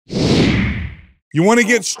You want to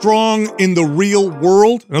get strong in the real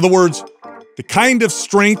world? In other words, the kind of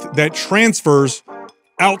strength that transfers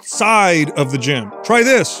outside of the gym. Try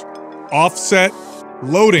this. Offset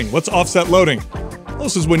loading. What's offset loading? Well,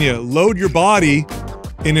 this is when you load your body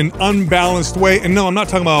in an unbalanced way. And no, I'm not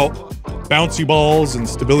talking about bouncy balls and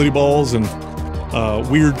stability balls and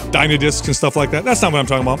weird Dynadiscs and stuff like that. That's not what I'm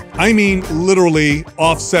talking about. I mean literally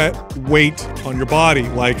offset weight on your body,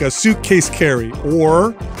 like a suitcase carry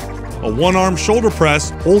or a one-arm shoulder press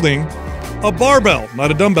holding a barbell, not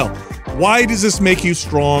a dumbbell. Why does this make you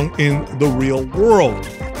strong in the real world?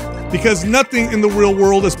 Because nothing in the real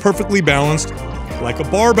world is perfectly balanced like a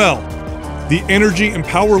barbell. The energy and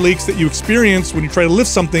power leaks that you experience when you try to lift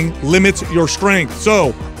something limits your strength.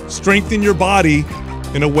 So strengthen your body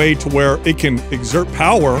in a way to where it can exert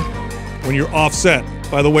power when you're offset.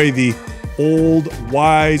 By the way, the old,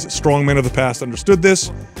 wise, strong men of the past understood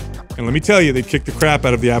this. And let me tell you, they'd kick the crap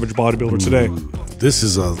out of the average bodybuilder today. This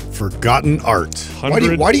is a forgotten art.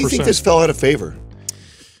 Why do you think this fell out of favor?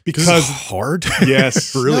 Because it's hard.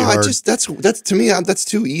 Yes. Really hard. That's to me, that's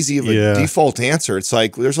too easy of a default answer. It's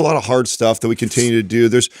like there's a lot of hard stuff that we continue to do.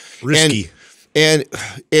 There's risky.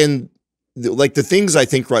 And like the things I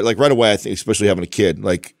think right away, I think especially having a kid,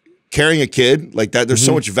 like carrying a kid like that, there's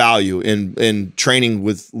so much value in training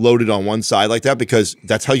with loaded on one side like that, because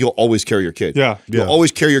that's how you'll always carry your kid. Yeah. You'll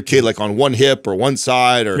always carry your kid like on one hip or one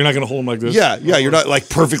side, or you're not going to hold them like this. Yeah. You're not like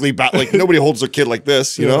perfectly like nobody holds their kid like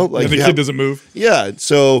this, you know, like and the kid doesn't move. Yeah.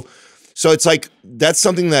 So it's like that's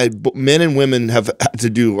something that men and women have had to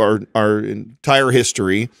do our entire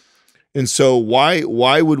history. And so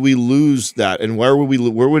why would we lose that? And where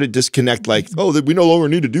would it disconnect? Like, oh, we no longer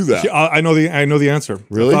need to do that. Yeah, I know the answer.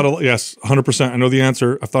 Really? Yes, 100%. I know the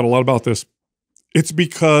answer. I've thought a lot about this. It's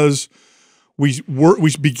because we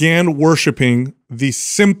began worshiping the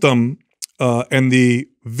symptom and the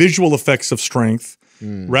visual effects of strength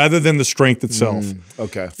rather than the strength itself.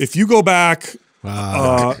 Okay. If you go back, and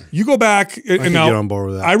now get on board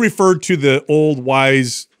with that. I referred to the old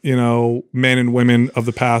wise, men and women of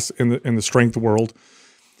the past in the strength world.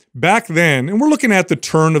 Back then, and we're looking at the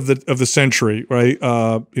turn of the century, right?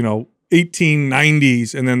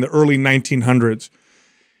 1890s and then the early 1900s.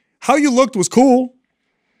 How you looked was cool,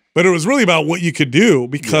 but it was really about what you could do,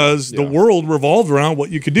 because the world revolved around what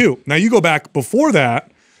you could do. Now you go back before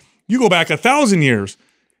that, you go back 1,000 years.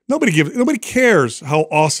 Nobody cares how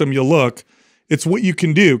awesome you look. It's what you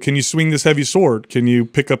can do. Can you swing this heavy sword? Can you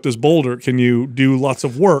pick up this boulder? Can you do lots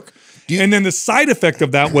of work? And then the side effect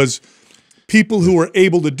of that was people who were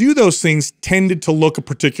able to do those things tended to look a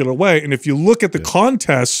particular way. And if you look at the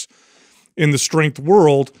contests in the strength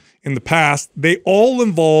world in the past, they all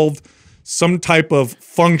involved some type of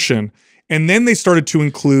function. And then they started to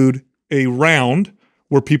include a round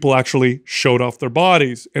where people actually showed off their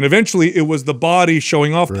bodies. And eventually it was the body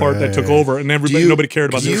showing off part that took over, and nobody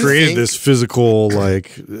cared about You this. created this physical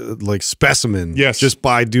like specimen just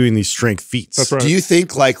by doing these strength feats. That's right. Do you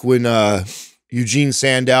think like when Eugene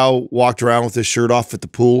Sandow walked around with his shirt off at the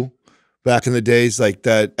pool back in the days, like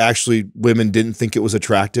that actually women didn't think it was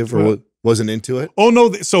attractive or wasn't into it? Oh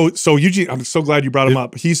no! So Eugene, I'm so glad you brought him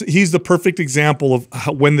up. He's the perfect example of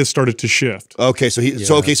when this started to shift. Okay, so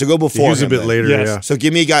so go before. He was a bit later. Yes. Yeah. So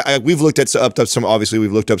give me a guy. We've looked at some. Obviously,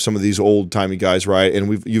 we've looked up some of these old timey guys, right?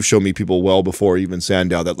 And you've shown me people well before even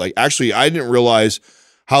Sandow that like actually I didn't realize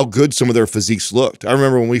how good some of their physiques looked. I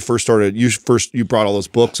remember when we first started. You brought all those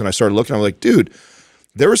books, and I started looking. I'm like, dude,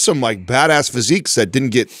 there were some like badass physiques that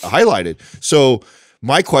didn't get highlighted. So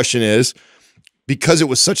my question is, because it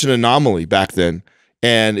was such an anomaly back then,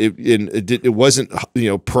 and it wasn't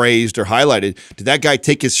praised or highlighted, did that guy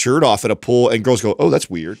take his shirt off at a pool and girls go, oh, that's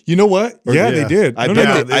weird? You know what? Yeah, they did. I No,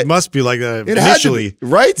 bet no, It must be like that It had to initially. be,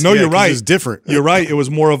 right? No, you're 'cause right. It's different. You're right. It was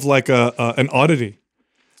more of like an oddity.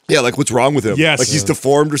 Yeah, like what's wrong with him? Yes. Like he's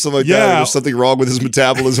deformed or something like that, or there's something wrong with his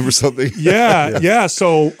metabolism or something. Yeah.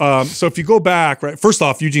 So if you go back, right, first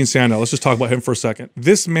off, Eugene Sandow, let's just talk about him for a second.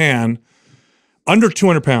 This man, under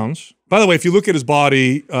 200 pounds. By the way, if you look at his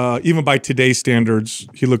body, even by today's standards,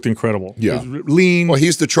 he looked incredible. Yeah. He was lean. Well,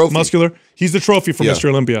 he's the trophy. Muscular. He's the trophy for Mr.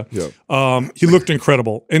 Olympia. Yeah. He looked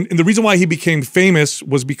incredible. And the reason why he became famous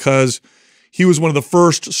was because he was one of the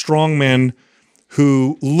first strongmen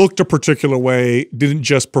who looked a particular way, didn't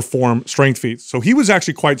just perform strength feats. So he was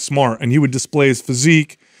actually quite smart, and he would display his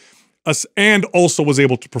physique and also was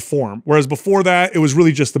able to perform. Whereas before that, it was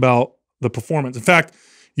really just about the performance. In fact,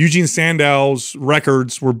 Eugene Sandow's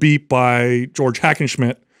records were beat by George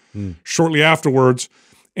Hackenschmidt shortly afterwards.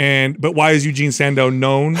 But why is Eugene Sandow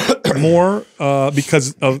known more?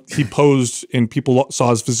 Because he posed and people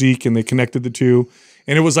saw his physique and they connected the two.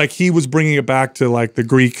 And it was like he was bringing it back to like the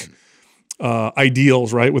Greek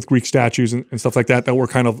ideals, right, with Greek statues and stuff like that were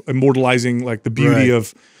kind of immortalizing like the beauty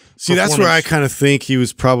of. See, that's where I kind of think he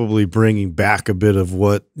was probably bringing back a bit of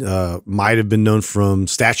what might have been known from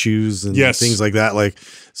statues and things like that. Like,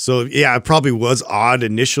 so yeah, it probably was odd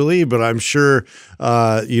initially, but I'm sure,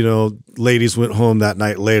 you know, ladies went home that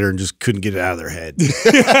night later and just couldn't get it out of their head.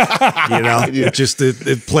 You know,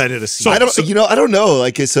 it planted a seed. So I don't know.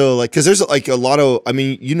 Like, so like, cause there's like a lot of, I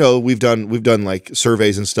mean, you know, we've done like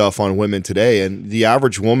surveys and stuff on women today, and the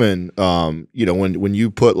average woman, you know, when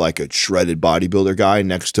you put like a shredded bodybuilder guy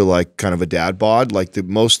next to like kind of a dad bod, like the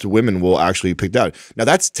most women will actually pick that. Now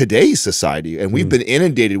that's today's society, and we've been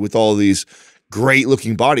inundated with all these great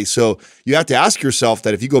looking bodies. So you have to ask yourself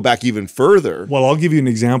that if you go back even further. Well, I'll give you an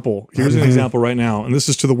example. Here's an example right now, and this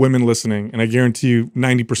is to the women listening, and I guarantee you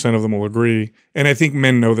 90% of them will agree, and I think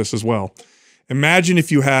men know this as well. Imagine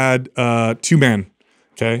if you had two men,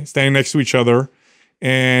 okay, standing next to each other,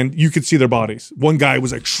 and you could see their bodies. One guy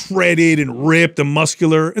was like shredded and ripped and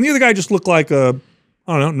muscular, and the other guy just looked like a,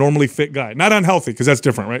 I don't know, normally fit guy. Not unhealthy, because that's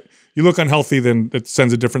different, right? You look unhealthy, then it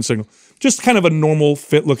sends a different signal. Just kind of a normal,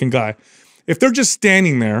 fit-looking guy. If they're just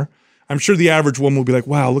standing there, I'm sure the average woman will be like,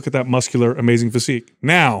 wow, look at that muscular, amazing physique.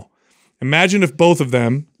 Now, imagine if both of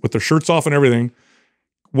them, with their shirts off and everything,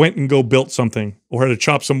 went and go built something, or had to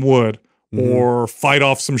chop some wood, or fight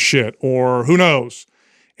off some shit, or who knows.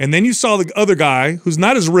 And then you saw the other guy, who's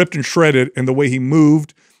not as ripped and shredded in the way he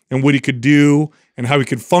moved and what he could do and how he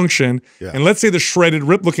could function. Yeah. And let's say the shredded,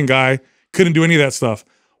 ripped-looking guy couldn't do any of that stuff.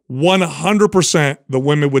 100% the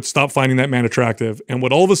women would stop finding that man attractive and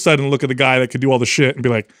would all of a sudden look at the guy that could do all the shit and be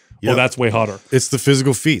like, oh, that's way hotter. It's the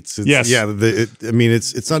physical feats. Yes. Yeah. I mean,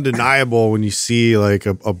 it's undeniable when you see like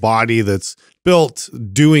a body that's built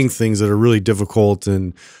doing things that are really difficult,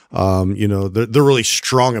 and you know, they're really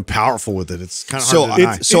strong and powerful with it. It's kind of hard to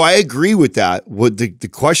deny. So I agree with that. What the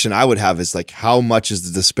question I would have is like, how much is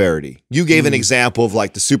the disparity? You gave an example of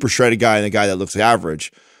like the super shredded guy and the guy that looks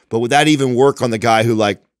average, but would that even work on the guy who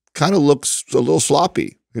like kind of looks a little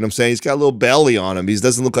sloppy? You know what I'm saying? He's got a little belly on him. He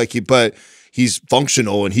doesn't look like but he's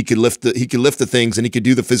functional, and he could lift the things, and he could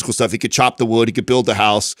do the physical stuff. He could chop the wood, he could build the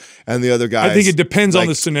house, and the other guy. I think it depends on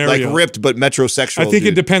the scenario. Like ripped but metrosexual. I think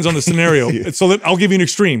it depends on the scenario. So I'll give you an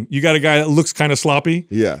extreme. You got a guy that looks kind of sloppy.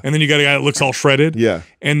 Yeah. And then you got a guy that looks all shredded. Yeah.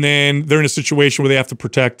 And then they're in a situation where they have to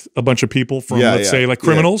protect a bunch of people from, let's say, like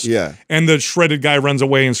criminals. Yeah. And the shredded guy runs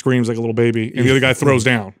away and screams like a little baby, and the other guy throws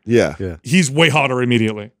down. Yeah. He's way hotter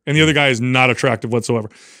immediately. And the other guy is not attractive whatsoever.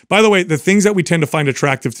 By the way, the things that we tend to find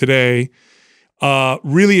attractive today,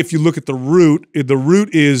 really, if you look at the root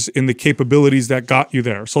is in the capabilities that got you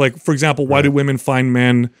there. So like, for example, why do women find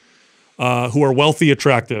men who are wealthy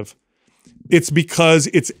attractive? It's because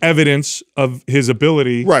it's evidence of his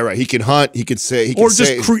ability. Right. He can hunt. He can say. Or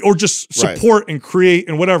just support and create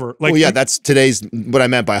and whatever. Like, well, yeah, that's today's. What I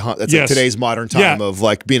meant by hunt. That's like today's modern time of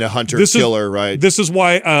like being a hunter killer. Right. This is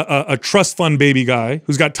why a trust fund baby guy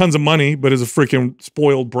who's got tons of money but is a freaking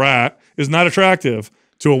spoiled brat is not attractive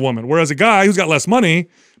to a woman. Whereas a guy who's got less money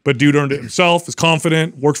but dude earned it himself, is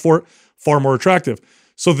confident, works for it, far more attractive.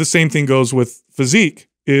 So the same thing goes with physique.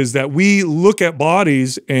 Is that we look at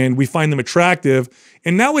bodies and we find them attractive.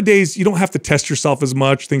 And nowadays, you don't have to test yourself as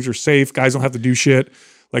much. Things are safe. Guys don't have to do shit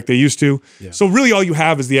like they used to. Yeah. So really all you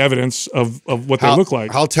have is the evidence of what they look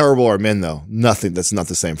like. How terrible are men, though? Nothing. That's not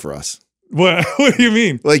the same for us. What do you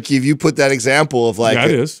mean? Like if you put that example of like— Yeah,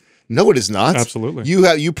 it is. No, it is not. Absolutely.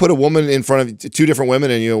 You put a woman in front of two different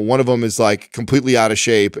women, and one of them is like completely out of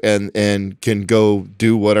shape and can go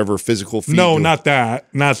do whatever physical feat. No, not that.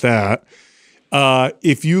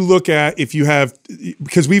 If you have,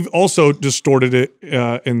 because we've also distorted it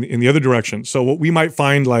in the other direction. So what we might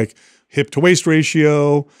find like hip to waist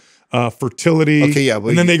ratio, fertility. Okay, yeah,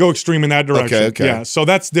 and then they go extreme in that direction. Okay. Yeah, so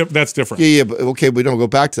that's different. Yeah, but okay, we don't go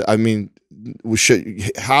back to. I mean,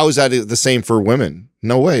 how is that the same for women?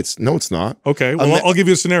 No way. It's not. Okay, well, I'll give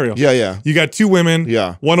you a scenario. Yeah. You got two women.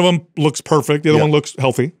 Yeah. One of them looks perfect. The other one looks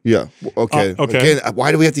healthy. Yeah. Okay. Okay. Again,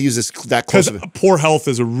 why do we have to use that close? Because poor health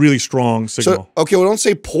is a really strong signal. So, okay, well, don't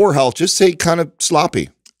say poor health. Just say kind of sloppy.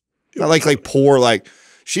 Not like poor, like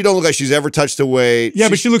she don't look like she's ever touched a weight. Yeah,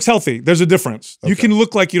 but she looks healthy. There's a difference. Okay. You can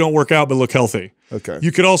look like you don't work out but look healthy. Okay.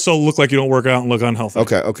 You could also look like you don't work out and look unhealthy.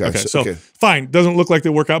 Okay. So fine, doesn't look like they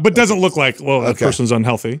work out, but doesn't look like, well, that person's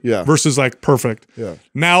unhealthy. Yeah. Versus like perfect. Yeah.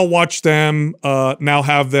 Now watch them, now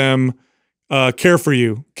have them care for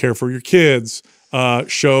you, care for your kids,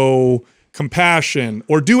 show compassion,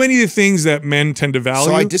 or do any of the things that men tend to value.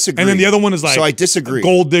 So I disagree. And then the other one is like, so I disagree.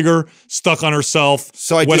 Gold digger, stuck on herself,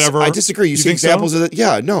 so I whatever. I disagree. You see examples of that?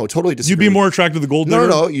 Yeah, no, totally disagree. You'd be more attracted to the gold digger?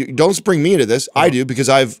 No, you don't bring me into this. I do, because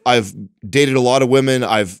I've dated a lot of women.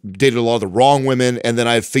 I've dated a lot of the wrong women, and then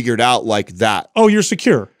I've figured out like that. Oh, you're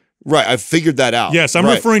secure. Right, I've figured that out. Yes, I'm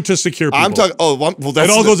referring to secure people. I'm talking. Oh, well,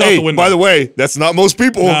 that's it all goes out the window. By the way, that's not most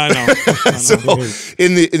people. I know. So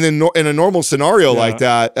in a normal scenario like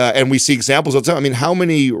that, and we see examples all the time. I mean, how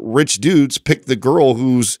many rich dudes pick the girl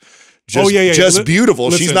who's just beautiful?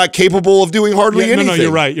 Listen, she's not capable of doing hardly anything. No,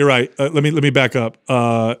 you're right. You're right. Let me back up.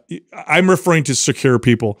 I'm referring to secure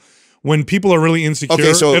people. When people are really insecure,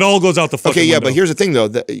 it all goes out the fucking window. But here's the thing, though.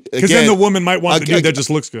 Because then the woman might want the dude that just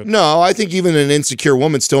looks good. No, I think even an insecure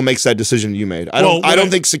woman still makes that decision you made. I don't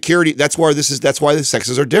think security. That's why the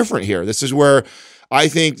sexes are different here. This is where I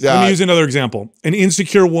think that. Let me use another example. An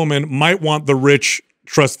insecure woman might want the rich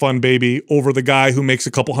trust fund baby over the guy who makes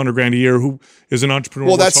a couple $100,000 a year who is an entrepreneur.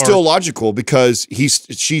 Well, that's still logical, because she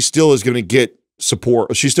still is going to get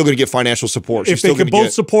support. She's still going to get financial support. If they can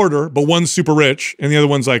both support her, but one's super rich and the other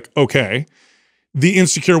one's like, okay, the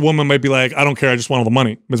insecure woman might be like, I don't care, I just want all the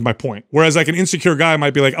money, is my point. Whereas like an insecure guy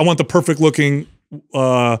might be like, I want the perfect looking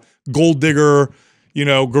gold digger,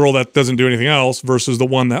 girl that doesn't do anything else, versus the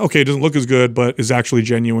one that, okay, doesn't look as good, but is actually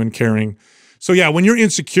genuine, caring. So yeah, when you're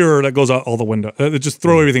insecure, that goes out all the window. Just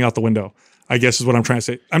throw everything out the window, I guess is what I'm trying to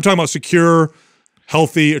say. I'm talking about secure,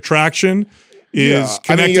 healthy attraction is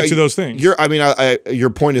connected to those things. Your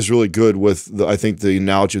point is really good with I think the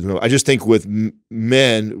analogy. I just think with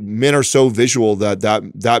men are so visual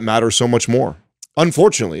that matters so much more.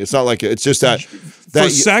 Unfortunately, it's not like it's just that for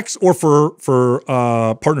sex or for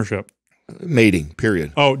partnership. Mating,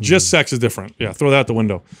 period. Oh, just sex is different. Yeah, throw that out the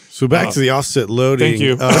window. So back to the offset loading. Thank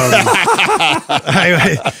you.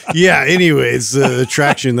 Yeah, anyways,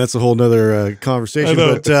 attraction, that's a whole nother conversation.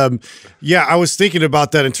 But yeah, I was thinking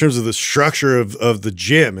about that in terms of the structure of the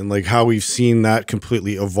gym and like how we've seen that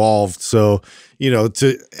completely evolved. So,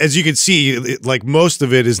 as you can see, like most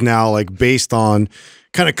of it is now like based on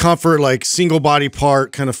kind of comfort, like single body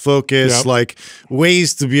part kind of focus, like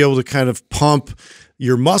ways to be able to kind of pump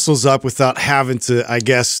your muscles up without having to, I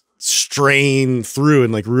guess, strain through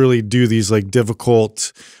and like really do these like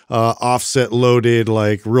difficult offset loaded,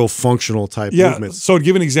 like real functional type movements. So to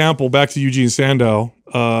give an example, back to Eugene Sandow,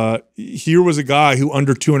 here was a guy who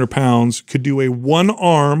under 200 pounds could do a one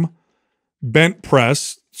arm bent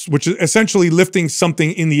press, which is essentially lifting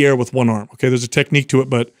something in the air with one arm. Okay, there's a technique to it,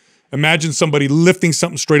 but imagine somebody lifting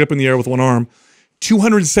something straight up in the air with one arm,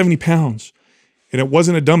 270 pounds. And it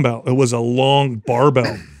wasn't a dumbbell. It was a long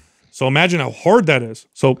barbell. So imagine how hard that is.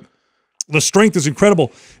 So the strength is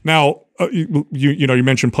incredible. Now, you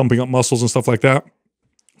mentioned pumping up muscles and stuff like that.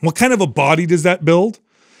 What kind of a body does that build?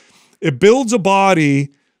 It builds a body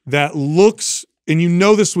that looks, and you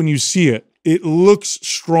know this when you see it, it looks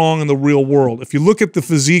strong in the real world. If you look at the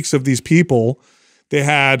physiques of these people,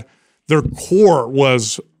 their core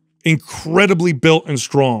was incredibly built and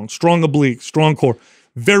strong oblique, strong core.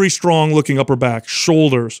 Very strong looking upper back,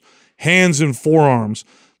 shoulders, hands and forearms,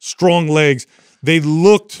 strong legs. They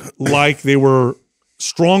looked like they were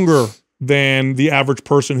stronger than the average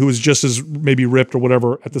person who is just as maybe ripped or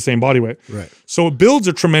whatever at the same body weight. Right. So it builds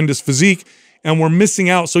a tremendous physique, and we're missing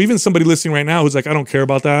out. So even somebody listening right now who's like, I don't care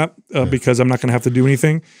about that because I'm not going to have to do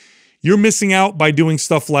anything. You're missing out by doing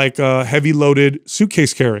stuff like heavy loaded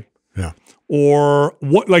suitcase carry. Yeah. Or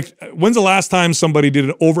what? Like, when's the last time somebody did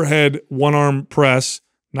an overhead one-arm press,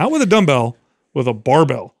 not with a dumbbell, with a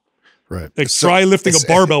barbell? Right. Like try lifting a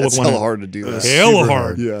barbell with one hand. It's hella hard to do that. Hella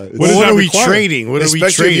hard. Yeah. What are we trading?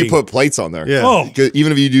 Especially if you put plates on there. Yeah. Oh.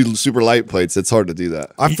 Even if you do super light plates, it's hard to do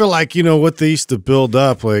that. I feel like, what they used to build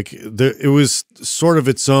up, like it was sort of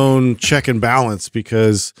its own check and balance,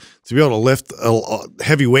 because to be able to lift a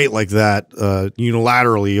heavy weight like that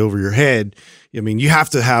unilaterally over your head, I mean, you have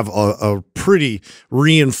to have a pretty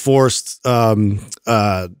reinforced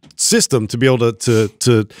system to be able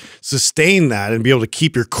to sustain that and be able to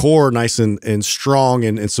keep your core nice and strong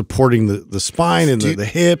and supporting the spine and the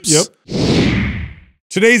hips. Yep.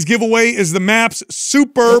 Today's giveaway is the MAPS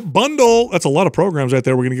Super Bundle. That's a lot of programs right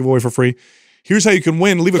there we're going to give away for free. Here's how you can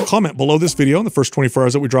win. Leave a comment below this video in the first 24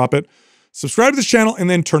 hours that we drop it. Subscribe to this channel and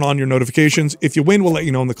then turn on your notifications. If you win, we'll let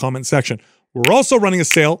you know in the comment section. We're also running a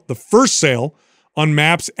sale, the first sale on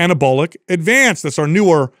MAPS Anabolic Advanced. That's our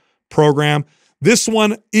newer program. This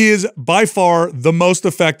one is by far the most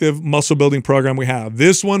effective muscle building program we have.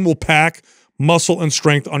 This one will pack muscle and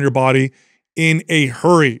strength on your body in a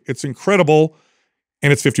hurry. It's incredible,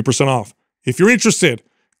 and it's 50% off. If you're interested,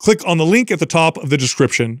 click on the link at the top of the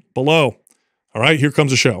description below. All right, here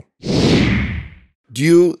comes the show. Do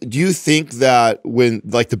you think that when,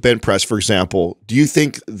 like the bench press, for example, do you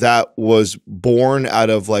think that was born out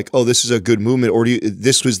of like, oh, this is a good movement, or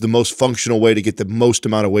this was the most functional way to get the most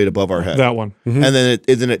amount of weight above our head? That one. Mm-hmm. And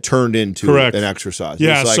then it turned into an exercise.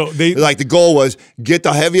 Yeah. Like, so the goal was get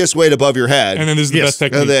the heaviest weight above your head. And then this is the best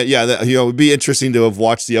technique. And then, it'd be interesting to have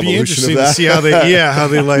watched the evolution of that. To see how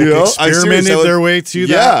they like experimented their way to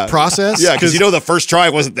that process. Yeah. Because the first try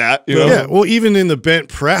wasn't that. Yeah. Well, even in the bench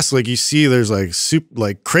press, like you see, there's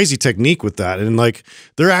like crazy technique with that, and like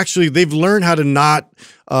they've learned how to not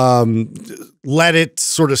let it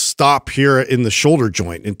sort of stop here in the shoulder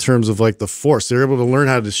joint in terms of like the force. They're able to learn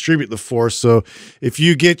how to distribute the force. So if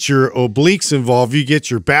you get your obliques involved, you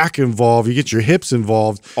get your back involved, you get your hips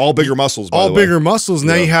involved, all bigger muscles, all bigger muscles.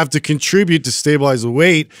 Now you have to contribute to stabilize the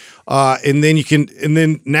weight. And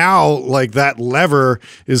then now like that lever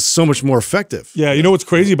is so much more effective. Yeah. You know, what's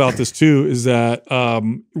crazy about this too, is that a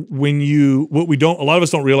lot of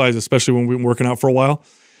us don't realize, especially when we've been working out for a while,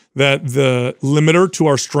 that the limiter to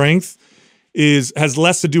our strength has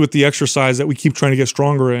less to do with the exercise that we keep trying to get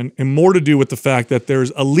stronger in, and more to do with the fact that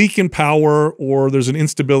there's a leak in power or there's an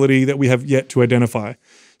instability that we have yet to identify.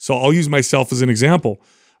 So I'll use myself as an example.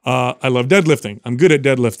 I love deadlifting. I'm good at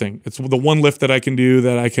deadlifting. It's the one lift that I can do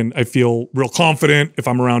that I feel real confident if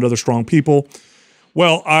I'm around other strong people.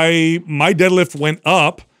 Well, my deadlift went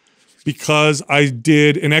up because I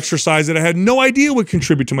did an exercise that I had no idea would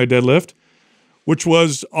contribute to my deadlift, which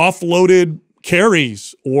was offloaded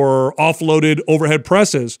carries or offloaded overhead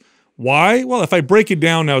presses. Why? Well, if I break it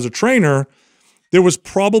down now as a trainer, there was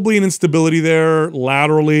probably an instability there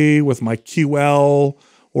laterally with my QL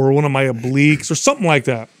or one of my obliques or something like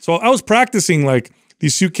that. So I was practicing like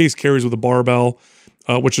these suitcase carries with a barbell,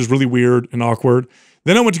 which is really weird and awkward.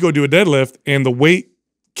 Then I went to go do a deadlift and the weight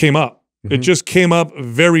came up. Mm-hmm. It just came up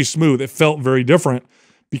very smooth. It felt very different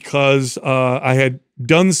because I had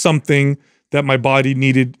done something that my body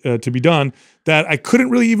needed to be done that I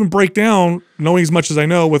couldn't really even break down, knowing as much as I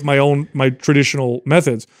know with my traditional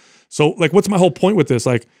methods. So like, what's my whole point with this?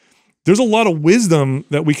 Like, there's a lot of wisdom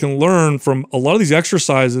that we can learn from a lot of these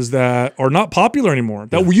exercises that are not popular anymore,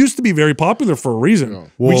 that used to be very popular for a reason. Yeah.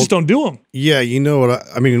 Well, we just don't do them. Yeah, you know what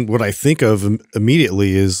I mean, what I think of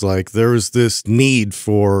immediately is like there was this need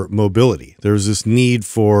for mobility. There was this need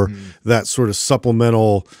for that sort of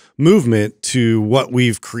supplemental movement to what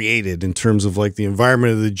we've created in terms of like the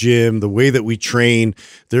environment of the gym, the way that we train.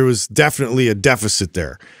 There was definitely a deficit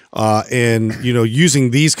there. And,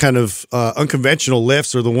 using these kind of unconventional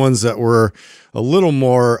lifts are the ones that were a little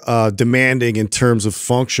more demanding in terms of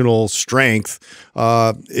functional strength.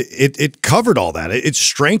 It covered all that. It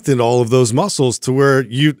strengthened all of those muscles to where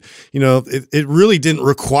it really didn't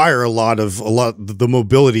require a lot of the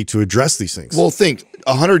mobility to address these things. Well, think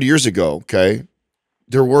 100 years ago, okay,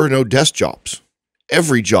 there were no desk jobs.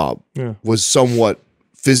 Every job was somewhat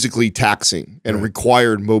physically taxing and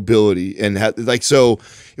required mobility, and so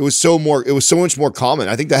it was so much more common.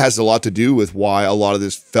 I think that has a lot to do with why a lot of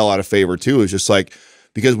this fell out of favor too. Is just like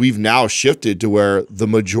because we've now shifted to where the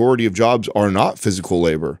majority of jobs are not physical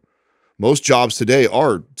labor. Most jobs today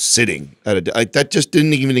are sitting at that just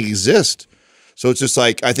didn't even exist. So it's just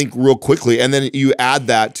like, I think real quickly, and then you add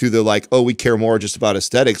that to the like, oh, we care more just about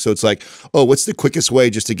aesthetics. So it's like, oh, what's the quickest way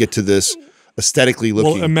just to get to this aesthetically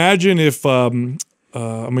looking? Well, imagine if I'm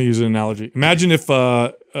going to use an analogy. Imagine if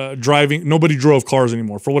driving, nobody drove cars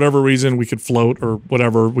anymore. For whatever reason, we could float or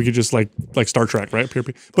whatever. We could just like Star Trek, right?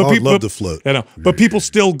 But I'd love to float. I know. But people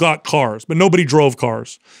still got cars, but nobody drove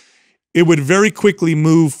cars. It would very quickly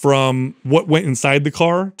move from what went inside the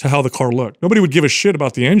car to how the car looked. Nobody would give a shit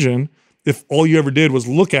about the engine if all you ever did was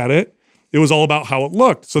look at it. It was all about how it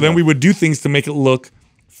looked. So then we would do things to make it look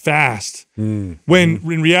fast. When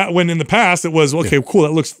in the past it was, okay, cool,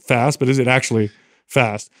 that looks fast, but is it actually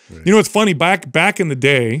fast? Right. You know, it's funny, back in the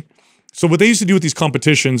day, so what they used to do with these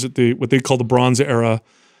competitions at what they call the Bronze Era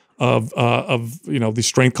of these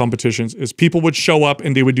strength competitions is people would show up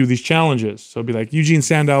and they would do these challenges. So it'd be like Eugene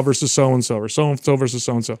Sandow versus so-and-so or so-and-so versus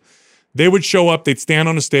so-and-so. They would show up, they'd stand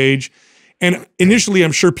on a stage, and initially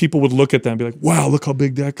I'm sure people would look at them and be like, wow, look how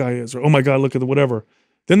big that guy is, or oh my God, look at the whatever.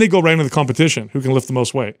 Then they go right into the competition, who can lift the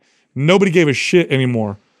most weight. Nobody gave a shit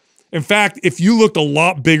anymore. In fact, if you looked a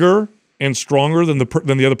lot bigger and stronger than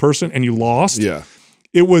the other person and you lost,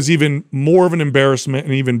 it was even more of an embarrassment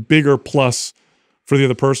and even bigger plus for the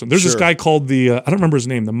other person. There's this guy called I don't remember his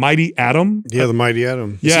name, the Mighty Atom. Yeah, the Mighty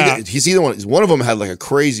Atom. Yeah. He's either one of them had like a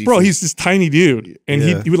crazy he's this tiny dude. And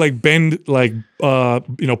he would like bend like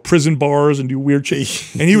prison bars and do weird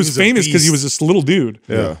shit. And he was famous because he was this little dude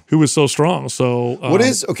who was so strong. So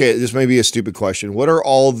this may be a stupid question. What are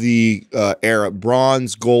all the era,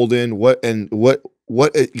 bronze, golden,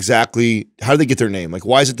 what exactly, how do they get their name? Like,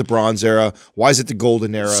 why is it the bronze era? Why is it the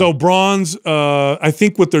golden era? So bronze, I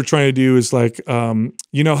think what they're trying to do is like,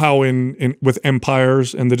 you know how in with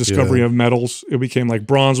empires and the discovery of metals, it became like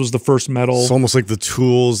bronze was the first metal. It's almost like the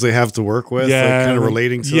tools they have to work with, like kind of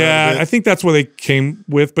relating to that. I think that's what they came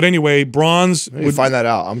with. But anyway, bronze. Would find that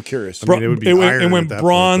out. I'm curious. I mean, it would be iron. It went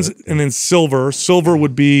bronze and then silver. Silver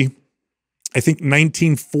would be, I think,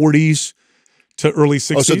 1940s. To early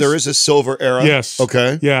 60s. Oh, so there is a silver era? Yes.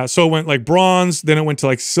 Okay. Yeah, so it went like bronze, then it went to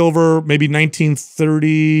like silver, maybe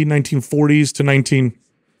 1930, 1940s to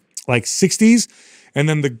 1960s, and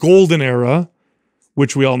then the golden era,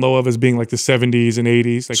 which we all know of as being like the 70s and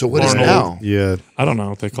 80s. Like so what is now? Yeah. I don't know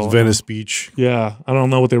what they call it. Venice Beach. Yeah, I don't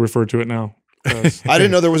know what they refer to it now. I didn't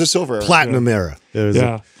know there was a silver era. Platinum era.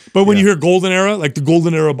 But when you hear golden era, like the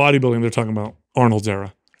golden era of bodybuilding, they're talking about Arnold's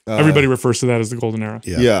era. Everybody refers to that as the golden era.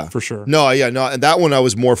 Yeah, for sure. No, and that one I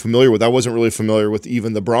was more familiar with. I wasn't really familiar with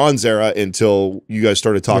even the bronze era until you guys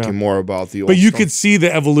started talking more about the old. But you could see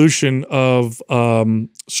the evolution of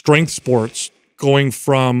strength sports going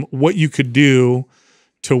from what you could do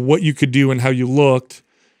to what you could do and how you looked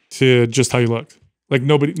to just how you looked. Like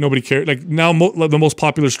nobody cared. Like now, the most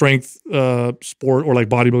popular strength sport, or like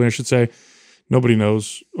bodybuilding, I should say, nobody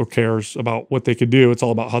knows or cares about what they could do. It's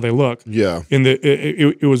all about how they look. Yeah.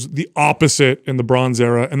 It was the opposite in the bronze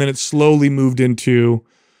era, and then it slowly moved into,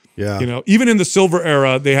 even in the silver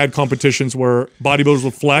era, they had competitions where bodybuilders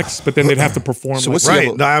would flex, but then they'd have to perform. So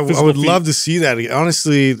I would love to see that.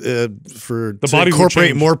 Honestly, to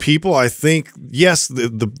incorporate more people, I think, yes,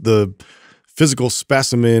 the physical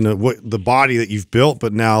specimen of what the body that you've built,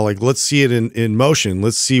 but now like let's see it in motion.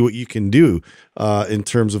 Let's see what you can do in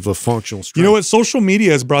terms of a functional strength. You know what? Social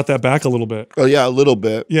media has brought that back a little bit. Oh yeah, a little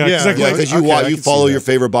bit. Yeah, because you follow your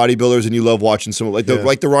favorite bodybuilders and you love watching some like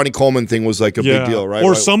the Ronnie Coleman thing was like a big deal, right?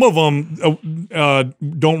 Or some of them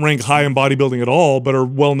don't rank high in bodybuilding at all, but are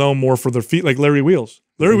well known more for their feet, like Larry Wheels.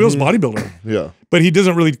 Larry Wheels, bodybuilder. But he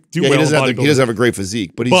doesn't really do well in bodybuilding. He doesn't have a great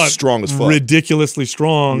physique, but he's strong as fuck. Ridiculously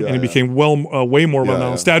strong, and he became way more well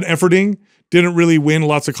known. Stad Efferding didn't really win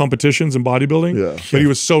lots of competitions in bodybuilding, but he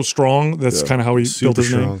was so strong. That's kind of how he built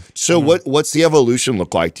his name. So what's the evolution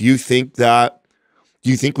look like? Do you think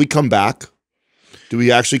we come back? Do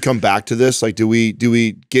we actually come back to this? Like, do we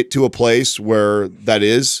get to a place where that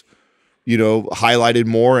is, highlighted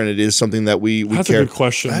more, and it is something that we That's care? a good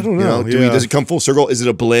question. I don't know. Does it come full circle? Is it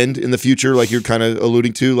a blend in the future, like you're kind of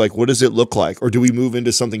alluding to? Like, what does it look like, or do we move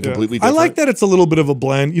into something completely different? I like that it's a little bit of a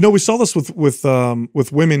blend. We saw this with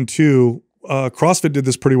women too. CrossFit did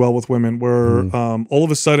this pretty well with women, where all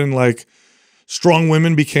of a sudden, like, strong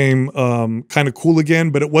women became kind of cool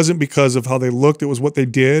again, but it wasn't because of how they looked; it was what they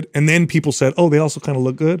did. And then people said, "Oh, they also kind of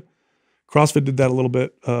look good." CrossFit did that a little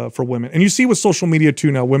bit for women. And you see with social media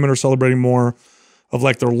too now, women are celebrating more of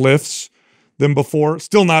like their lifts than before.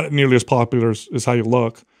 Still not nearly as popular as how you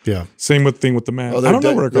look. Yeah. Same thing with the men. I don't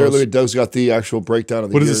know where it goes. Look at Doug's got the actual breakdown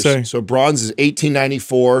of the years. What does it say? So bronze is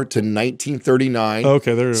 1894 to 1939.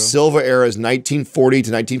 Okay, there you go. Silver era is 1940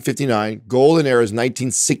 to 1959. Golden era is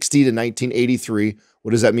 1960 to 1983.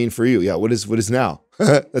 What does that mean for you? Yeah, what is now?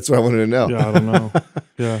 That's what I wanted to know. Yeah, I don't know.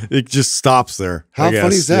 Yeah, it just stops there. How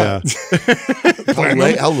funny is that?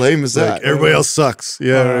 Yeah. how lame is that? Like, everybody else sucks.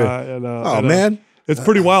 Yeah. Man. It's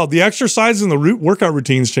pretty wild. The exercise and the workout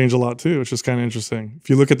routines change a lot too, which is kind of interesting. If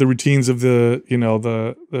you look at the routines of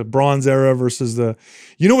the bronze era versus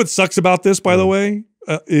what sucks about this, by the way,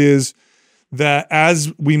 is that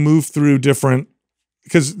as we move through different,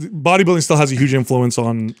 because bodybuilding still has a huge influence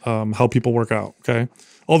on how people work out. Okay,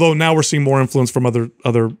 although now we're seeing more influence from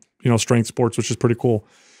other strength sports, which is pretty cool.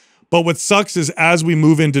 But what sucks is as we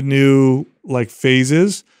move into new like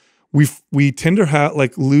phases, we tend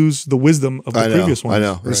to lose the wisdom of the previous ones. I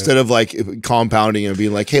know. Right. Instead of like compounding and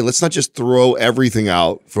being like, hey, let's not just throw everything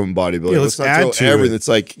out from bodybuilding. Let's not add throw to everything. it. It's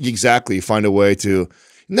like exactly find a way to.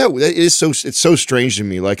 No, it's so strange to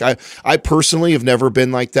me. Like I personally have never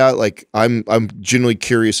been like that. Like I'm genuinely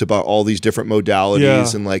curious about all these different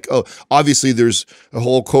modalities and like, oh, obviously there's a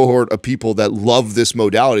whole cohort of people that love this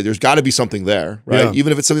modality. There's got to be something there, right? Yeah.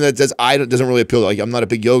 Even if it's something that doesn't really appeal to, like, I'm not a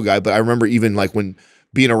big yoga guy, but I remember even like when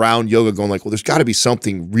being around yoga going like, well, there's got to be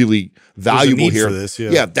something really valuable here. For this,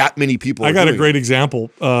 yeah, that many people. I got a great example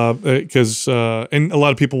because and a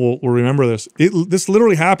lot of people will remember this. This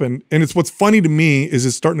literally happened, and it's what's funny to me is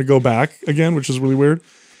it's starting to go back again, which is really weird.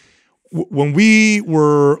 When we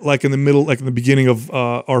were like in the middle, like in the beginning of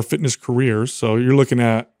our fitness careers, so you're looking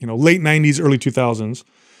at late 90s, early 2000s,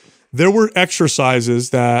 there were exercises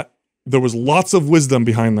that there was lots of wisdom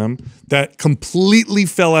behind them that completely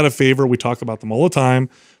fell out of favor. We talk about them all the time: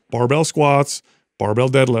 barbell squats, barbell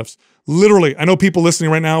deadlifts. Literally, I know people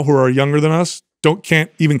listening right now who are younger than us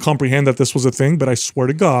can't even comprehend that this was a thing, but I swear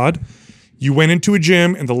to God, you went into a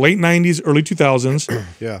gym in the late 90s, early 2000s.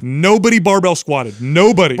 Yeah. Nobody barbell squatted.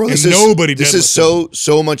 Nobody. Bro, nobody This is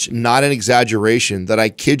so much not an exaggeration that I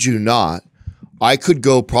kid you not, I could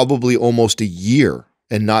go probably almost a year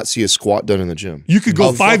and not see a squat done in the gym. You could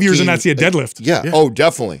go 5 years and not see a deadlift. Yeah. Oh,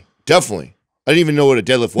 definitely. Definitely. I didn't even know what a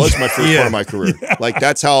deadlift was my first part of my career. Like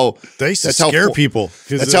that's how they used to scare people.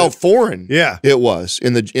 That's how foreign it was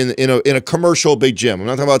in a commercial big gym. I'm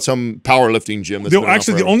not talking about some powerlifting gym.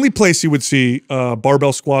 Actually, the only place you would see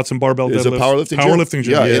barbell squats and barbell deadlifts is a powerlifting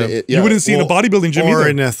gym. Yeah. You wouldn't see in a bodybuilding gym or either.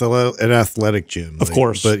 an athletic gym, of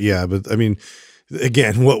course. But I mean,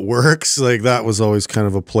 again, what works, like that was always kind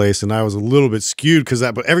of a place, and I was a little bit skewed because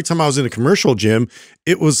but every time I was in a commercial gym,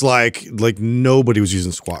 it was like nobody was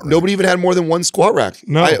using squat rack. Nobody even had more than one squat rack.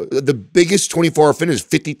 No. The biggest 24-hour fitness,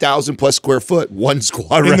 50,000 plus square foot, one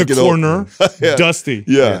squat rack. In the corner, dusty.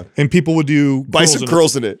 Yeah. And people would do bicep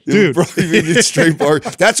curls in it. Dude. Straight bar.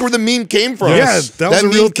 That's where the meme came from. Yes. Yeah, that was a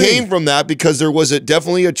real meme thing. came from that because there was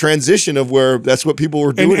definitely a transition of where that's what people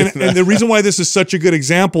were doing. And the reason why this is such a good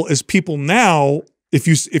example is people now, if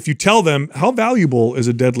you tell them how valuable is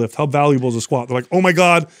a deadlift, how valuable is a squat, they're like, oh my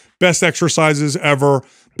God, best exercises ever,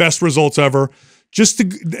 best results ever.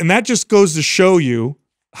 And that just goes to show you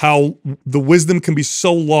how the wisdom can be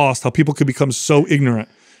so lost, how people can become so ignorant.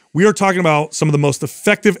 We are talking about some of the most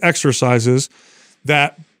effective exercises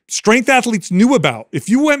that strength athletes knew about. If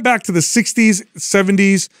you went back to the 60s,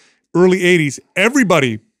 70s, early 80s,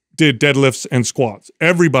 everybody did deadlifts and squats.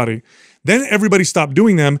 Everybody. Then everybody stopped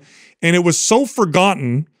doing them. And it was so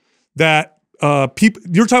forgotten that people,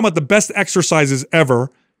 you're talking about the best exercises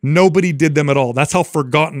ever. Nobody did them at all. That's how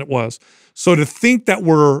forgotten it was. So to think that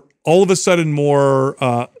we're all of a sudden more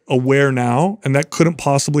aware now, and that couldn't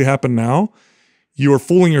possibly happen now, you are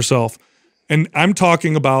fooling yourself. And I'm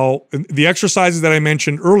talking about the exercises that I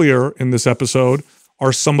mentioned earlier in this episode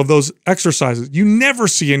are some of those exercises. You never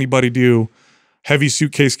see anybody do heavy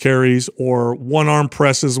suitcase carries or one-arm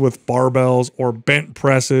presses with barbells or bent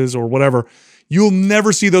presses or whatever. You'll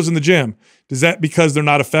never see those in the gym. Is that because they're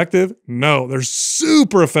not effective? No, they're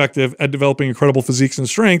super effective at developing incredible physiques and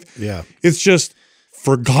strength. Yeah. It's just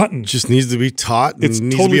forgotten. It just needs to be taught and it's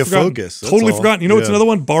needs totally to be forgotten. a focus. Totally forgotten. You know what's another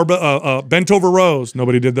one? Bent over rows.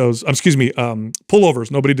 Nobody did those. Excuse me, pullovers.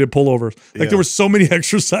 Nobody did pullovers. Like there were so many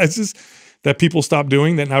exercises that people stopped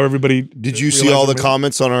doing that now everybody. Did you see all the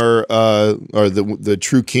comments on our or the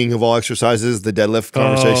true king of all exercises, the deadlift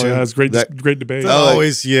conversation? Oh, yeah, it's great debate. That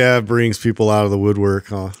always brings people out of the woodwork,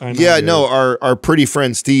 huh? I know, yeah, no, our pretty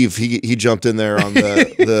friend Steve, he jumped in there on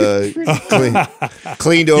the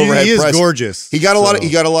clean to overhead he is press. gorgeous. He got a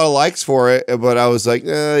lot of likes for it, but I was like,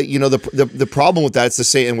 the problem with that, it's the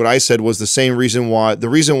same. And what I said was the reason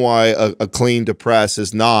why a clean to press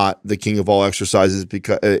is not the king of all exercises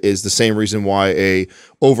is the same reason why a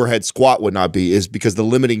overhead squat would not be, is because the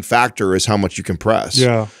limiting factor is how much you can press.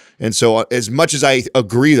 Yeah. And so as much as I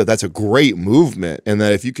agree that that's a great movement and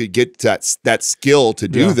that if you could get that skill to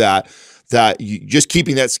do that you just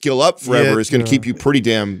keeping that skill up forever is going to keep you pretty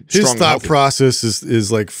damn strong. His thought process is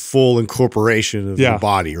like full incorporation of the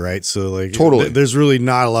body, right? So like totally, there's really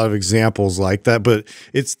not a lot of examples like that, but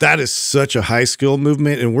that is such a high skill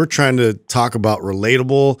movement, and we're trying to talk about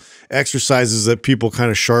relatable exercises that people kind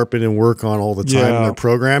of sharpen and work on all the time in their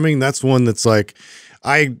programming. That's one that's like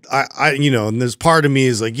I and there's part of me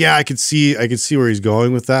is like, I could see where he's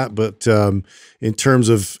going with that, but in terms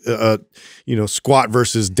of squat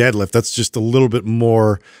versus deadlift, that's just a little bit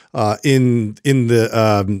more in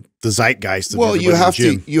the zeitgeist. Well, you have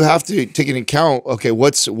to take into account. Okay,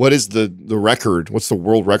 what is the record? What's the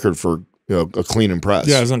world record for a clean and press?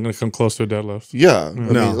 Yeah, it's not going to come close to a deadlift. Yeah, I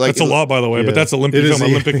mean, that's a lot, by the way. But that's Olympic.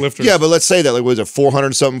 Olympic lifters. Yeah, but let's say that was it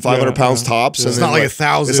 400 something, 500 pounds tops. Yeah. And it's not like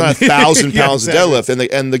 1,000. It's not 1,000 pounds of deadlift,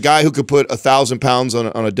 and the guy who could put 1,000 pounds on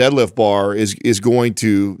a deadlift bar is going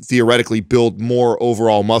to theoretically build more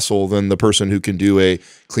overall muscle than the person who can do a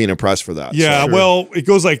clean and press for that. Yeah, well, it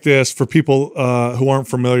goes like this for people who aren't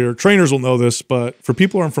familiar. Trainers will know this, but for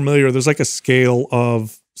people who aren't familiar, there's like a scale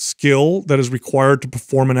of skill that is required to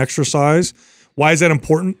perform an exercise Why is that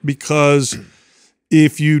important? Because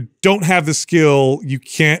if you don't have the skill, you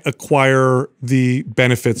can't acquire the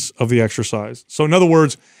benefits of the exercise. So in other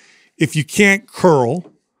words, if you can't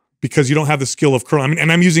curl because you don't have the skill of curl, I mean,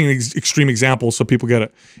 and I'm using an extreme example so people get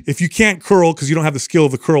it. If you can't curl because you don't have the skill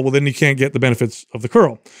of the curl, well, then you can't get the benefits of the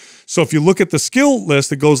curl. So if you look at the skill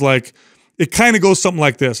list, it goes like, it kind of goes something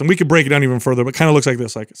like this, and we could break it down even further, but kind of looks like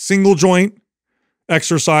this, like single joint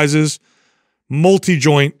exercises,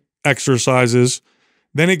 multi-joint exercises,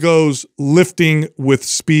 then it goes lifting with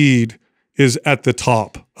speed is at the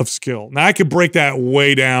top of skill. Now I could break that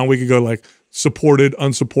way down. We could go like supported,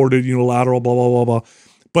 unsupported, unilateral, blah, blah, blah, blah.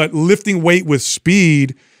 But lifting weight with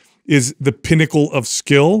speed is the pinnacle of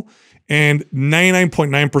skill. And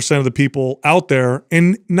 99.9% of the people out there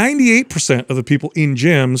and 98% of the people in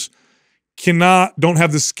gyms don't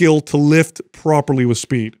have the skill to lift properly with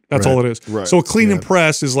speed. That's all it is. Right. So a clean and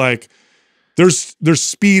press is like, there's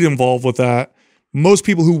speed involved with that. Most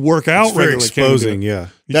people who work out regularly exposing,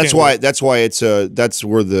 That's why it's that's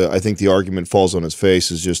where I think the argument falls on its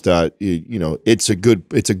face, is just that, you know, it's a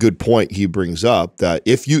good point he brings up, that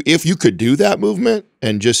if you could do that movement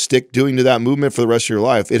and just stick doing to that movement for the rest of your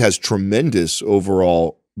life, it has tremendous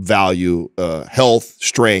overall value, health,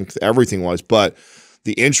 strength, everything wise. But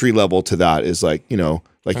the entry level to that is like, you know,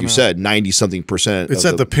 like you said, 90-something%. It's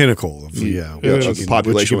at the pinnacle of the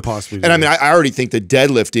population. And I mean, I already think that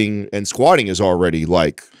deadlifting and squatting is already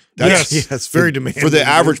like, it's very demanding. For the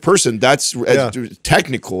average person, that's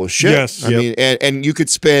technical as shit. Yes. I mean, and you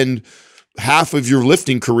could spend half of your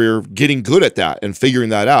lifting career getting good at that and figuring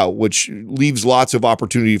that out, which leaves lots of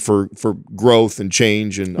opportunity for growth and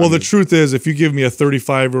change. And well, the truth is, if you give me a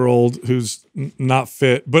 35-year-old who's not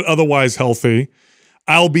fit but otherwise healthy,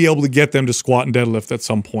 I'll be able to get them to squat and deadlift at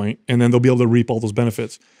some point, and then they'll be able to reap all those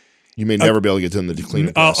benefits. You may never be able to get them to clean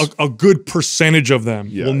and press. A good percentage of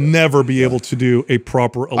them will never be able to do a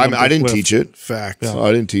proper Olympic I didn't lift. teach it. Fact. Yeah.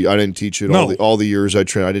 I didn't teach it. All the years I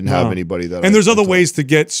trained, I didn't have anybody that. And there's other ways to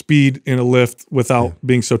get speed in a lift without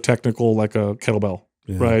being so technical, like a kettlebell.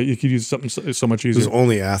 Yeah. Right, you could use something so much easier. There's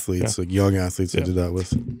only athletes, like young athletes, that do that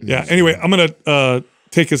with. Yeah. Anyway, I'm gonna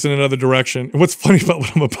take us in another direction. And what's funny about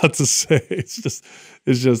what I'm about to say? It's just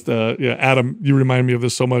Adam, you remind me of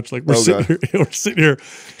this so much. Like we're sitting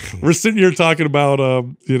here talking about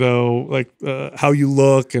you know, like how you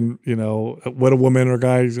look and, you know, what a woman or a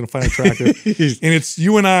guy is gonna find attractive. And it's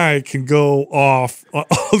you and I can go off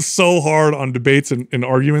so hard on debates and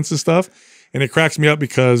arguments and stuff. And it cracks me up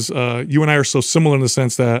because you and I are so similar in the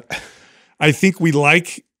sense that I think we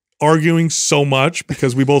like arguing so much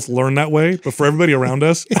because we both learn that way, but for everybody around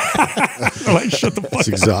us, like, shut the fuck up. It's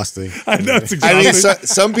exhausting. I know it's exhausting. I mean,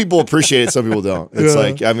 some people appreciate it, some people don't. It's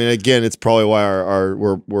like, I mean, again, it's probably why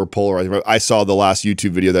we're polarized. I saw the last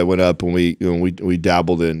YouTube video that went up when we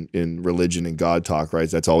dabbled in religion and God talk,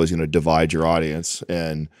 right? That's always going to divide your audience.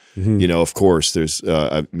 And you know, of course, there's.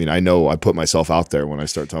 I mean, I know I put myself out there when I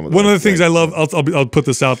start talking about. One of the things I love, I'll put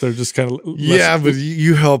this out there, just kind of. Yeah, but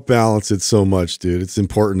you help balance it so much, dude. It's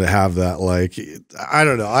important to have that. Like, I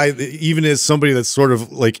don't know. Even as somebody that's sort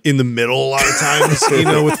of like in the middle a lot of times, you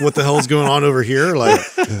know, with what the hell's going on over here, like,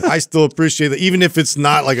 I still appreciate that. Even if it's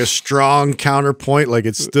not like a strong counterpoint, like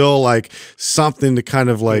it's still like something to kind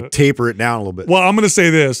of like taper it down a little bit. Well, I'm going to say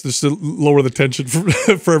this just to lower the tension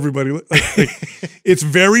for everybody. Like, it's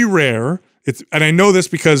very rare. And I know this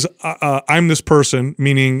because I'm this person,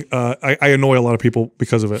 meaning I annoy a lot of people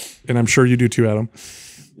because of it, and I'm sure you do too, Adam.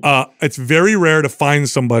 It's very rare to find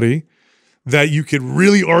somebody that you could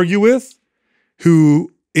really argue with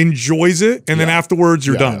who enjoys it, and then afterwards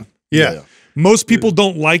you're done. Yeah. Most people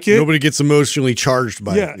don't like it. Nobody gets emotionally charged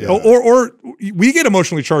by it. Or we get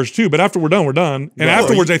emotionally charged too, but after we're done, we're done. And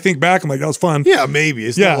afterwards I think back, I'm like, that was fun. Yeah, maybe.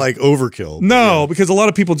 It's not like overkill. No, because a lot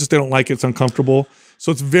of people just, they don't like it. It's uncomfortable.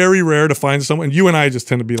 So it's very rare to find someone. You and I just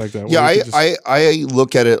tend to be like that. Yeah, I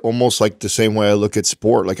look at it almost like the same way I look at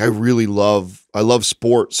sport. Like I love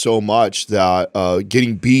sport so much that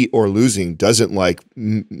getting beat or losing doesn't like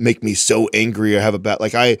make me so angry or have a bad.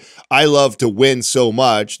 Like I love to win so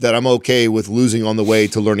much that I'm okay with losing on the way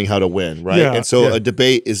to learning how to win, right? Yeah, and so a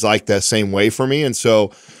debate is like that same way for me. And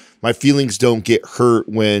so my feelings don't get hurt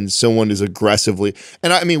when someone is aggressively,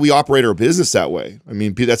 and I mean, we operate our business that way. I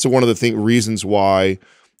mean, that's one of the reasons why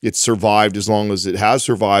it's survived as long as it has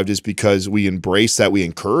survived, is because we embrace that, we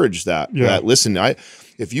encourage that. Yeah. That listen,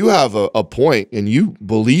 if you have a point and you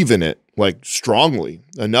believe in it like strongly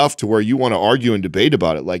enough to where you want to argue and debate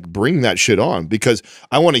about it, like bring that shit on, because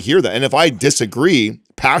I want to hear that. And if I disagree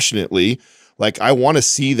passionately, like I want to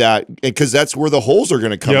see that, because that's where the holes are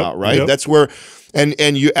going to come out, right? Yep. That's where.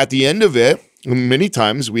 And you, at the end of it, Many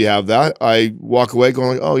times we have that. I walk away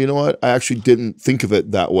going, oh, you know what? I actually didn't think of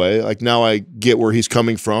it that way. Like now I get where he's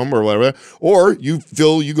coming from or whatever. Or you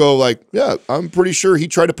go like, yeah, I'm pretty sure he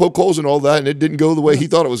tried to poke holes and all that and it didn't go the way he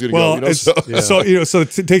thought it was going to go. You know? So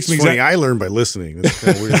it takes me exactly. I learned by listening. That's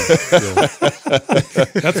kind of weird.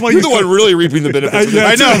 That's why you're the one really reaping the benefits.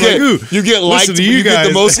 I know. You get liked. You get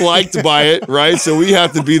the most liked by it, right? So we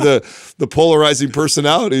have to be the polarizing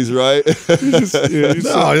personalities, right?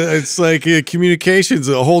 No, it's like communication's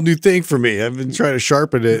a whole new thing for me. I've been trying to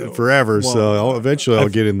sharpen it forever, well, so eventually I'll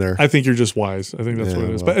get in there. I think you're just wise. I think that's what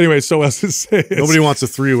it is. But anyway, so as it says, nobody wants a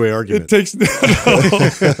three-way argument. It takes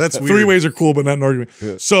that's weird. Three ways are cool, but not an argument.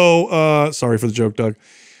 Yeah. So sorry for the joke, Doug.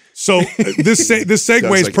 So this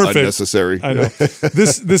segue is perfect. Unnecessary. I know.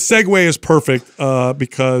 This segue is perfect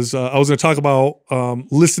because I was going to talk about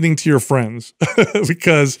listening to your friends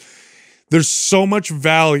because there's so much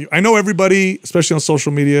value. I know everybody, especially on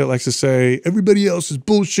social media, likes to say, everybody else is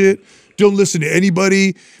bullshit. Don't listen to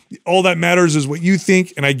anybody. All that matters is what you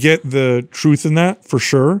think. And I get the truth in that for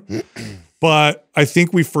sure. But I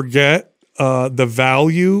think we forget the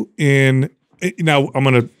value in, now I'm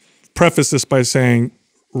going to preface this by saying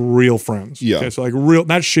real friends. Yeah. Okay, so like real,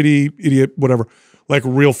 not shitty, idiot, whatever, like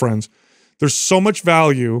real friends. There's so much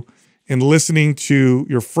value in listening to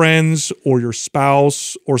your friends or your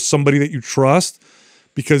spouse or somebody that you trust,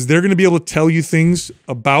 because they're going to be able to tell you things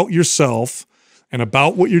about yourself and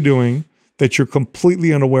about what you're doing that you're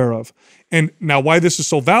completely unaware of. And now why this is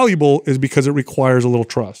so valuable is because it requires a little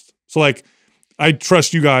trust. So like, I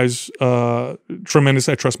trust you guys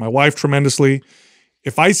tremendously. I trust my wife tremendously.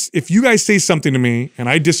 If you guys say something to me and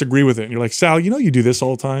I disagree with it and you're like, Sal, you know, you do this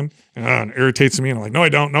all the time and it irritates me. And I'm like, no, I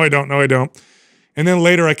don't. No, I don't. No, I don't. And then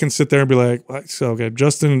later I can sit there and be like, well, so, okay,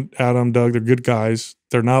 Justin, Adam, Doug, they're good guys.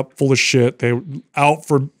 They're not full of shit. They're out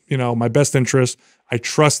for, you know, my best interest. I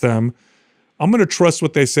trust them. I'm going to trust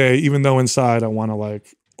what they say, even though inside I want to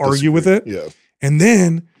like argue with it. Yeah. And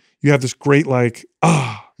then you have this great, like,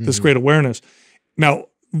 this great awareness. Now,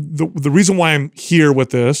 the reason why I'm here with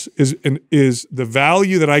this is the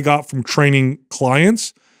value that I got from training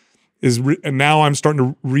clients and now I'm starting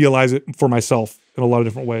to realize it for myself in a lot of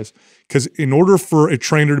different ways. Because in order for a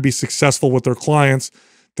trainer to be successful with their clients,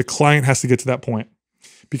 the client has to get to that point.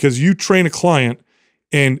 Because you train a client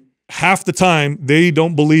and half the time they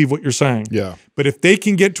don't believe what you're saying. Yeah. But if they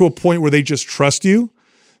can get to a point where they just trust you,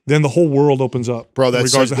 then the whole world opens up. Bro,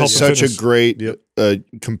 that's such a great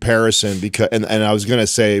comparison, because and I was going to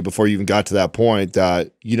say before you even got to that point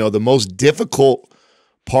that, you know, the most difficult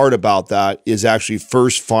part about that is actually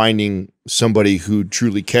first finding somebody who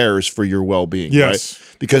truly cares for your well-being. Yes.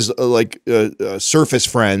 Right? Because surface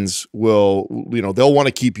friends will, you know, they'll want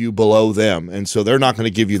to keep you below them. And so they're not going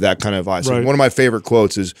to give you that kind of advice. Right. One of my favorite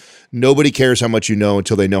quotes is, nobody cares how much you know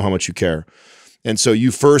until they know how much you care. And so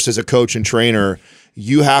you first, as a coach and trainer,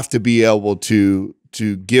 you have to be able to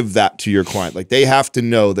give that to your client. Like, they have to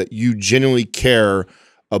know that you genuinely care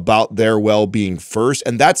about their well-being first.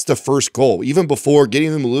 And that's the first goal. Even before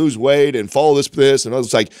getting them to lose weight and follow this and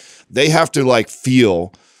it's like, they have to like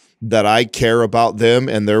feel that I care about them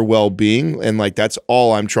and their well-being. And like, that's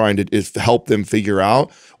all I'm trying to is help them figure out.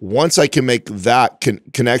 Once I can make that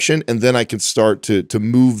connection, and then I can start to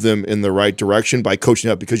move them in the right direction by coaching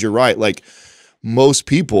up. Because you're right. Like, most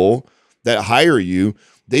people that hire you,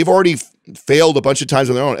 they've already failed a bunch of times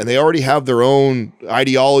on their own, and they already have their own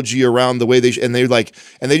ideology around the way they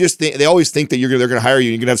they always think that they're going to hire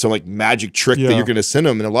you and you're going to have some like magic trick that you're going to send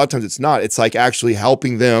them. And a lot of times it's not. It's like actually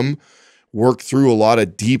helping them work through a lot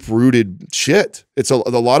of deep rooted shit. It's a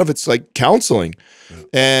lot of it's like counseling,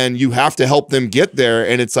 and you have to help them get there.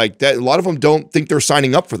 And it's like that. A lot of them don't think they're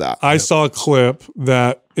signing up for that. I saw a clip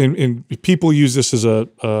that in people use this as a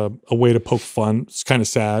way to poke fun. It's kind of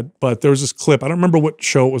sad, but there was this clip. I don't remember what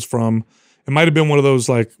show it was from. It might've been one of those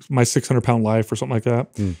like My 600-Pound Life or something like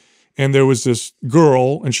that. And there was this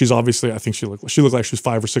girl, and she's obviously, I think she looked like she was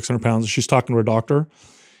 500 or 600 pounds. And she's talking to her doctor.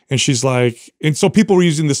 And she's like, and so people were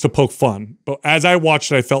using this to poke fun. But as I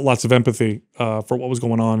watched it, I felt lots of empathy for what was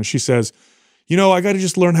going on. And she says, you know, I got to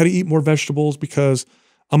just learn how to eat more vegetables because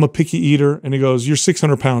I'm a picky eater. And he goes, you're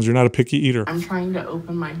 600 pounds. You're not a picky eater. I'm trying to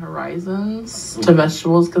open my horizons to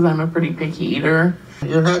vegetables because I'm a pretty picky eater.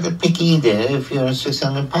 You're not a picky eater if you're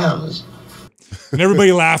 600 pounds. And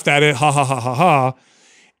everybody laughed at it. Ha, ha, ha, ha, ha.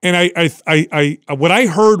 And I what I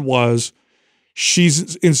heard was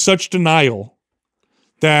she's in such denial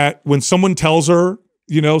that when someone tells her,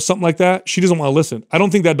 you know, something like that, she doesn't want to listen. I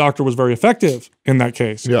don't think that doctor was very effective in that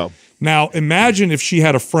case. Yeah. Now, imagine if she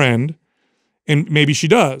had a friend, and maybe she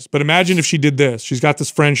does, but imagine if she did this. She's got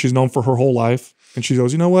this friend she's known for her whole life, and she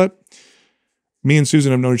goes, you know what? me and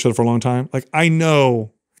Susan have known each other for a long time. Like, I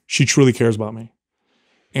know she truly cares about me.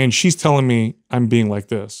 And she's telling me I'm being like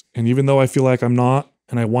this. And even though I feel like I'm not,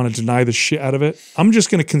 and I want to deny the shit out of it, I'm just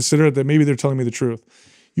going to consider it that maybe they're telling me the truth.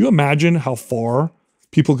 You imagine how far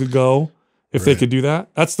people could go if they could do that?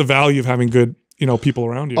 That's the value of having good, people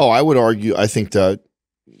around you. Oh, I would argue, I think that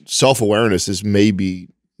self-awareness is maybe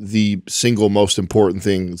the single most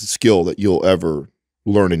important skill that you'll ever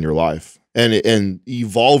learn in your life. And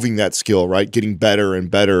evolving that skill, right? Getting better and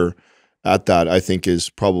better at that, I think, is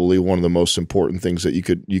probably one of the most important things that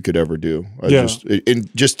you could ever do.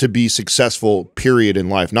 Just to be successful, period, in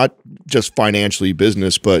life, not just financially,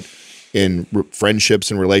 business, but in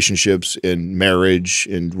friendships and relationships, in marriage,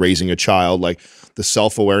 in raising a child. Like, the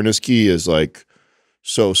self-awareness key is like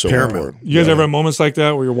so important. You guys ever have moments like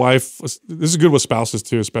that where your wife? This is good with spouses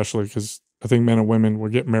too, especially because I think men and women, we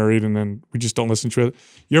get married and then we just don't listen to it.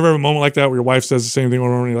 You ever have a moment like that where your wife says the same thing over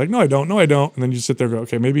and over and you're like, no, I don't. And then you sit there and go,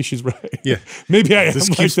 okay, maybe she's right. Yeah. Maybe I am. This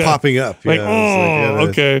like keeps that. popping up. Like,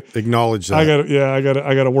 okay. Acknowledge that.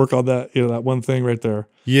 I gotta work on that, that one thing right there.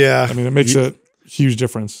 Yeah. I mean, it makes a huge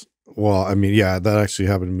difference. Well, I mean, yeah, that actually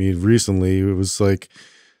happened to me recently. It was like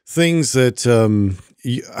things that,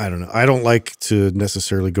 I don't know. I don't like to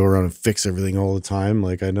necessarily go around and fix everything all the time.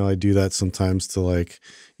 Like, I know I do that sometimes to like,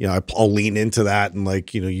 I'll lean into that and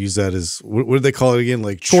like, use that as, what do they call it again?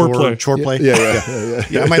 Like chore play. Yeah.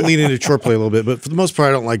 I might lean into chore play a little bit, but for the most part,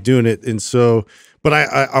 I don't like doing it. And so, but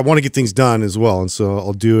I want to get things done as well. And so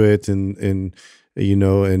I'll do it. And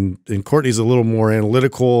Courtney's a little more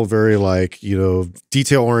analytical, very like,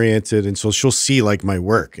 detail oriented. And so she'll see like my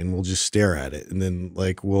work and we'll just stare at it. And then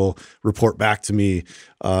like, we'll report back to me,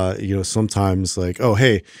 sometimes like, oh,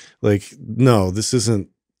 hey, like, no, this isn't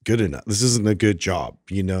good enough. This isn't a good job,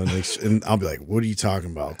 and I'll be like, what are you talking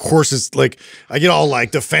about? Of course, it's like, I get all like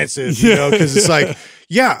defensive, because it's like,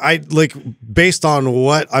 yeah, I like, based on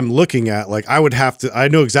what I'm looking at, like I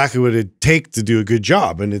know exactly what it'd take to do a good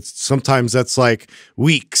job. And it's sometimes that's like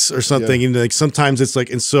weeks or something. And like, sometimes it's like,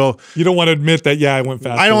 and so you don't want to admit that, I went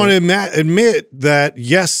fast. I don't want to admit that,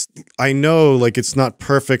 yes, I know like it's not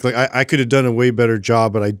perfect. Like I could have done a way better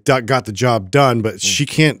job, but I got the job done, but she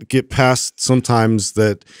can't get past sometimes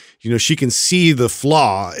that, she can see the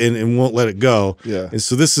flaw and won't let it go. Yeah. And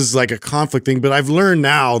so this is like a conflict thing, but I've learned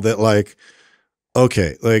now that like,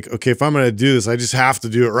 okay, if I'm going to do this, I just have to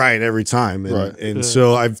do it right every time. And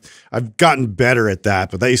so I've gotten better at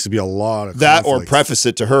that, but that used to be a lot of that, conflict. or preface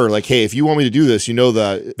it to her like, hey, if you want me to do this,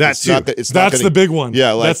 that's the big one.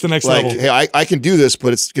 Yeah, like, that's the next like, level. Hey, I can do this,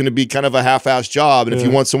 but it's going to be kind of a half-assed job. And if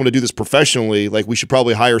you want someone to do this professionally, like, we should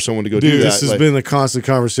probably hire someone to go do that. This has been a constant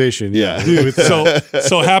conversation. Yeah. Dude, so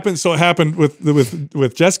it happened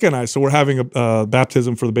with Jessica and I. So we're having a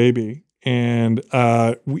baptism for the baby. And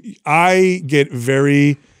I get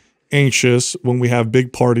very anxious when we have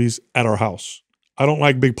big parties at our house. I don't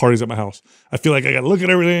like big parties at my house. I feel like I got to look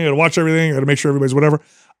at everything, I got to watch everything, I got to make sure everybody's whatever.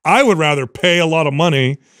 I would rather pay a lot of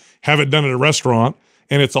money, have it done at a restaurant,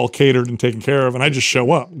 and it's all catered and taken care of, and I just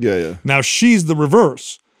show up. Yeah. Now she's the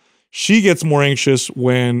reverse. She gets more anxious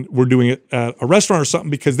when we're doing it at a restaurant or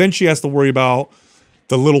something, because then she has to worry about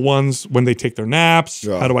the little ones when they take their naps.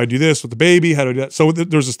 Yeah. How do I do this with the baby? How do I do that? So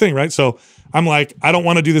there's this thing, right? So I'm like, I don't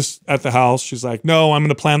want to do this at the house. She's like, no, I'm going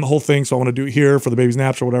to plan the whole thing. So I want to do it here for the baby's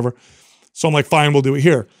naps or whatever. So I'm like, fine, we'll do it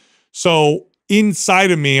here. So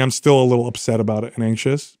inside of me, I'm still a little upset about it and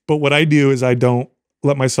anxious. But what I do is I don't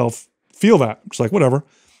let myself feel that. I'm just like, whatever.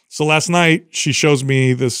 So last night she shows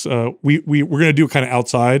me this, we're going to do it kind of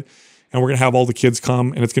outside, and we're going to have all the kids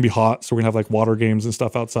come, and it's going to be hot. So we're going to have like water games and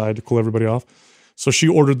stuff outside to cool everybody off. So she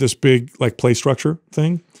ordered this big like play structure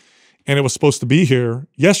thing, and it was supposed to be here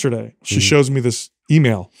yesterday. She shows me this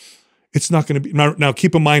email. It's not going to be now.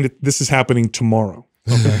 Keep in mind that this is happening tomorrow.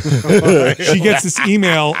 Okay. She gets this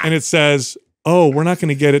email and it says, "Oh, we're not going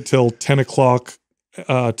to get it till 10 o'clock,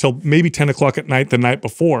 till maybe 10 o'clock at night the night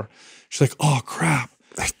before." She's like, "Oh crap."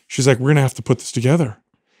 She's like, "We're going to have to put this together."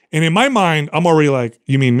 And in my mind, I'm already like,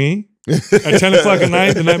 "You mean me?" At 10 o'clock at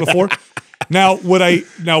night the night before. Now, what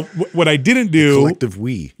I didn't do, collective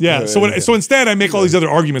we. Yeah. So instead, I make all these other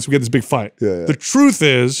arguments. We get this big fight. Yeah. The truth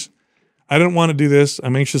is, I didn't want to do this.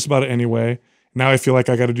 I'm anxious about it anyway. Now I feel like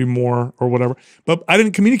I got to do more or whatever. But I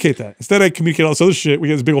didn't communicate that. Instead, I communicated all this other shit. We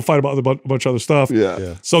had this big old fight about a bunch of other stuff.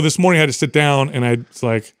 Yeah. So this morning I had to sit down and I was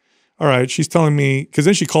like, all right, she's telling me, because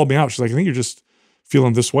then she called me out. She's like, I think you're just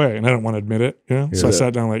feeling this way. And I don't want to admit it. So I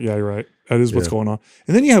sat down like, yeah, you're right. That is what's going on.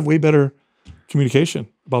 And then you have way better communication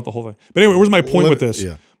about the whole thing. But anyway, where's my point with this?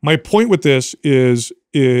 Yeah. My point with this is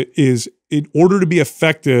in order to be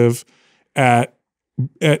effective at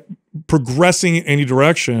progressing in any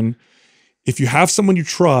direction, if you have someone you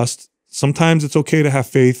trust, sometimes it's okay to have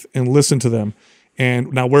faith and listen to them.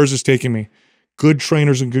 And now where's this taking me? Good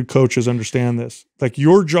trainers and good coaches understand this. Like,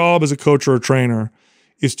 your job as a coach or a trainer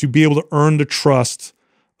is to be able to earn the trust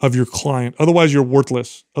of your client. Otherwise, you're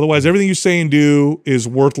worthless. Otherwise, everything you say and do is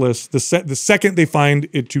worthless. The second they find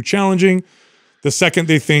it too challenging, the second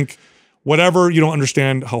they think, whatever, you don't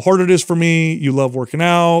understand how hard it is for me, you love working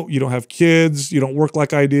out, you don't have kids, you don't work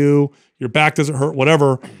like I do, your back doesn't hurt,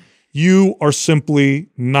 whatever, you are simply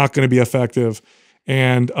not going to be effective.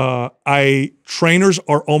 And trainers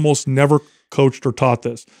are almost never coached or taught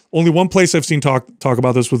this. Only one place I've seen talk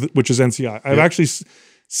about this, which is NCI. I've actually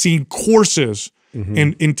seen courses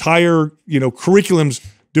and entire, curriculums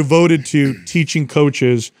devoted to teaching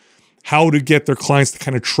coaches how to get their clients to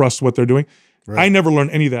kind of trust what they're doing. Right. I never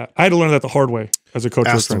learned any of that. I had to learn that the hard way as a coach.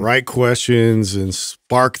 Ask the right questions and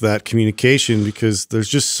spark that communication, because there's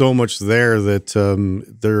just so much there that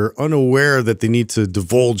they're unaware that they need to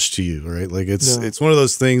divulge to you, right? Like, it's one of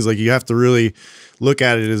those things, like, you have to really look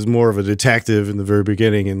at it as more of a detective in the very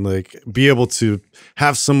beginning, and like be able to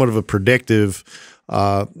have somewhat of a predictive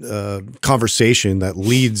conversation that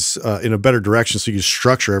leads in a better direction, so you can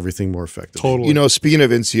structure everything more effectively. Totally. Speaking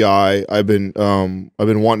of NCI, I've been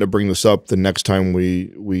wanting to bring this up the next time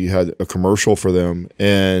we had a commercial for them,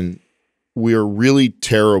 and we are really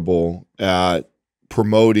terrible at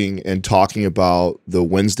promoting and talking about the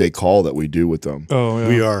Wednesday call that we do with them. Oh, yeah.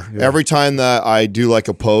 We are. Yeah. Every time that I do like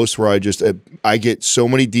a post where I get so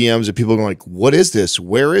many DMs of people going like, "What is this?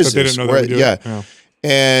 Where is this?" They didn't know that we do it. Yeah.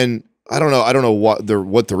 And I don't know what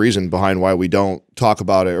the reason behind why we don't talk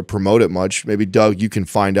about it or promote it much. Maybe Doug, you can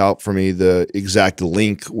find out for me the exact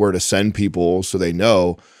link where to send people so they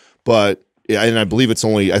know. But yeah, and I believe I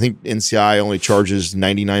think NCI only charges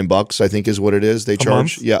 $99, I think is what it is. They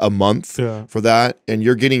charge a month for that, and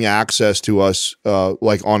you're getting access to us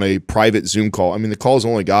like on a private Zoom call. I mean, the call's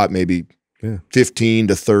only got maybe 15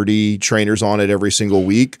 to 30 trainers on it every single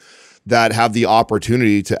week that have the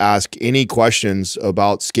opportunity to ask any questions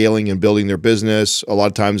about scaling and building their business. A lot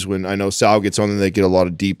of times when I know Sal gets on them, they get a lot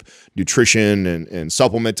of deep nutrition and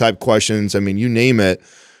supplement type questions. I mean, you name it,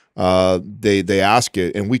 they ask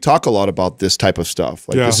it. And we talk a lot about this type of stuff.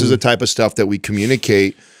 Like, this is the type of stuff that we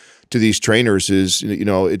communicate to these trainers. Is,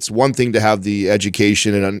 it's one thing to have the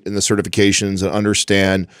education and the certifications and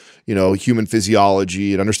understand, human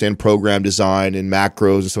physiology and understand program design and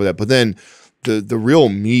macros and stuff like that. But then the real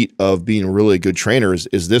meat of being a really good trainer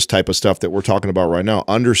is this type of stuff that we're talking about right now,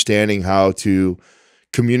 understanding how to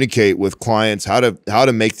communicate with clients, how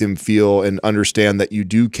to make them feel and understand that you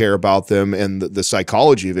do care about them, and the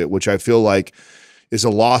psychology of it, which I feel like is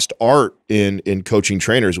a lost art in coaching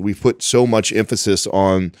trainers. We've put so much emphasis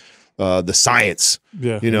on the science,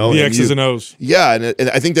 the X's and O's. Yeah,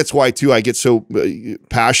 and I think that's why too I get so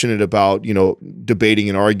passionate about debating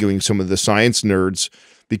and arguing some of the science nerds,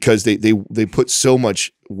 because they put so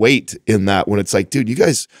much weight in that, when it's like, dude, you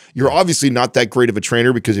guys, you're obviously not that great of a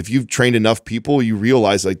trainer, because if you've trained enough people, you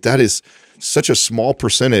realize like that is such a small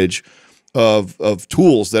percentage of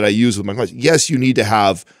tools that I use with my clients. Yes, you need to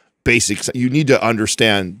have basics. You need to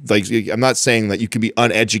understand, like, I'm not saying that you can be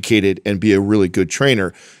uneducated and be a really good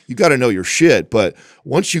trainer. You got to know your shit. But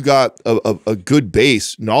once you got a good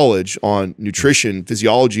base knowledge on nutrition,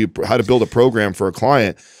 physiology, how to build a program for a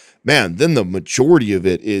client, man, then the majority of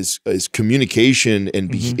it is communication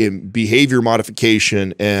and behavior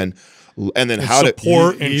modification and then how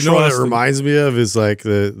support to and you know what it reminds me of is like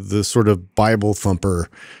the sort of Bible thumper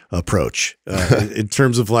approach in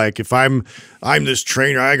terms of like, if I'm this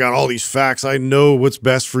trainer, I got all these facts, I know what's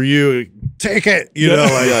best for you, take it,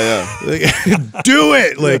 like, do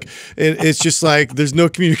it. Like, it's just like there's no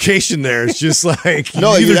communication there. It's just like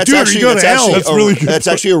no, you either do it or you go to hell. That's really good. That's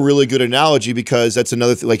actually a really good analogy, because that's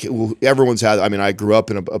another thing. Like, everyone's had. I mean, I grew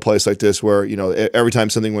up in a place like this where every time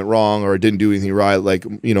something went wrong or I didn't do anything right, like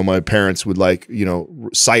my parents would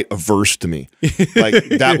cite a verse to me, like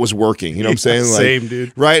that was working. You know what I'm saying? Like, same,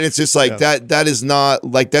 dude. Right? It's just like that is not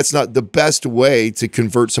like, that's not the best way to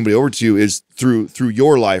convert somebody over to you, is through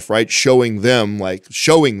your life, right? Showing them right.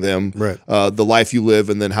 The life you live,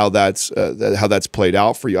 and then how that's played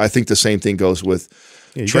out for you. I think the same thing goes with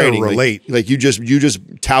training. Relate. Like you just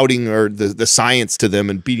touting or the science to them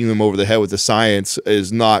and beating them over the head with the science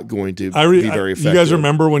is not going to be very effective. You guys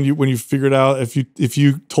remember when you figured out, if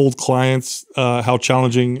you told clients how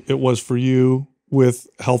challenging it was for you with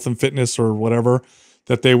health and fitness or whatever,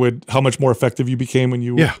 that how much more effective you became when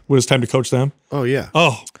when it was time to coach them? Oh yeah.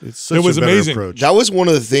 Oh, it was amazing. Approach. That was one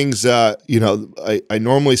of the things that I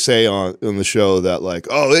normally say on the show, that like,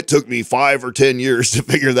 oh, it took me 5 or 10 years to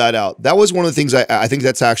figure that out. That was one of the things I think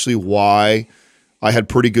that's actually why I had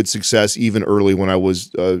pretty good success even early when I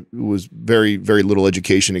was very, very little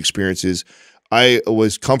education experiences. I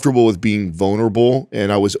was comfortable with being vulnerable,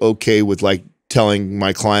 and I was okay with like telling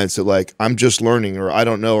my clients that like, I'm just learning, or I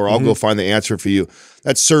don't know, or I'll go find the answer for you.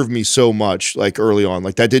 That served me so much, like early on.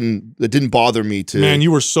 Like that didn't bother me to. Man,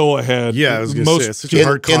 you were so ahead. Yeah, I was gonna say, it's such a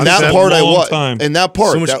hard in concept. that part I was. In that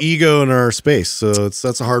part, so much ego in our space, so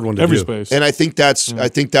that's a hard one to every do. space. And I think I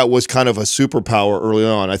think that was kind of a superpower early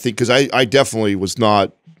on. I think because I definitely was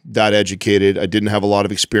not that educated. I didn't have a lot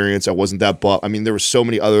of experience. I wasn't that buff. I mean, there were so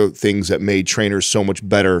many other things that made trainers so much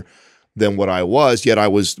better than what I was, yet I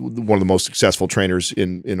was one of the most successful trainers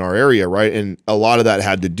in our area, right? And a lot of that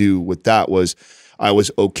had to do with that was I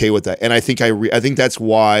was okay with that. And I think I think that's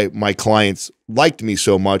why my clients liked me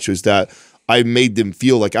so much, is that I made them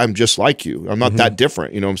feel like I'm just like you. I'm not that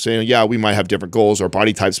different. You know what I'm saying? Yeah, we might have different goals. Our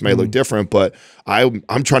body types may look different, but I'm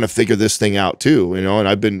trying to figure this thing out too, you know, and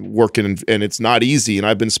I've been working and it's not easy, and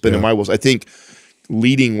I've been spinning my wheels. I think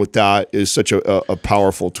leading with that is such a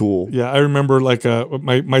powerful tool. Yeah, I remember like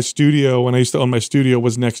my studio, when I used to own my studio,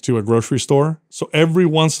 was next to a grocery store. So every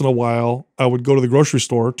once in a while, I would go to the grocery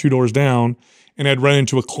store 2 doors down, and I'd run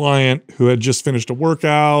into a client who had just finished a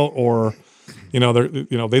workout, or they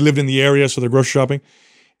lived in the area, so they're grocery shopping.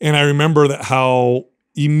 And I remember that how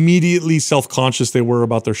immediately self-conscious they were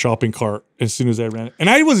about their shopping cart as soon as I ran it. And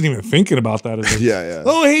I wasn't even thinking about that. As Yeah.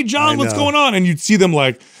 Oh, hey, John, what's going on? And you'd see them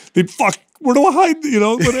like, where do I hide? You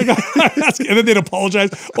know, and then they'd apologize.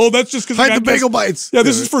 Oh, that's just because hide the bagel bites. Yeah,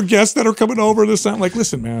 this is for guests that are coming over. This sound like,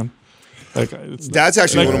 listen, man. Like, that's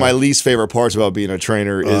actually one of my least favorite parts about being a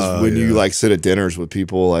trainer is when you like sit at dinners with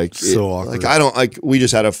people. Like so awkward. Like we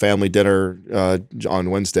just had a family dinner on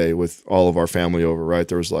Wednesday with all of our family over. Right,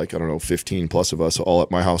 there was like 15 plus of us all at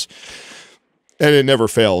my house, and it never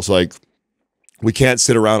fails. Like we can't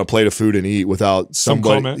sit around a plate of food and eat without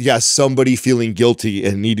somebody feeling guilty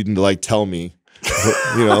and needing to like tell me,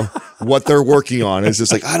 what they're working on. It's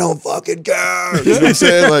just like, I don't fucking care. You know what I'm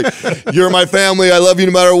saying? Like, you're my family. I love you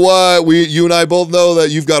no matter what. You and I both know that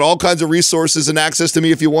you've got all kinds of resources and access to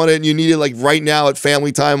me if you want it, and you need it like right now at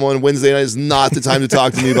family time on Wednesday night is not the time to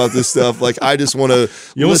talk to me about this stuff. Like, I just want to.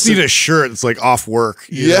 You almost need a shirt that's like off work.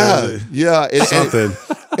 Yeah. Something.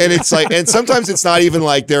 And it's like, and sometimes it's not even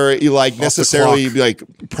like they're like necessarily like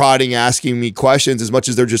prodding, asking me questions as much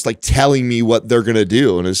as they're just like telling me what they're gonna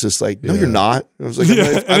do, and it's just like, no, you're not. I was like,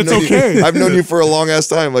 I've known you for a long ass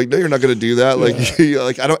time. Like, no, you're not gonna do that. Like,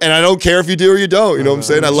 I don't care if you do or you don't. You know what I'm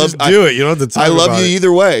saying? I love do it. You don't have to talk I love you it.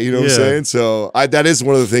 either way. You know what I'm saying? So that is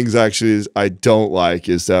one of the things actually is I don't like,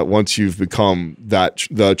 is that once you've become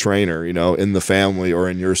the trainer, in the family or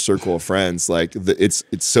in your circle of friends, like it's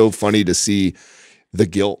so funny to see the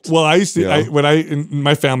guilt. Well, I used to,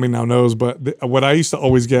 my family now knows, but what I used to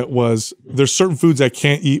always get was there's certain foods I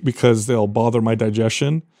can't eat because they'll bother my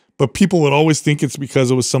digestion. But people would always think it's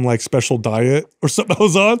because it was some like special diet or something I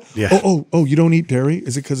was on. Yeah. Oh, you don't eat dairy?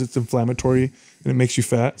 Is it because it's inflammatory and it makes you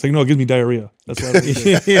fat? It's like, no, it gives me diarrhea. That's why I don't eat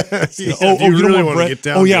it. You don't really want bread? To get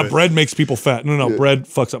down to it. Bread makes people fat. No, bread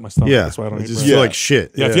fucks up my stomach. Yeah. That's why I don't eat bread. Just feel like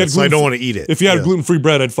shit. Yeah, if you had so I don't want to eat it. If you had gluten-free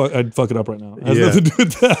bread, I'd fuck it up right now. It has nothing to do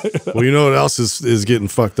with that. Well, you know what else is getting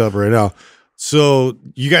fucked up right now? So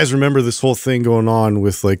you guys remember this whole thing going on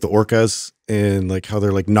with like the orcas and like how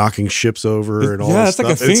they're like knocking ships over and all that stuff?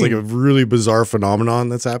 Like a thing. It's like a really bizarre phenomenon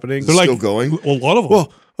that's happening. They're still going? A lot of them.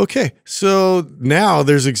 Well, okay. So now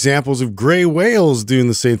there's examples of gray whales doing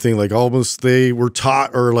the same thing. Like almost they were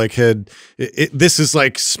taught or like this is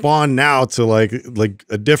like spawned now to like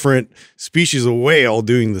a different species of whale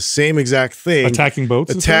doing the same exact thing. Attacking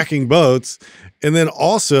boats. And then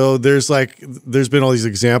also there's been all these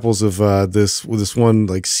examples of this one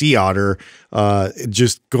like sea otter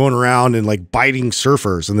just going around and like biting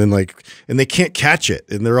surfers and they can't catch it,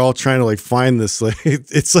 and they're all trying to like find this like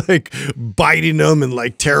it's like biting them and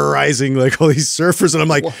like terrorizing like all these surfers, and I'm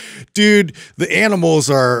like, dude, the animals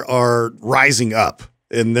are rising up.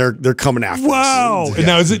 And they're coming after us. Wow! And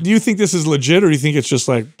now, do you think this is legit, or do you think it's just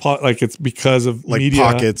like it's because of like media?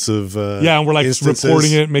 Pockets of and we're like instances.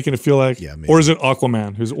 Reporting it, making it feel like, maybe. Or is it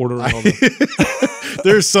Aquaman who's ordering all the?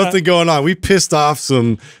 There's something going on. We pissed off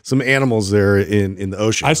some animals there in the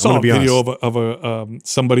ocean. I saw a video of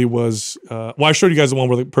somebody was. I showed you guys the one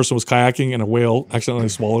where the person was kayaking and a whale accidentally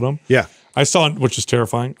swallowed him. Yeah, I saw, which is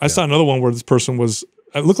terrifying. I saw another one where this person was.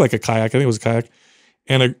 It looked like a kayak. I think it was a kayak.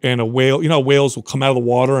 And a whale, whales will come out of the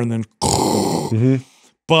water and then,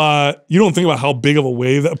 but you don't think about how big of a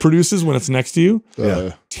wave that produces when it's next to you.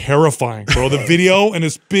 Yeah, terrifying, bro. The video and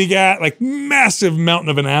this big massive mountain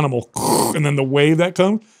of an animal, and then the wave that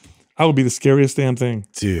comes. I would be the scariest damn thing,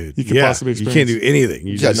 dude. You could possibly experience. You can't do anything.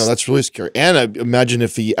 No, that's really scary. And I imagine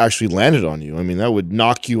if he actually landed on you, I mean, that would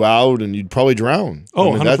knock you out, and you'd probably drown.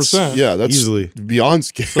 Oh, I mean, 100%. That's easily beyond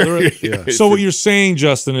scary. So what you're saying,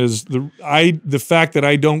 Justin, is the fact that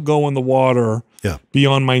I don't go in the water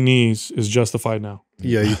beyond my knees is justified now.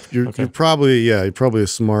 Yeah, you're probably a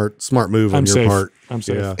smart move on your part. I'm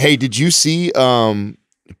safe. Yeah. Hey, did you see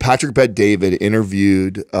Patrick Bet-David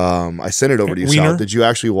interviewed? I sent it over to you, Sal. Did you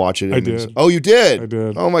actually watch it? I did. Oh, you did? I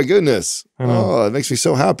did. Oh my goodness. Oh, it makes me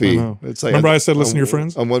so happy. It's like, remember I said listen to your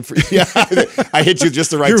friends? I'm one for I hit you just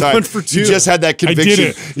the right You're time. 1 for 2. You just had that conviction. I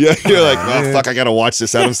did it. Yeah, you're like, oh fuck, I gotta watch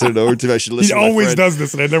this. Adam sent it over to me. I should listen. He to my always friend. does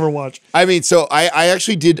this, and I never watch. I mean, so I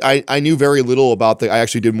actually did. I knew very little about I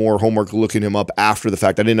actually did more homework looking him up after the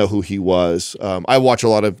fact. I didn't know who he was. I watch a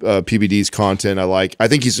lot of PBD's content. I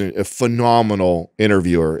think he's a phenomenal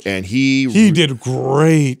interviewer, and he did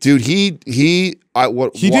great, dude. He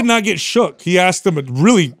did not get shook. He asked them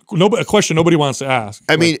a question nobody wants to ask.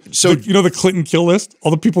 I mean, so the Clinton kill list,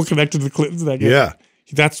 all the people connected to the Clintons that get. Yeah,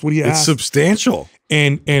 that's what he asked. It's substantial.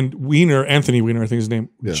 And Anthony Weiner, I think his name,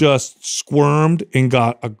 just squirmed and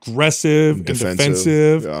got aggressive and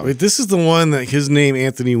defensive. Yeah. Wait, this is the one that his name,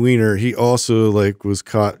 Anthony Weiner, he also was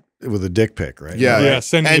caught with a dick pic, right? Yeah.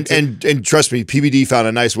 And trust me, PBD found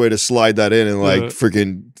a nice way to slide that in and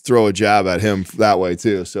freaking throw a jab at him that way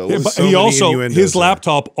too. So, but he also, his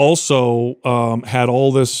laptop also had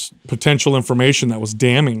all this potential information that was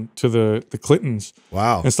damning to the Clintons.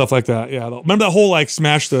 Wow. And stuff like that. Yeah. Remember that whole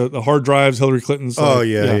smash the hard drives, Hillary Clinton's?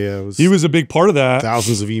 He was a big part of that.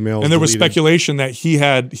 Thousands of emails. And there was speculation that he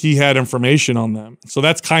had information on them. So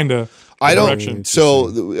that's kind of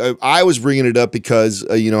I was bringing it up because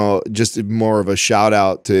just more of a shout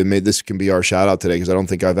out to this can be our shout out today because I don't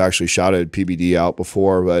think I've actually shouted PBD out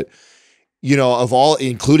before, but of all,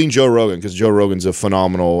 including Joe Rogan, because Joe Rogan's a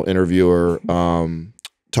phenomenal interviewer.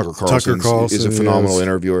 Tucker Carlson is a phenomenal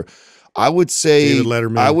interviewer. I would say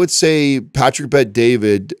Patrick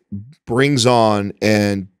Bet-David brings on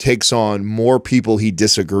and takes on more people he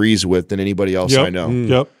disagrees with than anybody else I know.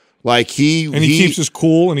 Yep. Like he keeps his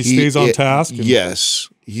cool and he stays on task. Yes.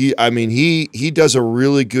 He does a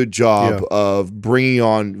really good job of bringing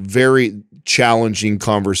on very challenging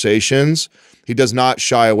conversations. He does not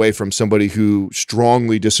shy away from somebody who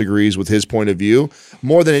strongly disagrees with his point of view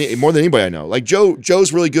more than anybody I know. Like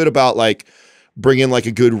Joe's really good about bringing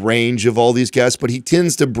a good range of all these guests, but he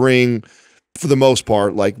tends to bring, for the most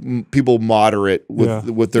part, people moderate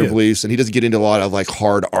with their beliefs, and he doesn't get into a lot of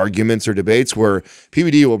hard arguments or debates. Where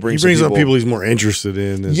PBD will bring, he brings on people he's more interested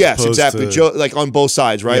in. Yes, exactly. Joe, on both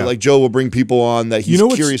sides, right? Yeah. Joe will bring people on that he's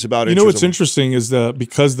curious about. You know what's interesting is that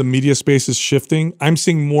because the media space is shifting, I'm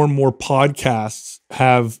seeing more and more podcasts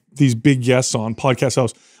have these big guests on podcast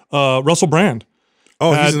hosts. Russell Brand.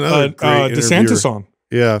 Oh, he's another great DeSantis on.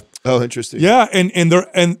 Yeah. Oh, interesting. Yeah,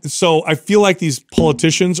 and so I feel like these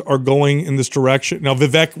politicians are going in this direction. Now,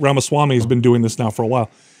 Vivek Ramaswamy has been doing this now for a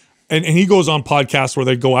while. And he goes on podcasts where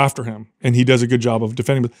they go after him, and he does a good job of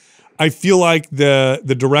defending him. I feel like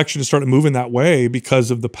the direction is starting to move in that way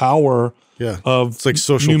because of the power of it's like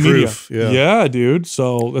social new proof. Media. Yeah, dude.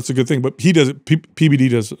 So that's a good thing. But he does it.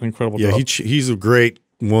 PBD does an incredible job. Yeah, he's a great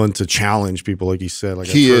one to challenge people, like you said.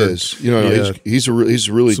 He is. He's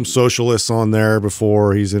really some socialists on there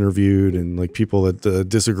before he's interviewed, and people that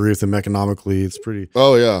disagree with him economically. It's pretty.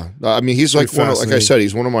 Oh yeah, I mean he's like I said,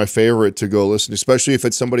 he's one of my favorite to go listen, especially if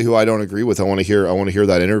it's somebody who I don't agree with. I want to hear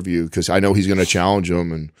that interview because I know he's going to challenge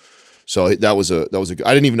him, and so that was a.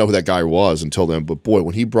 I didn't even know who that guy was until then, but boy,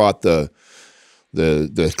 when he brought the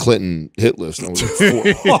Clinton hit list, I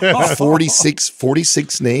was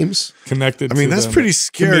 46 names connected. I mean, that's pretty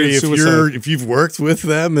scary if you've worked with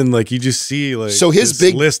them and you just see so his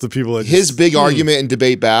big list of people. His big argument and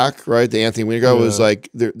debate back, right? The Anthony Weiner guy was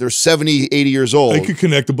they're 70, 80 years old. I could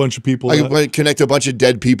connect a bunch of people. I could connect a bunch of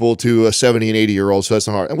dead people to a 70 and 80-year-old, so that's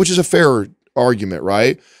not hard, which is a fair argument,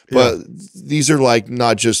 right? But these are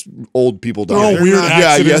not just old people dying. They're all weird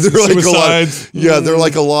accidents, they're suicides. They're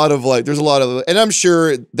a lot of there's a lot of, and I'm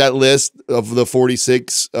sure that list of the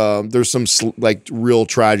 46, there's some real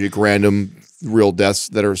tragic, random, real deaths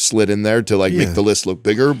that are slid in there to make the list look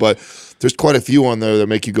bigger. But there's quite a few on there that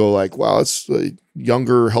make you go wow, it's a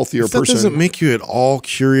younger, healthier person. That doesn't make you at all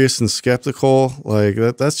curious and skeptical.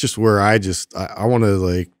 That's just where I want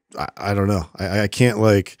to I don't know. I can't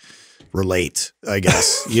relate, I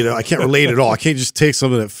guess. I can't relate at all. I can't just take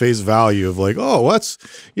something at face value of like, oh, that's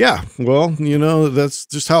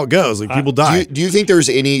just how it goes. Like people die. Do you think there's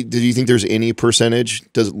any percentage,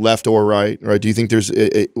 left or right? Do you think there's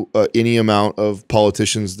any amount of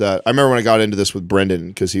politicians that, I remember when I got into this with Brendan,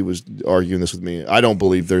 because he was arguing this with me. I don't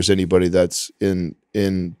believe there's anybody that's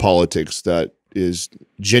in politics that is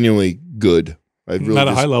genuinely good. Not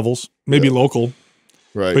at high levels, maybe local.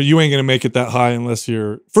 Right. But you ain't going to make it that high unless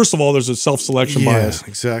first of all, there's a self-selection bias.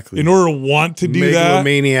 Exactly. In order to want to do that.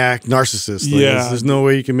 Megalomaniac, narcissist. Like, there's no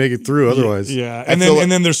way you can make it through otherwise. Yeah. And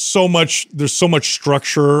then there's so much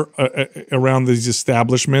structure around these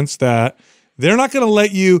establishments that they're not going to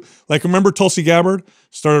let you, like, remember Tulsi Gabbard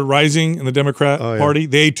started rising in the Democrat Party?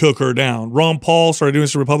 They took her down. Ron Paul started doing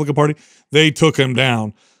this in the Republican Party. They took him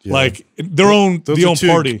down. Yeah. Like their own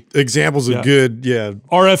party. Examples of good,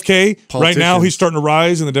 RFK right now he's starting to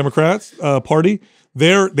rise in the Democrats party.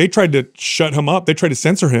 They tried to shut him up. They tried to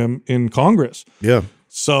censor him in Congress. Yeah.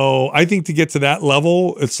 So I think to get to that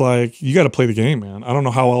level, it's like you got to play the game, man. I don't know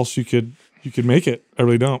how else you could make it. I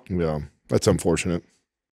really don't. Yeah, that's unfortunate.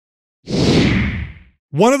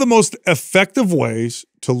 One of the most effective ways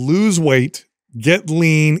to lose weight, get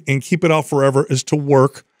lean, and keep it off forever is to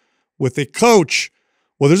work with a coach.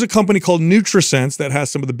 Well, there's a company called NutriSense that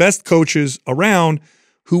has some of the best coaches around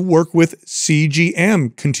who work with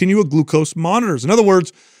CGM, continual glucose monitors. In other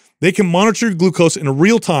words, they can monitor your glucose in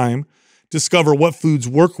real time, discover what foods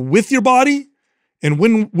work with your body and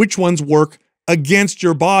which ones work against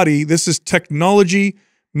your body. This is technology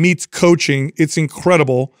meets coaching. It's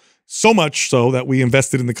incredible, so much so that we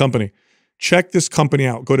invested in the company. Check this company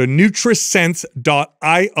out. Go to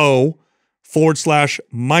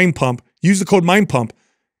nutrisense.io/mindpump. Use the code mindpump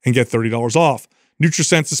and get $30 off.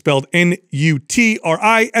 NutriSense is spelled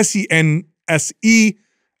NutriSense.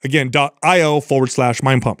 Again,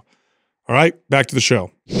 .io/mindpump. All right, back to the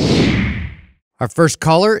show. Our first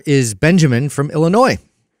caller is Benjamin from Illinois.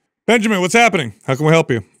 Benjamin, what's happening? How can we help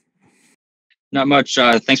you? Not much.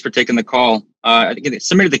 Thanks for taking the call. I think I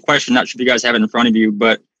submitted the question. Not sure if you guys have it in front of you,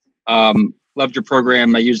 but loved your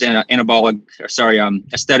program. I used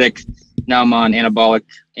aesthetic. Now I'm on anabolic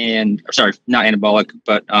not anabolic,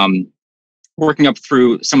 but working up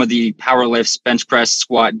through some of the power lifts, bench press,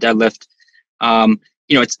 squat, deadlift. I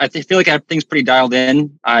feel like I have things pretty dialed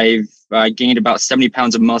in. I've gained about 70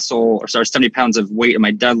 pounds of 70 pounds of weight in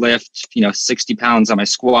my deadlift, 60 pounds on my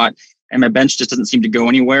squat, and my bench just doesn't seem to go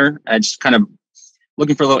anywhere. I just kind of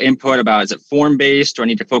looking for a little input about, is it form-based, or I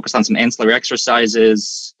need to focus on some ancillary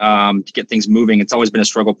exercises to get things moving? It's always been a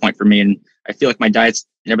struggle point for me, and I feel like my diets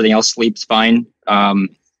and everything else sleeps fine, and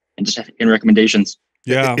just in recommendations.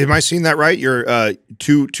 Yeah. Am I seeing that right? You're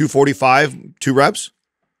 245, 2 reps?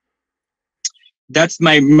 That's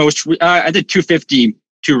my most, I did 250,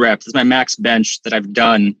 2 reps. That's my max bench that I've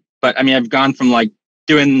done. But I mean, I've gone from like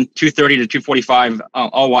doing 230 to 245,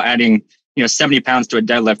 all while adding, 70 pounds to a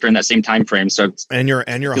deadlift during that same time frame. So you're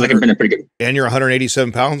I feel like I've been a pretty good. And you're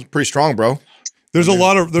 187 pounds, pretty strong, bro. There's a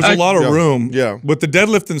lot of room. Yeah. With the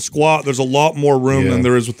deadlift and squat, there's a lot more room than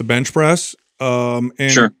there is with the bench press.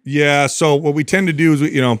 Sure. Yeah. So what we tend to do is, I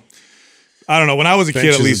don't know. When I was a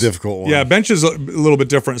kid, at least, a difficult one. Yeah, bench is a little bit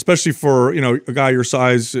different, especially for a guy your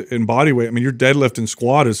size and body weight. I mean, your deadlift and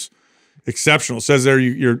squat is exceptional. It says there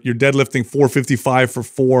you're deadlifting 455 for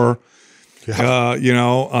 4. Yeah.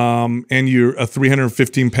 And you're a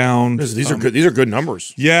 315 pound. These are good. These are good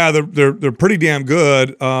numbers. Yeah, they're pretty damn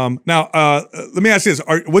good. Now, let me ask you this: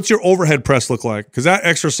 what's your overhead press look like? Because that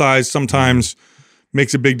exercise sometimes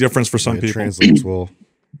makes a big difference for some people. Translates well.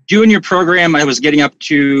 Doing your program, I was getting up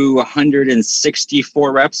to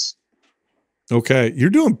 164 reps. Okay, you're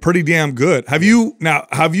doing pretty damn good. Have you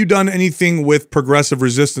done anything with progressive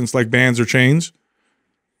resistance like bands or chains?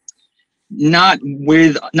 Not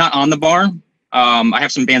on the bar. I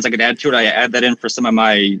have some bands I could add to it. I add that in for some of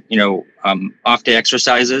my, off day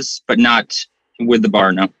exercises, but not with the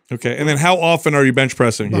bar. No. Okay. And then how often are you bench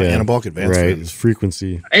pressing? Anabolic advanced. Right. It's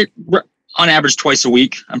frequency. On average, twice a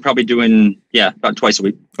week. I'm probably doing, about twice a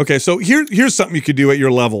week. Okay. So here's something you could do at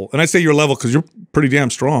your level. And I say your level because you're pretty damn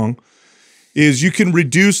strong, is you can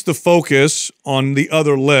reduce the focus on the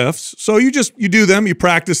other lifts. So you do them, you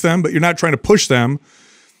practice them, but you're not trying to push them.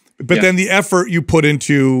 But then the effort you put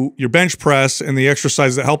into your bench press and the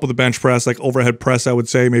exercises that help with the bench press, like overhead press, I would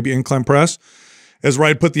say, maybe incline press, is where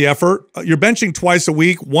I'd put the effort. You're benching twice a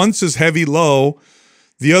week. Once is heavy, low.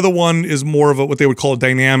 The other one is more of what they would call a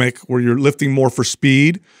dynamic, where you're lifting more for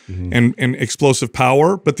speed and explosive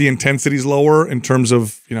power, but the intensity is lower in terms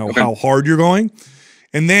of how hard you're going.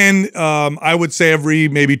 And then I would say every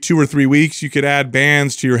maybe 2 or 3 weeks, you could add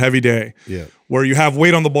bands to your heavy day. Yeah. Where you have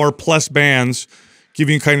weight on the bar plus bands,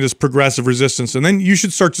 giving you kind of this progressive resistance. And then you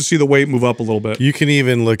should start to see the weight move up a little bit. You can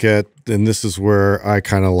even look at, and this is where I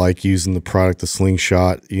kind of like using the product, the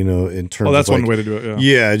Slingshot, you know, in terms of that's like, one way to do it.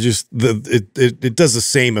 Yeah. Yeah, just it does the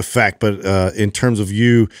same effect, but in terms of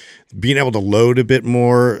you being able to load a bit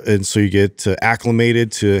more, and so you get acclimated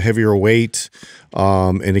to heavier weight,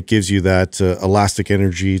 and it gives you that elastic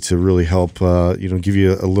energy to really help, give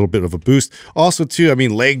you a little bit of a boost. Also, too, I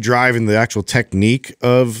mean, leg drive and the actual technique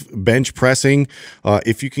of bench pressing,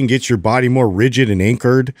 if you can get your body more rigid and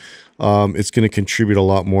anchored, it's going to contribute a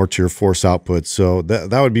lot more to your force output. So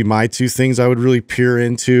that would be my 2 things I would really peer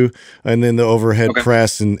into. And then the overhead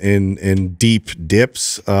press and deep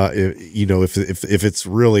dips. If it's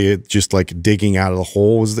really just like digging out of the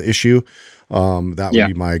hole is the issue, that would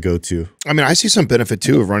be my go-to. I mean, I see some benefit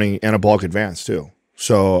too of running Anabolic Advanced too.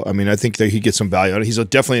 So, I mean, I think that he gets some value out of it. He's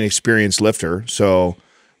definitely an experienced lifter. So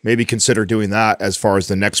maybe consider doing that as far as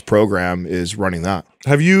the next program is running that.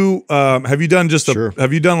 Have you done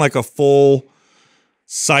have you done like a full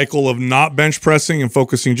cycle of not bench pressing and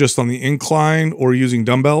focusing just on the incline or using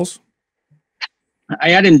dumbbells?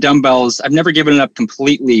 I add in dumbbells. I've never given it up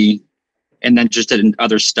completely and then just did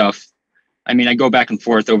other stuff. I mean, I go back and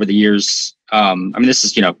forth over the years. This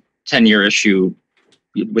is, 10-year issue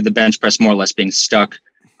with the bench press more or less being stuck.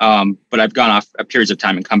 But I've gone off periods of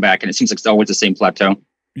time and come back, and it seems like it's always the same plateau.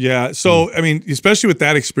 Yeah. So, I mean, especially with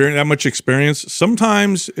that much experience,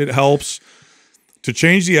 sometimes it helps to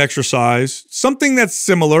change the exercise, something that's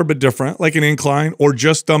similar but different, like an incline or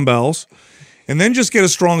just dumbbells, and then just get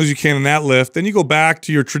as strong as you can in that lift. Then you go back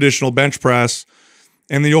to your traditional bench press,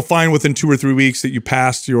 and then you'll find within 2 or 3 weeks that you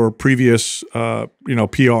passed your previous,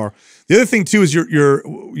 PR. The other thing too is you're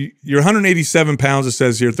 187 pounds. It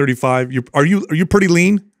says here 35. Are you pretty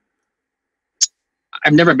lean?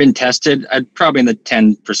 I've never been tested. I'd probably in the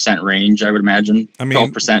 10% range, I would imagine.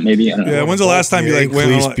 12% maybe. I don't know. Yeah. When's the last time you went at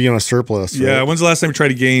least be on a surplus? Right? Yeah. When's the last time you tried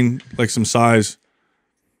to gain like some size?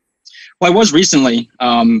 Well, I was recently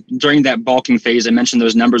during that bulking phase. I mentioned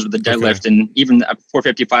those numbers with the deadlift, and even at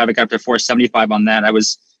 455, I got up to 475 on that. I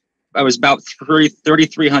was about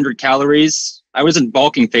 3,300 calories. I was in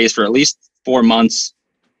bulking phase for at least 4 months.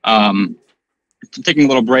 Taking a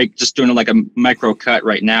little break, just doing like a micro cut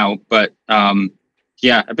right now, but.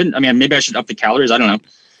 Yeah, maybe I should up the calories. I don't know.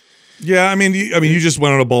 Yeah, you just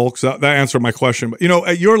went on a bulk, so that answered my question. But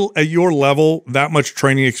at your level, that much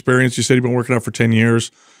training experience, you said you've been working out for 10 years,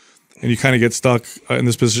 and you kind of get stuck in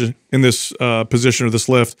this position, or this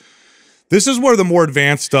lift. This is where the more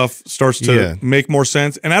advanced stuff starts to make more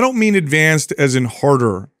sense. And I don't mean advanced as in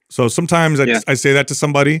harder. So sometimes I say that to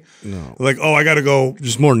somebody, like, oh, I got to go.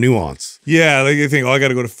 Just more nuance. Yeah, like they think, oh, I got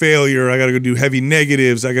to go to failure. I got to go do heavy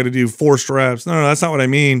negatives. I got to do forced reps. No, that's not what I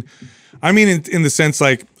mean. I mean in the sense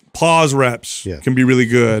like pause reps can be really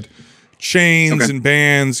good. Chains and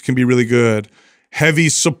bands can be really good. Heavy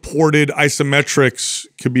supported isometrics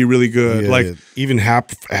could be really good. Even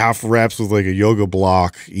half reps with like a yoga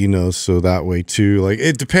block, so that way too. Like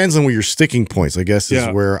it depends on what your sticking points, I guess, is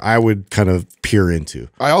where I would kind of peer into.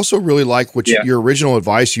 I also really like what your original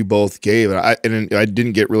advice you both gave, and I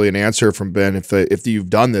didn't get really an answer from Ben if you've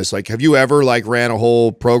done this. Like, have you ever like ran a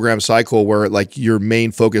whole program cycle where like your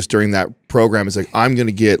main focus during that program is like, I'm going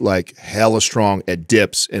to get like hella strong at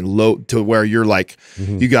dips and low to where you're like,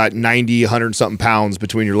 you got 90, 100 something pounds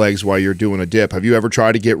between your legs while you're doing a dip. Have you ever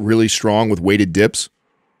tried to get really strong with weighted dips?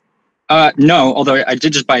 No, although I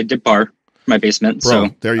did just buy a dip bar for my basement. Bro,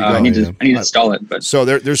 so there you go. I need to install it. But so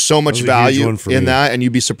there's so much value in that, and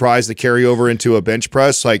you'd be surprised to carry over into a bench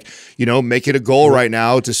press. Like, make it a goal right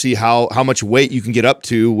now to see how much weight you can get up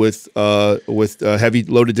to with heavy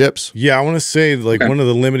loaded dips. Yeah, I want to say one of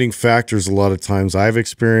the limiting factors a lot of times I've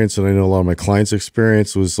experienced, and I know a lot of my clients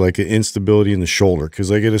experience, was like an instability in the shoulder. Because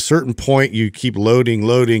like at a certain point, you keep loading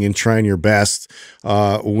and trying your best.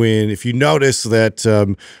 If you notice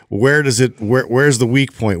that where's the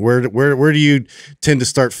weak point? Where do you tend to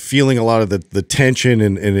start feeling a lot of the tension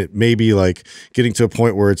and it may be like getting to a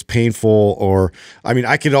point where it's painful, or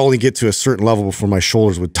I could only get to a certain level before my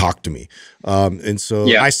shoulders would talk to me. And so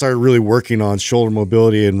I started really working on shoulder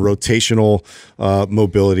mobility and rotational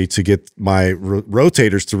mobility to get my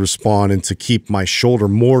rotators to respond and to keep my shoulder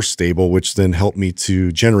more stable, which then helped me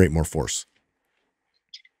to generate more force.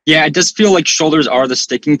 Yeah, it does feel like shoulders are the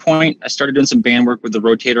sticking point. I started doing some band work with the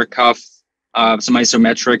rotator cuff, some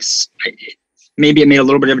isometrics. Maybe it made a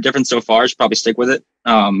little bit of a difference so far. I should probably stick with it.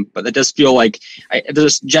 But it does feel like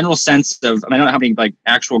there's a general sense of, I don't have any like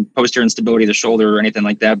actual posterior instability of the shoulder or anything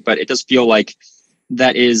like that, but it does feel like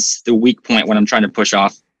that is the weak point when I'm trying to push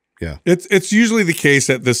off. Yeah. It's usually the case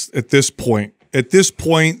at this point. At this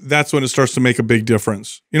point, that's when it starts to make a big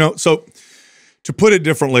difference. So to put it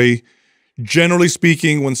differently, generally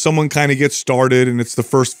speaking, when someone kind of gets started and it's the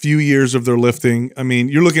first few years of their lifting, I mean,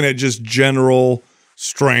 you're looking at just general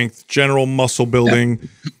strength, general muscle building,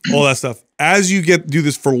 all that stuff. As you do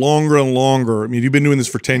this for longer and longer, I mean, you've been doing this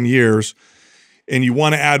for 10 years and you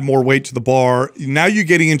want to add more weight to the bar, now you're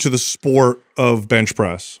getting into the sport of bench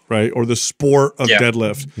press, right? Or the sport of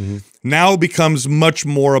deadlift. Mm-hmm. Now it becomes much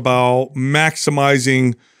more about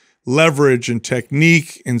maximizing leverage and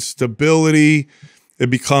technique and stability. It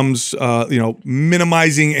becomes,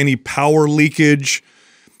 minimizing any power leakage.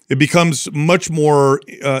 It becomes much more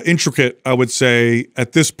intricate, I would say,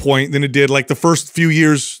 at this point than it did like the first few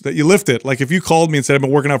years that you lifted. Like if you called me and said, I've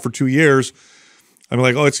been working out for 2 years, I'm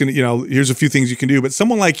like, oh, it's going to, here's a few things you can do. But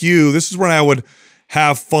someone like you, this is when I would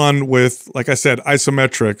have fun with, like I said,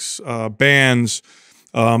 isometrics, bands,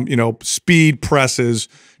 speed presses,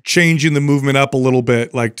 changing the movement up a little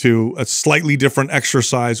bit, like to a slightly different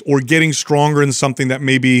exercise, or getting stronger in something that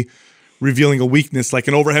may be revealing a weakness, like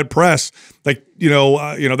an overhead press. Like,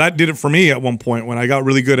 that did it for me at one point when I got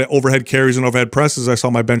really good at overhead carries and overhead presses. I saw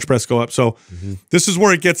my bench press go up. So this is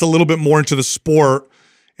where it gets a little bit more into the sport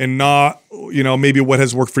and not, maybe what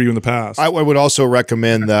has worked for you in the past. I would also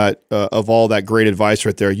recommend that of all that great advice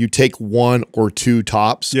right there, you take 1 or 2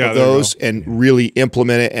 tops of those and really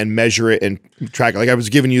implement it and measure it and track it. Like I was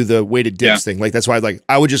giving you the weighted dips thing. Like that's why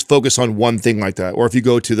I would just focus on one thing like that. Or if you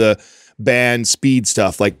go to the band speed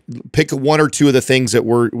stuff, like pick 1 or 2 of the things that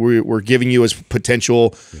we're giving you as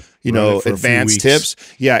potential advanced tips.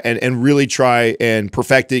 Yeah. And really try and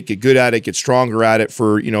perfect it, get good at it, get stronger at it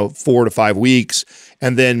for, 4 to 5 weeks,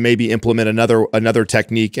 and then maybe implement another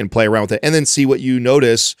technique and play around with it. And then see what you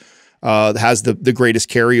notice has the greatest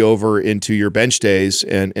carryover into your bench days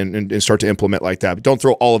and start to implement like that. But don't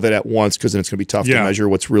throw all of it at once, because then it's going to be tough to measure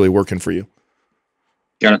what's really working for you.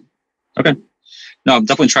 Got it. Okay. No,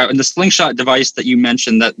 definitely try it. And the slingshot device that you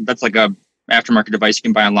mentioned, that's like a aftermarket device you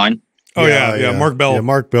can buy online. Oh yeah. Mark Bell. Yeah,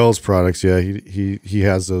 Mark Bell's products. Yeah, he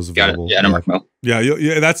has those available. Got it. Yeah, Mark Bell.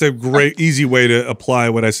 Yeah, that's a great, easy way to apply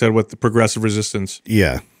what I said with the progressive resistance.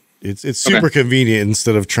 Yeah, it's super convenient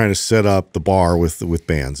instead of trying to set up the bar with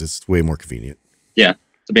bands. It's way more convenient. Yeah,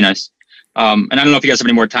 it'd be nice. And I don't know if you guys have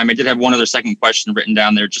any more time. I did have one other second question written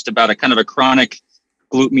down there, just about a kind of a chronic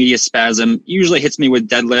glute medius spasm. Usually hits me with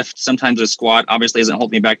deadlift. Sometimes a squat. Obviously doesn't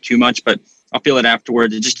hold me back too much, but I'll feel it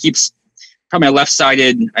afterward. It just keeps, probably my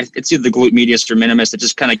left-sided, it's either the glute medius or minimus. It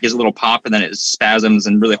just kind of gives a little pop and then it spasms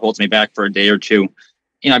and really holds me back for a day or two.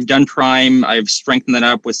 I've done prime. I've strengthened it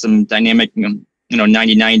up with some dynamic,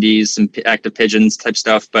 90-90s, some active pigeons type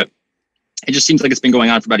stuff, but it just seems like it's been going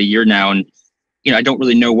on for about a year now. And, I don't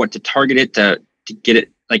really know what to target it to get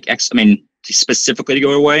it to specifically to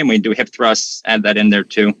go away. And we do hip thrusts, add that in there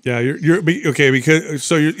too. Yeah. You're okay. Because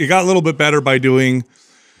you got a little bit better by doing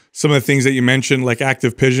some of the things that you mentioned, like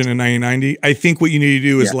active pigeon and 90-90. I think what you need to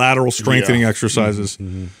do is lateral strengthening exercises.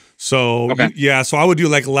 Mm-hmm. So so I would do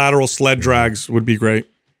like lateral sled drags would be great.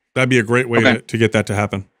 That'd be a great way to get that to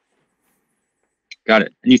happen. Got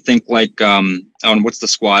it. And you think like, what's the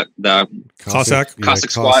squat? The Cossack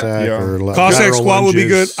squat. Cossack squat would be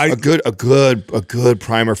good. A good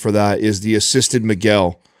primer for that is the assisted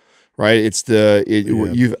Miguel. Right, it's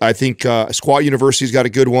I think Squat University's got a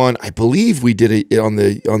good one. I believe we did it on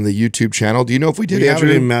the YouTube channel. Do you know if we did? We have it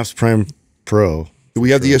in MAPS Prime Pro. Do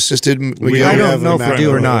we have the assisted Miguel? I don't know if we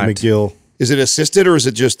do or not. McGill. Is it assisted or is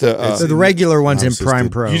it just the regular ones in Prime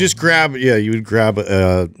Pro? You just grab, you would grab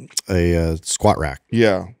a squat rack.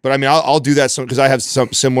 Yeah, but I mean, I'll do that because I have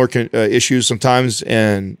some similar issues sometimes,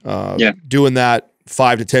 and doing that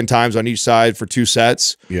 5 to 10 times on each side for 2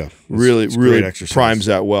 sets. Yeah, really primes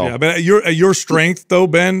that well. Yeah, but at your strength though,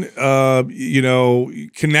 Ben,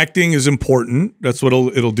 connecting is important. That's what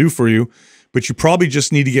it'll do for you. But you probably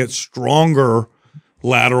just need to get stronger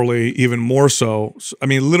laterally, even more so. I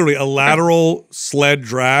mean, literally a lateral sled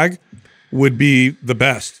drag would be the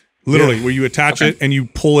best. Literally, where you attach it and you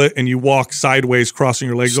pull it and you walk sideways, crossing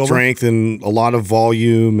your legs over. Strength and a lot of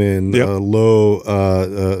volume and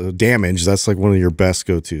low damage. That's like one of your best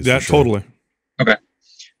go-tos. Yeah, totally. Okay.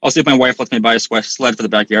 I'll see if my wife lets me buy a sled for the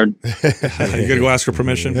backyard. You got to go ask her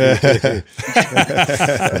permission.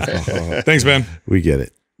 Thanks, Ben. We get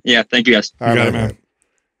it. Yeah, thank you guys. You got it, man.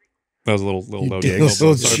 That was a little low.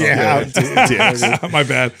 My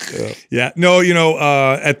bad. Yeah. No,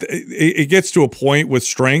 it gets to a point with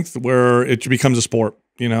strength where it becomes a sport.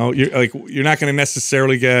 You're not going to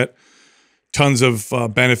necessarily get tons of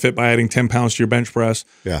benefit by adding 10 pounds to your bench press.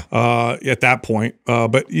 Yeah. At that point,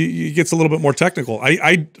 but it gets a little bit more technical.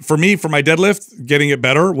 For my deadlift, getting it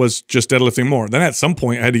better was just deadlifting more. Then at some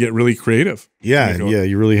point, I had to get really creative. Yeah,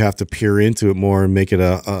 you really have to peer into it more and make it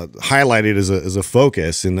highlight it as a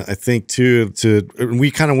focus. And I think too,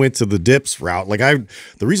 we kind of went to the dips route. Like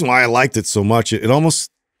the reason why I liked it so much, it almost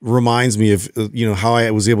reminds me of how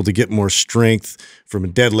I was able to get more strength from a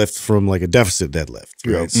deadlift from like a deficit deadlift,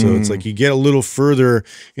 right? So it's like you get a little further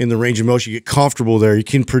in the range of motion, you get comfortable there, you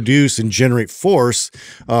can produce and generate force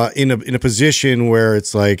in a position where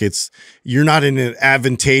it's like you're not in an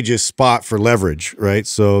advantageous spot for leverage, right?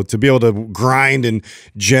 So to be able to grind and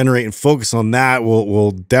generate and focus on that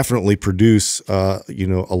will definitely produce a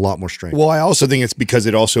lot more strength. Well, I also think it's because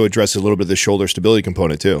it also addresses a little bit of the shoulder stability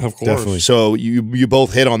component too. Of course. Definitely. So you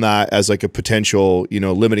both hit on that as like a potential,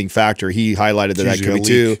 limiting factor. He highlighted that could be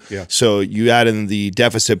too. Yeah. So you add in the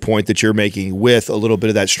deficit point that you're making with a little bit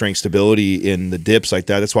of that strength stability in the dips like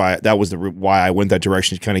that. That's why why I went that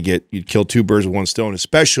direction to kind of you'd kill two birds with one stone,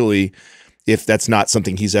 especially if that's not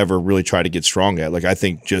something he's ever really tried to get strong at. Like I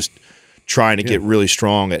think just trying to get really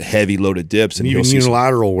strong at heavy loaded dips and even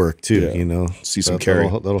unilateral work too, see some carry.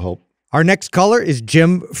 That'll help. Our next caller is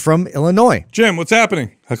Jim from Illinois. Jim, what's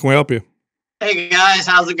happening? How can we help you? Hey guys,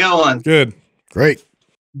 how's it going? Good. Great.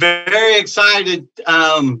 Very excited.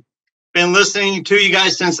 Been listening to you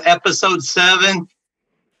guys since episode 7.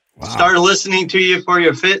 Wow. Started listening to you for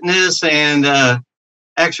your fitness and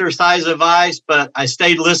exercise advice, but I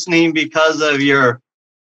stayed listening because of your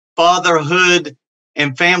fatherhood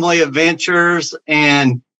and family adventures,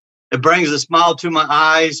 and it brings a smile to my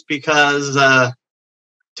eyes because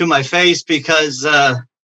to my face because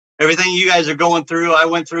everything you guys are going through, I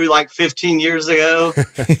went through like 15 years ago.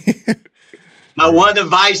 My one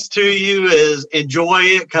advice to you is enjoy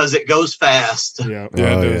it because it goes fast. Yeah, it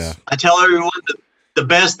does. Yeah. I tell everyone the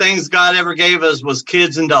best things God ever gave us was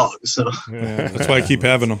kids and dogs. So Yeah, that's why I keep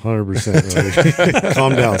having them. 100%.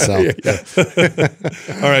 Calm down, Sal.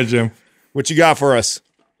 All right, Jim. What you got for us?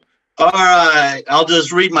 all right, I'll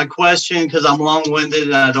just read my question because I'm long-winded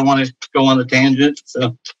and I don't want to go on a tangent.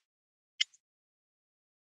 So,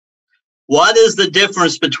 what is the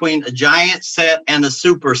difference between a giant set and a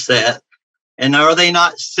superset? And are they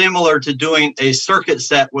not similar to doing a circuit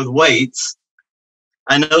set with weights?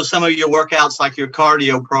 I know some of your workouts, like your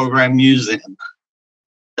cardio program, use them.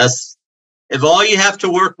 If all you have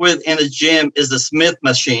to work with in a gym is the Smith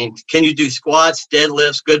machine, can you do squats,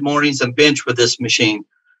 deadlifts, good mornings, and bench with this machine?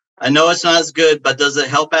 I know it's not as good, but does it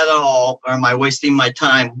help at all, or am I wasting my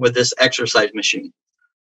time with this exercise machine?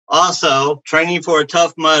 Also, training for a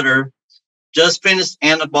Tough Mudder, just finished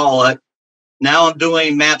anabolic. Now I'm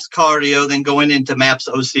doing MAPS cardio, then going into MAPS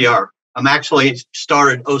OCR. I'm actually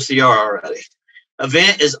started OCR already.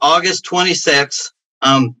 Event is August 26th.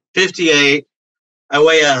 I'm 58. I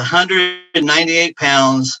weigh 198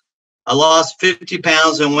 pounds. I lost 50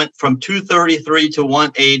 pounds and went from 233 to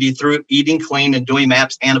 180 through eating clean and doing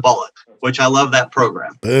MAPS Anabolic, which I love that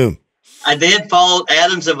program. Boom. I then followed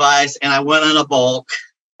Adam's advice and I went on a bulk.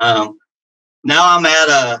 Now I'm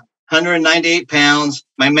at 198 pounds.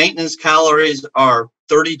 My maintenance calories are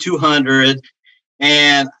 3,200.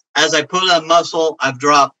 And as I put on muscle, I've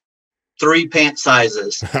dropped 3 pant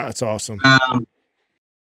sizes. That's awesome.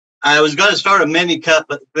 I was going to start a mini cut,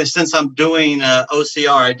 but since I'm doing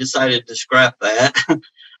OCR, I decided to scrap that.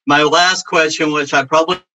 My last question, which I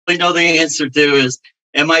probably know the answer to, is,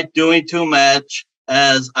 am I doing too much?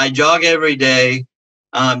 As I jog every day,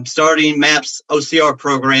 starting MAPS OCR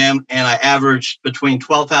program, and I average between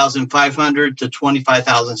 12,500 to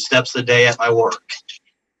 25,000 steps a day at my work.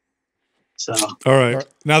 So, all right.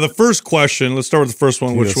 Now the first question, let's start with the first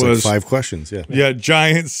one, which was like 5 questions. Yeah. Yeah.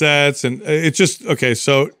 Giant sets. And it's just, okay.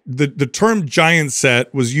 So the term giant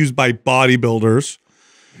set was used by bodybuilders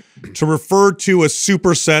to refer to a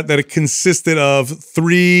superset that it consisted of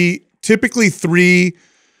typically 3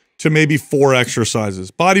 to maybe 4 exercises.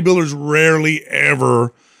 Bodybuilders rarely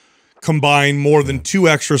ever combine more than 2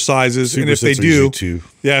 exercises. And if they do,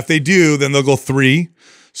 if they do, then they'll go 3.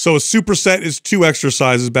 So a superset is 2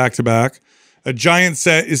 exercises back to back. A giant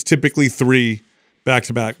set is typically 3 back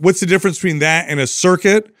to back. What's the difference between that and a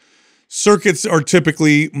circuit? Circuits are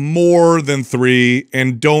typically more than 3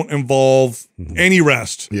 and don't involve any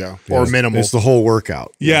rest. Yeah. Or minimal. It's the whole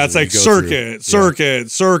workout. Yeah, it's like circuit,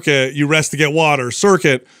 you rest to get water,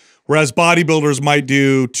 circuit. Whereas bodybuilders might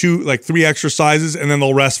do 3 exercises and then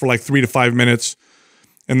they'll rest for like 3 to 5 minutes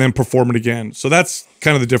and then perform it again. So that's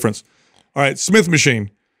kind of the difference. All right, Smith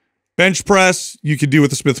machine. Bench press, you could do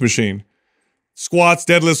with the Smith machine. Squats,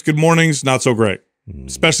 deadlifts, good mornings, not so great.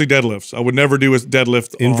 especially deadlifts. I would never do a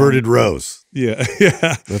deadlift. Inverted rows. Yeah.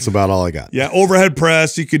 Yeah. That's about all I got. Yeah. Overhead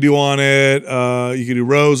press you could do on it. You could do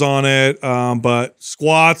rows on it. But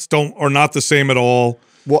squats are not the same at all.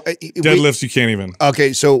 Well, deadlifts you can't even.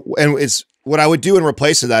 Okay. So, and it's what I would do in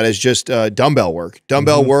replace of that is just dumbbell work,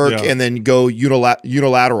 and then go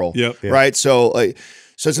unilateral. Yep. Right. So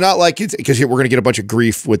it's not like it's because we're going to get a bunch of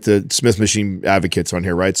grief with the Smith machine advocates on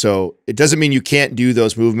here, right? So it doesn't mean you can't do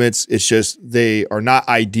those movements. It's just they are not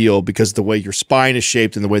ideal because of the way your spine is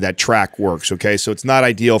shaped and the way that track works, okay? So it's not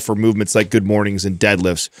ideal for movements like good mornings and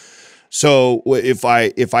deadlifts. So if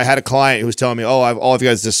I had a client who was telling me, oh, all I've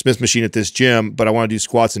got is this Smith machine at this gym, but I want to do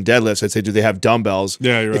squats and deadlifts, I'd say, do they have dumbbells?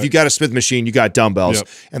 Yeah, you're right. If you got a Smith machine, you got dumbbells. Yep.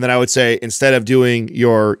 And then I would say, instead of doing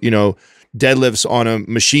your, deadlifts on a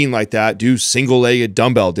machine like that, do single-legged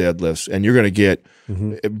dumbbell deadlifts, and you're going to get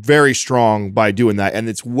very strong by doing that. And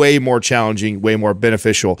it's way more challenging, way more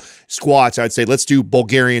beneficial. Squats, I'd say, let's do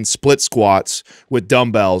Bulgarian split squats with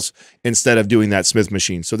dumbbells instead of doing that Smith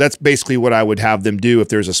machine. So that's basically what I would have them do. If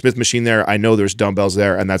there's a Smith machine there, I know there's dumbbells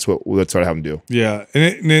there, and that's what I have them do. Yeah.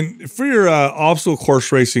 And then for your obstacle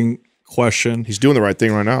course racing question, he's doing the right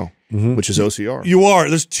thing right now, which is OCR. You are.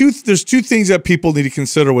 There's two things that people need to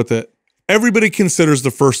consider with it. Everybody considers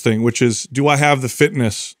the first thing, which is, do I have the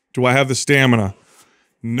fitness? Do I have the stamina?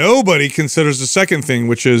 Nobody considers the second thing,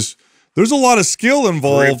 which is, there's a lot of skill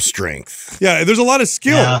involved. Grip strength. Yeah, there's a lot of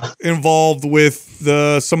skill involved with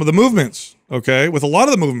some of the movements, okay? With a lot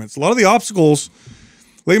of the movements, a lot of the obstacles.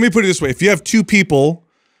 Let me put it this way. If you have two people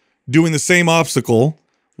doing the same obstacle,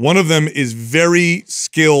 one of them is very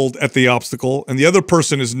skilled at the obstacle and the other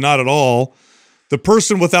person is not at all, the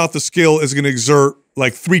person without the skill is going to exert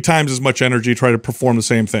like 3 times as much energy to try to perform the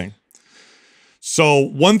same thing. So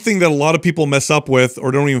one thing that a lot of people mess up with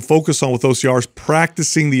or don't even focus on with OCR is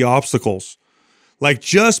practicing the obstacles. Like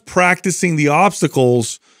just practicing the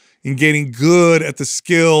obstacles and getting good at the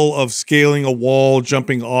skill of scaling a wall,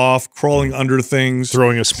 jumping off, crawling under things,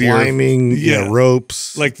 throwing a spear, climbing,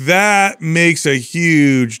 ropes. Like that makes a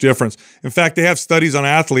huge difference. In fact, they have studies on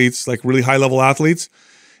athletes, like really high-level athletes,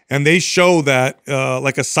 and they show that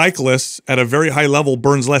like a cyclist at a very high level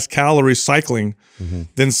burns less calories cycling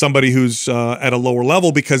than somebody who's at a lower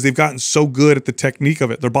level because they've gotten so good at the technique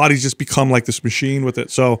of it. Their bodies just become like this machine with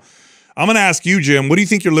it. So I'm going to ask you, Jim, what do you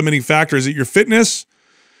think your limiting factor is? Is it your fitness?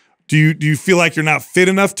 Do you feel like you're not fit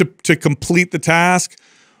enough to complete the task?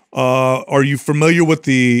 Are you familiar with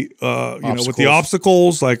the with the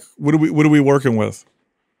obstacles? Like what are we working with?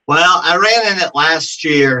 Well, I ran in it last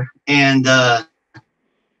year and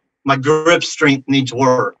my grip strength needs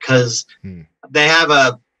work because they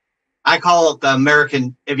have I call it the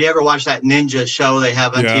American, if you ever watch that ninja show they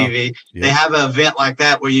have on TV, they have an event like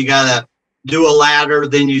that where you got to do a ladder,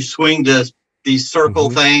 then you swing to these circle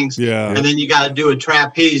things, and then you got to do a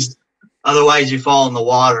trapeze. Otherwise you fall in the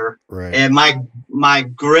water. Right. And my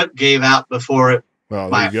grip gave out before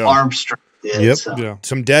my arm strength did. Yep. So.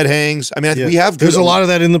 Some dead hangs. I mean, we have there's a lot of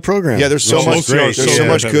that in the program. Yeah, there's so much. There's so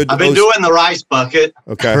much good. I've been doing the rice bucket.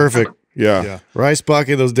 Okay. Perfect. Yeah. Rice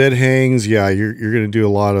bucket, those dead hangs. Yeah, you're going to do a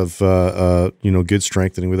lot of good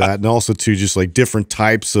strengthening with that, and also too just like different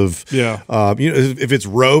types of if it's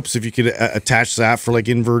ropes, if you could attach that for like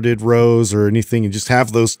inverted rows or anything, and just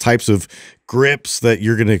have those types of grips that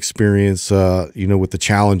you're going to experience, with the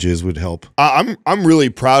challenges would help. I'm really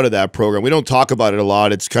proud of that program. We don't talk about it a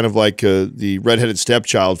lot. It's kind of like the redheaded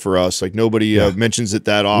stepchild for us. Like nobody mentions it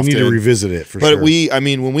that often. We need to revisit it for sure. But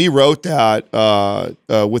when we wrote that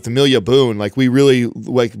with Amelia Boone, like we really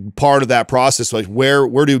like part of that process. Like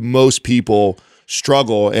where do most people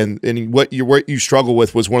struggle, and what you struggle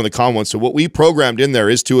with was one of the common ones. So what we programmed in there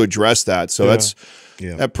is to address that. So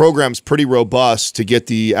that program's pretty robust to get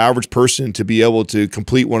the average person to be able to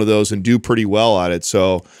complete one of those and do pretty well at it.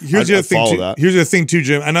 So here's the other thing too,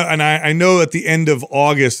 Jim. I know at the end of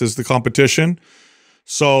August is the competition.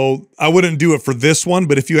 So I wouldn't do it for this one,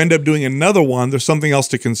 but if you end up doing another one, there's something else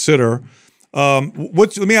to consider.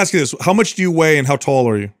 Let me ask you this. How much do you weigh and how tall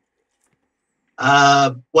are you?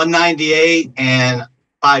 198 and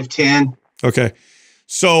 5'10". Okay.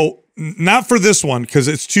 So not for this one because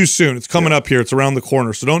it's too soon. It's coming up here. It's around the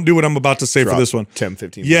corner. So don't do what I'm about to say for this one. 10,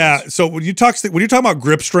 15 Yeah. pounds. So when you're talking about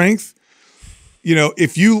grip strength,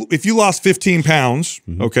 if you lost 15 pounds,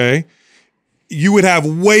 okay, you would have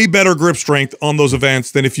way better grip strength on those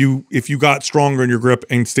events than if you got stronger in your grip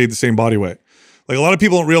and stayed the same body weight. Like a lot of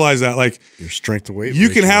people don't realize that, like your strength to weight. You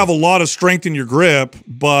can have a lot of strength in your grip,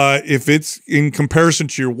 but if it's in comparison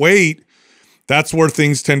to your weight, that's where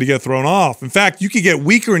things tend to get thrown off. In fact, you could get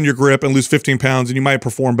weaker in your grip and lose 15 pounds and you might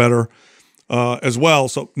perform better as well.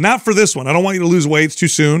 So not for this one. I don't want you to lose weight. It's too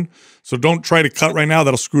soon. So don't try to cut right now.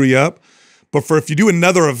 That'll screw you up. But for if you do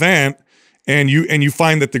another event and you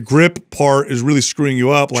find that the grip part is really screwing you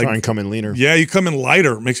up, like try and come in leaner. Yeah, you come in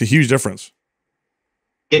lighter. It makes a huge difference.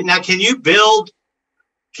 Now, can you build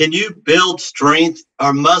strength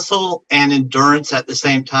or muscle and endurance at the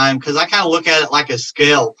same time? Because I kind of look at it like a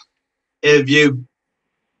scale. If you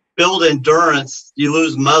build endurance, you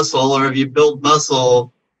lose muscle, or if you build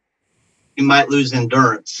muscle, you might lose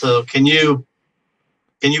endurance. So can you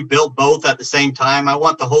build both at the same time? I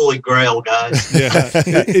want the holy grail, guys. Yeah,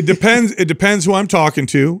 it depends. It depends who I'm talking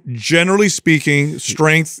to. Generally speaking,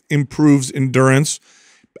 strength improves endurance.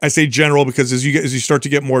 I say general because as you start to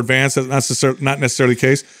get more advanced, that's not necessarily the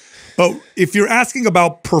case. But if you're asking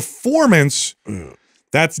about performance,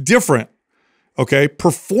 that's different. Okay,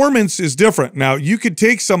 performance is different. Now, you could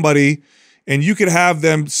take somebody and you could have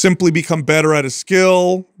them simply become better at a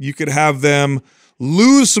skill. You could have them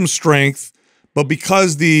lose some strength, but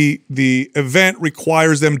because the event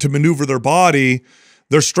requires them to maneuver their body,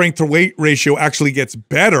 their strength to weight ratio actually gets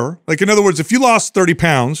better. Like in other words, if you lost 30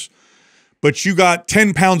 pounds, but you got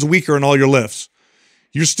 10 pounds weaker in all your lifts,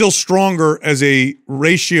 you're still stronger as a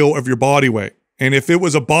ratio of your body weight. And if it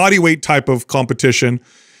was a body weight type of competition,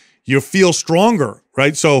 you feel stronger,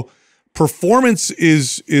 right? So performance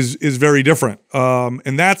is very different.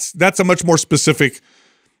 And that's a much more specific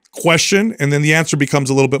question. And then the answer becomes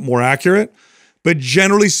a little bit more accurate. But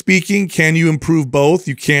generally speaking, can you improve both?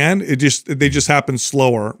 You can. They just happen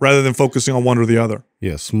slower rather than focusing on one or the other.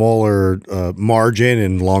 Yeah, smaller margin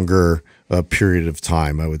and longer period of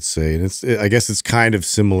time, I would say. And I guess it's kind of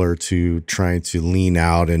similar to trying to lean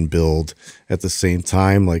out and build at the same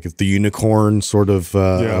time, like the unicorn sort of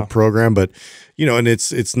program. But and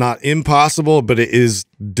it's not impossible, but it is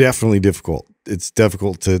definitely difficult. It's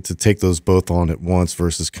difficult to take those both on at once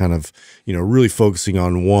versus kind of, really focusing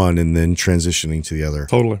on one and then transitioning to the other.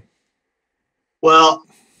 Totally. Well,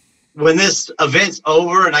 when this event's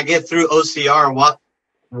over and I get through OCR,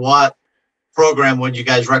 what program would you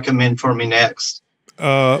guys recommend for me next?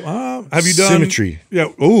 Have you done Symmetry? Yeah.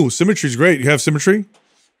 Oh, Symmetry is great. You have Symmetry?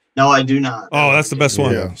 No, I do not. Oh, that's the best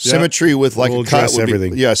one. Yeah. Symmetry with like a cut would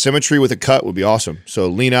everything. Symmetry with a cut would be awesome. So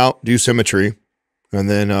lean out, do symmetry, and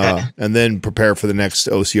then prepare for the next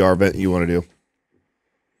OCR event you want to do.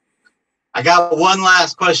 I got one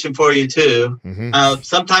last question for you too. Mm-hmm.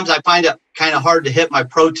 Sometimes I find it kind of hard to hit my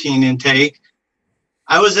protein intake.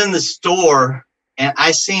 I was in the store and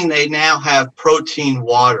I seen they now have protein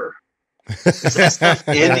water. Is that stuff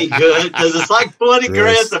any good? Because it's like 20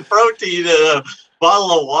 grams of protein in a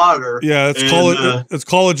bottle of water. Yeah, it's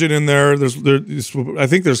collagen in there. I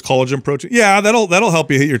think there's collagen protein. Yeah, that'll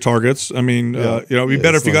help you hit your targets. I mean, it'd be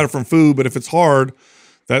better if you got it from food, but if it's hard,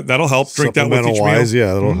 that'll help. Drink that with each meal.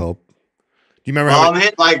 Yeah, that'll help. Do you remember? I'm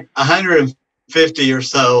hitting like 150 or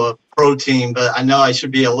so of protein, but I know I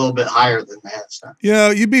should be a little bit higher than that. So.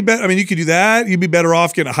 Yeah, you'd be better. I mean, you could do that. You'd be better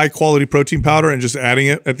off getting a high quality protein powder and just adding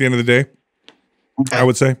it at the end of the day. Okay. I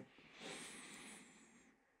would say.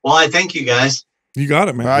 Well, I thank you guys. You got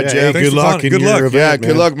it, man. All right, Jay. Good luck. Good luck. Yeah,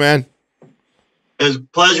 good luck, man. It was a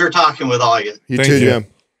pleasure talking with all of you. You Thank too, you. Jim.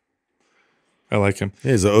 I like him.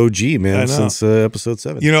 Yeah, he's an OG, man, since episode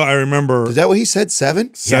 7. I remember. Is that what he said?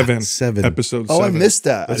 7? Seven. Yeah, 7. Episode 7. Oh, I missed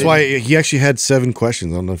that. That's why he actually had 7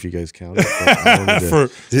 questions. I don't know if you guys counted. for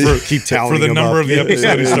keep tallying for the number of the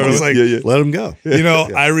episode he started. I was like, let him go.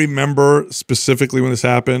 I remember specifically when this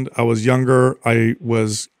happened. I was younger. I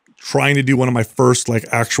was trying to do one of my first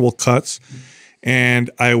actual cuts, and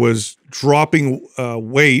I was dropping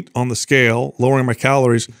weight on the scale, lowering my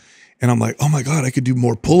calories, and I'm like, oh my God, I could do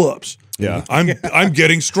more pull-ups. Yeah, I'm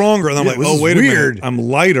getting stronger, and I'm like, oh wait a minute, I'm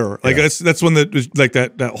lighter. Like that's when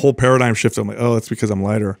that whole paradigm shift. I'm like, oh, it's because I'm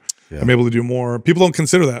lighter. Yeah. I'm able to do more. People don't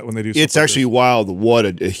consider that when they do. It's actually wild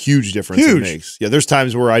what a huge difference it makes. Yeah, there's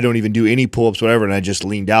times where I don't even do any pull-ups, whatever, and I just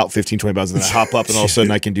leaned out 15, 20 pounds, and then I hop up, and all of a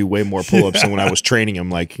sudden I can do way more pull-ups than when I was training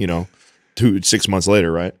them 6 months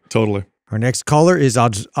later, right? Totally. Our next caller is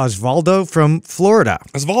Osvaldo from Florida.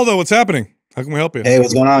 Osvaldo, what's happening? How can we help you? Hey,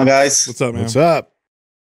 what's going on, guys? What's up, man? What's up?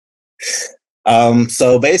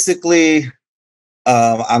 So basically,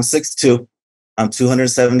 I'm 6'2", I'm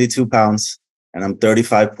 272 pounds, and I'm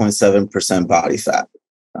 35.7% body fat.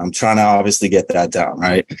 I'm trying to obviously get that down,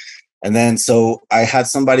 right? And then, so I had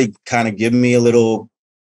somebody kind of give me a little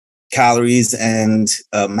calories and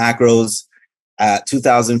macros at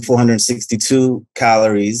 2,462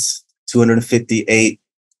 calories, 258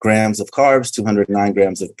 grams of carbs, 209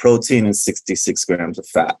 grams of protein, and 66 grams of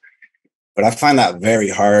fat. But I find that very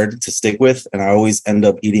hard to stick with, and I always end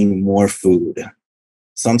up eating more food.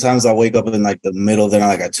 Sometimes I'll wake up in like the middle of the night,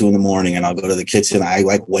 like at 2 in the morning, and I'll go to the kitchen. I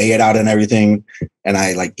like weigh it out and everything, and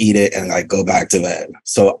I like eat it and like go back to bed.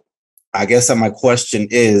 So I guess that my question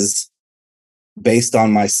is, based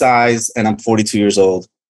on my size, and I'm 42 years old,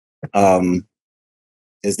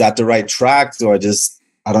 is that the right track? Or I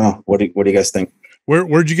don't know. What do you guys think?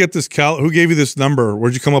 Where'd you get this who gave you this number?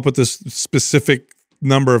 Where'd you come up with this specific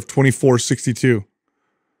number of 2462?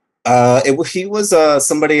 He was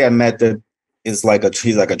somebody I met that is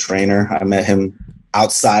he's like a trainer. I met him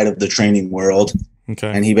outside of the training world.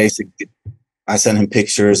 Okay. And I sent him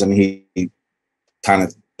pictures, and he kind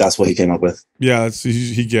of, that's what he came up with. Yeah,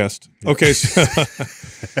 he guessed. Okay,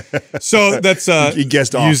 so that's he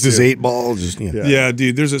guessed off. Used his 8-ball. Yeah,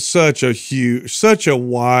 dude. There's such a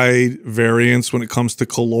wide variance when it comes to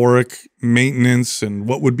caloric maintenance and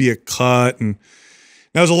what would be a cut. And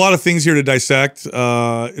now there's a lot of things here to dissect.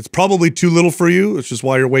 It's probably too little for you, which is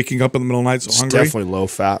why you're waking up in the middle of the night so hungry. Definitely low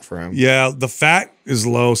fat for him. Yeah, the fat is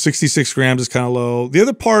low. 66 grams is kind of low. The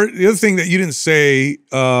other thing that you didn't say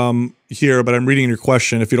here, but I'm reading in your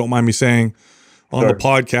question, if you don't mind me saying on the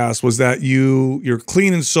podcast, was that you're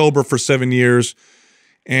clean and sober for 7 years,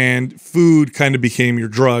 and food kind of became your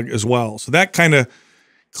drug as well. So that kind of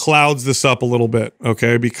clouds this up a little bit,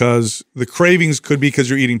 okay? Because the cravings could be because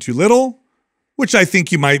you're eating too little, which I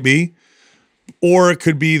think you might be, or it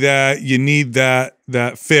could be that you need that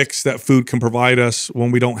fix that food can provide us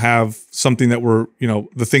when we don't have something that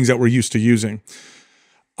the things that we're used to using.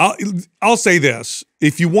 I'll say this.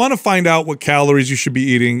 If you want to find out what calories you should be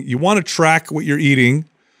eating, you want to track what you're eating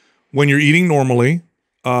when you're eating normally,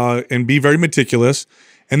 and be very meticulous.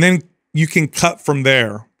 And then you can cut from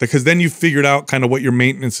there, because then you've figured out kind of what your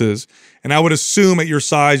maintenance is. And I would assume at your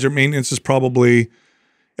size, your maintenance is probably,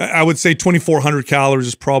 I would say 2,400 calories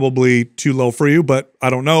is probably too low for you, but I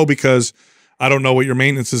don't know, because I don't know what your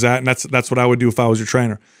maintenance is at. And that's what I would do if I was your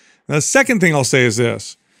trainer. Now, the second thing I'll say is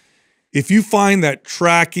this. If you find that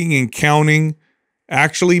tracking and counting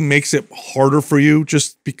actually makes it harder for you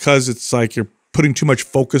just because it's like you're putting too much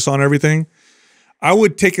focus on everything, I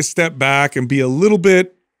would take a step back and be a little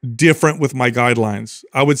bit different with my guidelines.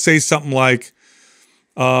 I would say something like,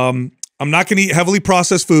 I'm not going to eat heavily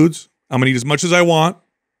processed foods. I'm going to eat as much as I want,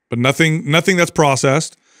 but nothing that's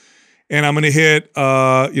processed. And I'm going to hit,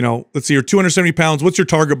 let's see, you're 270 pounds. What's your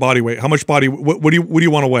target body weight? How much what do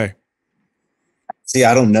you want to weigh? See,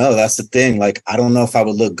 I don't know. That's the thing. Like, I don't know if I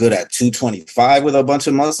would look good at 225 with a bunch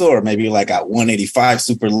of muscle, or maybe like at 185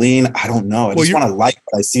 super lean. I don't know. I just want to like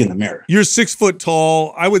what I see in the mirror. You're 6 foot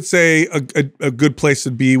tall. I would say a good place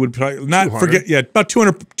to be would probably not 200. Forget. Yeah, about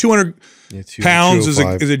 200 pounds is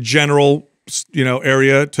a general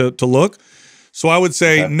area to look. So I would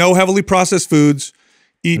say no heavily processed foods.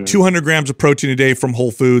 Eat 200 grams of protein a day from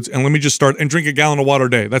Whole Foods, and let me just start, and drink a gallon of water a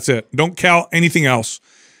day. That's it. Don't count anything else.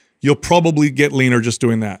 You'll probably get leaner just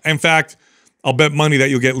doing that. In fact, I'll bet money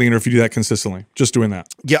that you'll get leaner if you do that consistently, just doing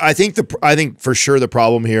that. Yeah, I think for sure the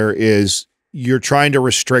problem here is you're trying to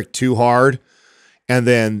restrict too hard, and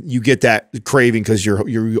then you get that craving because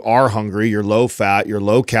you are hungry, you're low fat, you're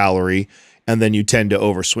low calorie, and then you tend to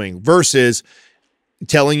overswing. Versus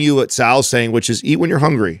telling you what Sal's saying, which is eat when you're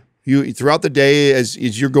hungry. You throughout the day, as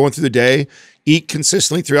you're going through the day, eat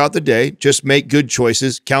consistently throughout the day. Just make good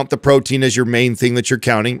choices. Count the protein as your main thing that you're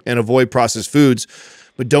counting, and avoid processed foods.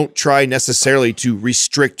 But don't try necessarily to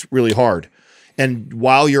restrict really hard. And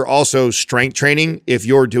while you're also strength training, if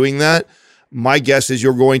you're doing that, my guess is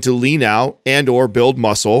you're going to lean out and or build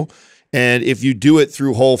muscle. And if you do it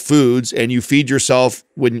through Whole Foods and you feed yourself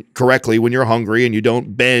correctly when you're hungry, and you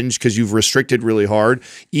don't binge because you've restricted really hard,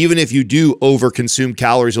 even if you do overconsume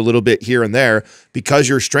calories a little bit here and there, because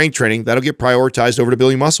you're strength training, that'll get prioritized over to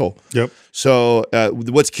building muscle. Yep. So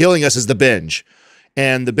what's killing us is the binge.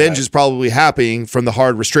 And the binge is probably happening from the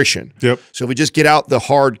hard restriction. Yep. So if we just get out the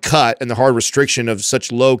hard cut and the hard restriction of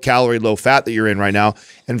such low calorie, low fat that you're in right now,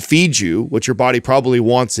 and feed you what your body probably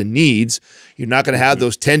wants and needs, you're not going to have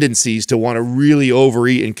those tendencies to want to really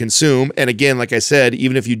overeat and consume. And again, like I said,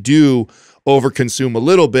 even if you do overconsume a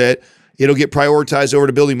little bit, it'll get prioritized over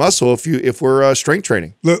to building muscle if we're strength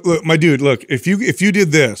training. Look, my dude, look, if you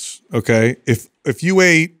did this, okay, if you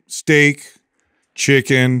ate steak,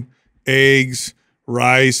 chicken, eggs,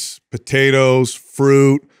 rice, potatoes,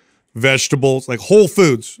 fruit, vegetables, like whole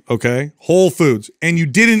foods, okay? Whole foods. And you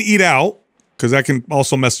didn't eat out, because that can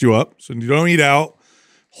also mess you up. So you don't eat out,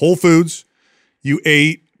 whole foods. You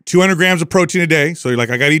ate 200 grams of protein a day. So you're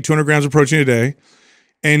like, I got to eat 200 grams of protein a day.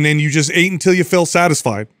 And then you just ate until you feel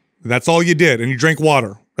satisfied. That's all you did. And you drank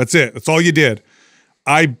water. That's it. That's all you did.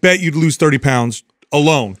 I bet you'd lose 30 pounds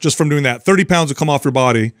alone just from doing that. 30 pounds would come off your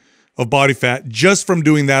body of body fat just from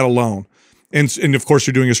doing that alone. And of course,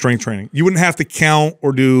 you're doing a strength training. You wouldn't have to count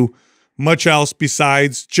or do much else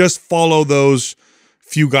besides just follow those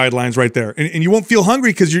few guidelines right there. And you won't feel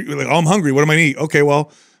hungry because you're like, oh, I'm hungry. What am I going to eat? Okay,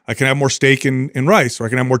 well, I can have more steak and rice, or I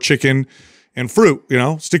can have more chicken and fruit. You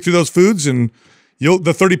know, stick to those foods and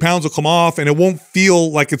the 30 pounds will come off, and it won't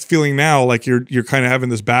feel like it's feeling now, like you're kind of having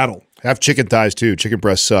this battle. Have chicken thighs too. Chicken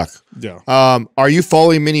breasts suck. Yeah. Are you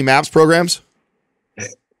following many MAPS programs?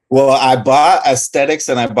 Well, I bought aesthetics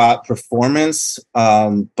and I bought performance,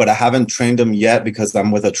 but I haven't trained them yet because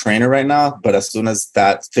I'm with a trainer right now. But as soon as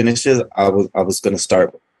that finishes, I was going to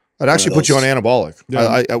start. I'd actually put you on anabolic.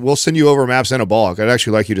 Yeah. I will send you over MAPS Anabolic. I'd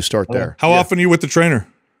actually like you to start there. How often are you with the trainer?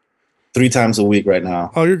 3 times a week right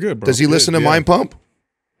now. Oh, you're good, bro. Does he listen to Mind Pump?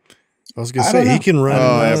 I was going to say, he can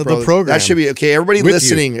run the program. That should be, okay, everybody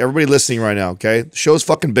listening right now, okay? The show's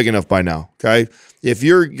fucking big enough by now, okay? If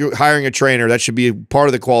you're hiring a trainer, that should be part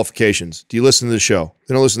of the qualifications. Do you listen to the show? If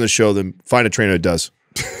you don't listen to the show, then find a trainer that does.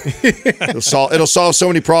 It'll solve so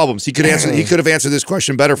many problems. He could have answered this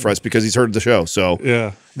question better for us because he's heard the show. So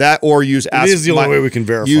yeah, that or use Ask. It is the only way we can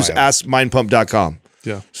verify. Use askmindpump.com.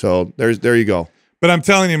 Yeah. So there you go. But I'm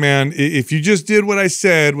telling you, man, if you just did what I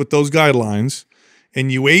said with those guidelines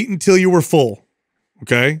and you ate until you were full,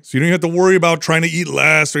 okay? So you don't have to worry about trying to eat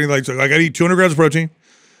less or anything like that. I got to eat 200 grams of protein.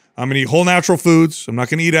 I'm going to eat whole natural foods. I'm not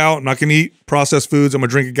going to eat out. I'm not going to eat processed foods. I'm going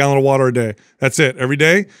to drink a gallon of water a day. That's it. Every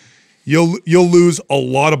day, you'll lose a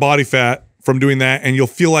lot of body fat from doing that, and you'll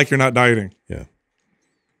feel like you're not dieting. Yeah.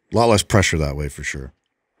 A lot less pressure that way for sure.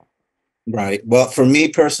 Right. Well, for me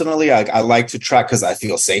personally, I like to track because I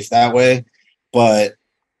feel safe that way. But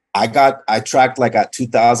I tracked like at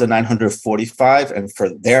 2,945, and for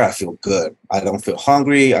there I feel good. I don't feel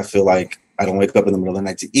hungry. I feel like I don't wake up in the middle of the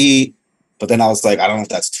night to eat. But then I was like, I don't know if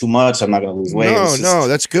that's too much. I'm not going to lose weight. No,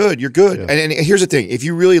 that's good. You're good. Yeah. And here's the thing: if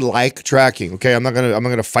you really like tracking, okay, I'm not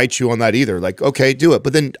gonna fight you on that either. Like, okay, do it.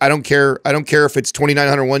 But then I don't care. I don't care if it's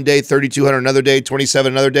 2,900 one day, 3,200 another day,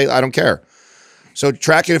 27 another day. I don't care. So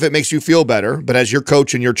track it if it makes you feel better. But as your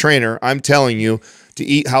coach and your trainer, I'm telling you to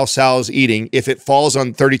eat how Sal's eating. If it falls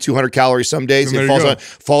on 3,200 calories some days, it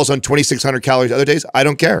falls on 2,600 calories other days, I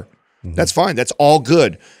don't care. Mm-hmm. That's fine. That's all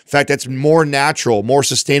good. In fact, that's more natural, more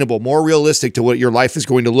sustainable, more realistic to what your life is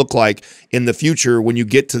going to look like in the future when you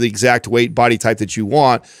get to the exact weight body type that you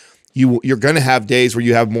want. You're going to have days where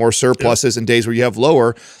you have more surpluses and days where you have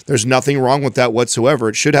lower. There's nothing wrong with that whatsoever.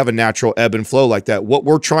 It should have a natural ebb and flow like that. What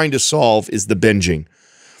we're trying to solve is the binging.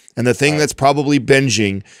 And the thing that's probably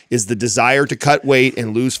binging is the desire to cut weight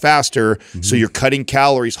and lose faster. Mm-hmm. So you're cutting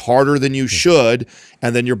calories harder than you should.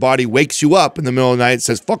 And then your body wakes you up in the middle of the night and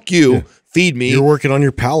says, fuck you, feed me. You're working on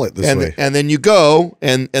your palate this way. And then you go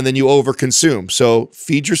and then you overconsume. So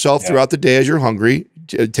feed yourself throughout the day as you're hungry.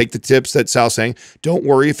 Take the tips that Sal's saying. Don't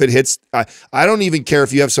worry if it hits. I don't even care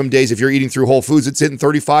if you have some days, if you're eating through Whole Foods, it's hitting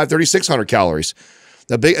 3,600 calories.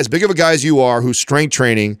 As big of a guy as you are, who's strength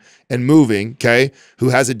training and moving, okay, who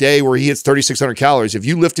has a day where he hits 3,600 calories, if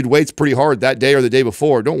you lifted weights pretty hard that day or the day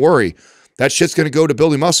before, don't worry. That shit's going to go to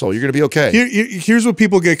building muscle. You're going to be okay. Here's what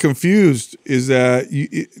people get confused is that,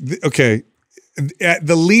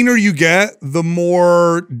 the leaner you get, the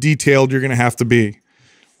more detailed you're going to have to be.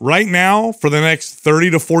 Right now, for the next 30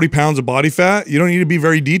 to 40 pounds of body fat, you don't need to be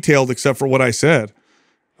very detailed except for what I said,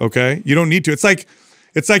 okay? You don't need to. It's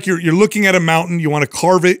like you're looking at a mountain, you want to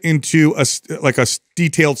carve it into a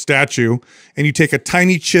detailed statue, and you take a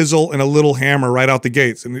tiny chisel and a little hammer right out the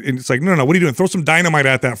gates. And it's like, no, what are you doing? Throw some dynamite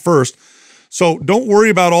at that first. So don't worry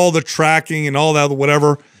about all the tracking and all that,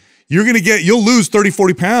 whatever. You'll lose 30,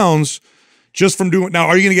 40 pounds just from doing it. Now,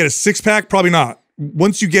 are you going to get a six-pack? Probably not.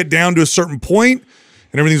 Once you get down to a certain point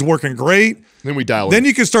and everything's working great, then we dial in. Then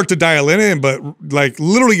you can start to dial it in, but like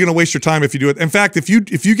literally you're going to waste your time if you do it. In fact, if you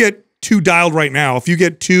get too dialed right now, if you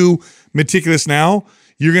get too meticulous now,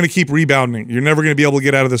 you're going to keep rebounding. You're never going to be able to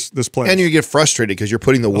get out of this place. And you get frustrated because you're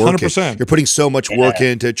putting the work 100%. in. You're putting so much work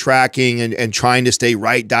into tracking and trying to stay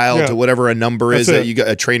right dialed to whatever a number is that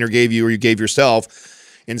a trainer gave you or you gave yourself.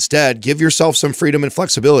 Instead, give yourself some freedom and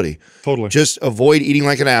flexibility. Totally. Just avoid eating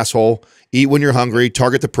like an asshole. Eat when you're hungry.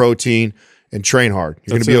 Target the protein and train hard.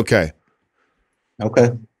 You're going to be okay.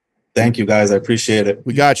 Okay. Thank you, guys. I appreciate it.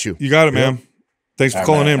 We got you. You got it, man. Thanks for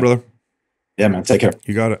calling in, brother. Yeah, man. Take care.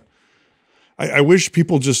 You got it. I wish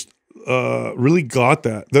people just really got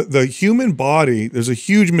that. The human body, there's a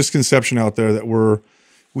huge misconception out there that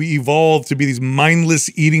we evolved to be these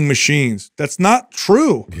mindless eating machines. That's not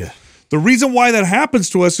true. Yeah. The reason why that happens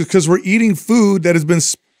to us is because we're eating food that has been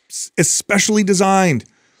especially designed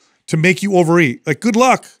to make you overeat. Like, good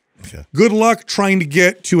luck. Yeah. Good luck trying to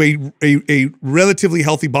get to a relatively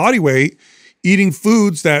healthy body weight, eating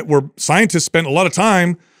foods that where scientists spent a lot of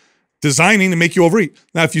time designing to make you overeat.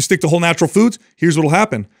 Now, if you stick to whole natural foods, here's what will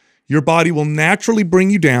happen. Your body will naturally bring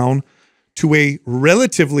you down to a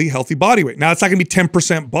relatively healthy body weight. Now, it's not going to be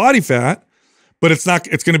 10% body fat, but it's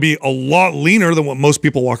going to be a lot leaner than what most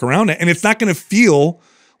people walk around at. And it's not going to feel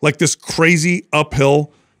like this crazy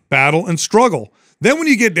uphill battle and struggle. Then when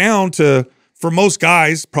you get down to, for most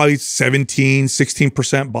guys, probably 17,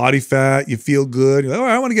 16% body fat, you feel good. You're like, all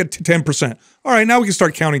right, I want to get to 10%. All right, now we can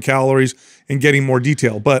start counting calories and getting more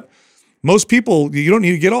detail. But most people, you don't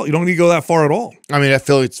need to go that far at all. I mean, I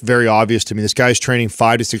feel it's very obvious to me. This guy's training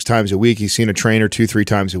 5 to 6 times a week. He's seen a trainer 2-3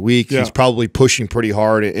 times a week. Yeah. He's probably pushing pretty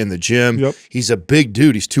hard in the gym. Yep. He's a big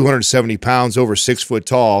dude. He's 270 pounds, over 6 foot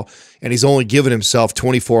tall, and he's only given himself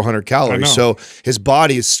 2,400 calories. So his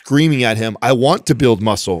body is screaming at him, I want to build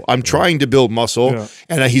muscle. I'm trying to build muscle.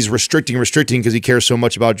 And he's restricting because he cares so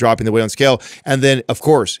much about dropping the weight on scale. And then, of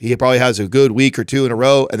course, he probably has a good week or 2 in a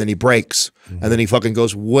row, and then he breaks. And then he fucking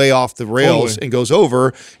goes way off the rails and goes over,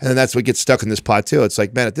 and then that's what gets stuck in this plateau. It's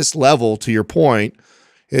like, man, at this level, to your point,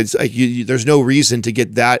 it's like there's no reason to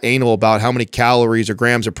get that anal about how many calories or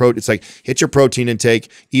grams of protein. It's like, hit your protein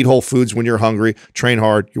intake, eat whole foods when you're hungry, train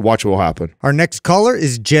hard, you watch what will happen. Our next caller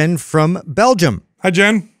is Jen from Belgium. Hi,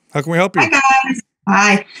 Jen. How can we help you? Hi, guys.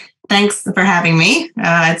 Hi. Thanks for having me.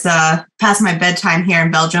 It's past my bedtime here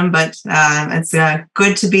in Belgium, but it's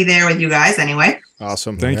good to be there with you guys anyway.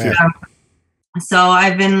 Awesome. Thank you. So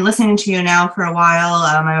I've been listening to you now for a while.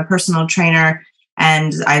 I'm a personal trainer,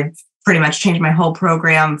 and I've pretty much changed my whole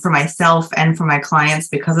program for myself and for my clients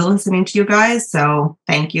because of listening to you guys. So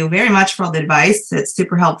thank you very much for all the advice. It's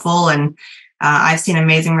super helpful, and I've seen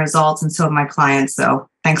amazing results, and so have my clients. So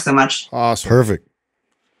thanks so much. Awesome. Perfect.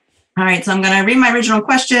 All right. So I'm going to read my original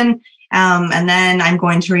question, and then I'm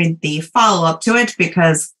going to read the follow-up to it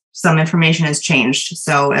because some information has changed.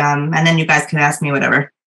 So, and then you guys can ask me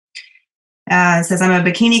whatever. It says, I'm a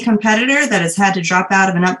bikini competitor that has had to drop out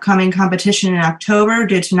of an upcoming competition in October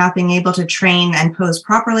due to not being able to train and pose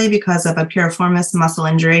properly because of a piriformis muscle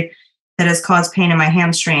injury that has caused pain in my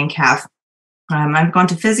hamstring and calf. I've gone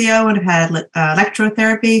to physio and have had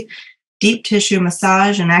electrotherapy, deep tissue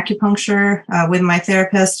massage, and acupuncture with my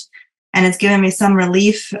therapist, and it's given me some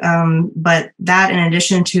relief, but that in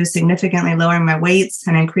addition to significantly lowering my weights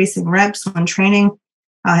and increasing reps when training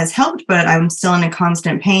has helped, but I'm still in a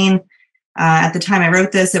constant pain. At the time I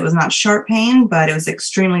wrote this, it was not sharp pain, but it was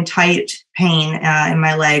extremely tight pain in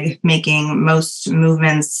my leg, making most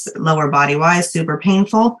movements lower body-wise super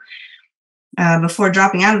painful. Before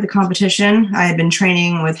dropping out of the competition, I had been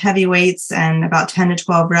training with heavy weights and about 10 to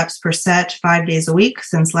 12 reps per set 5 days a week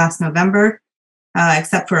since last November,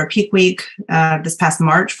 except for a peak week this past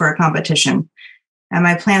March for a competition. And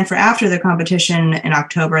my plan for after the competition in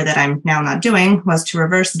October that I'm now not doing was to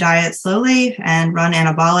reverse diet slowly and run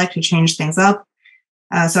anabolic to change things up.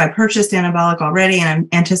 So I purchased anabolic already in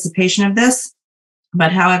anticipation of this.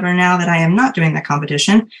 But however, now that I am not doing the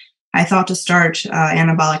competition, I thought to start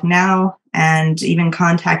anabolic now and even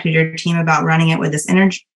contacted your team about running it with this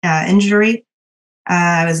injury.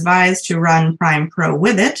 I was advised to run Prime Pro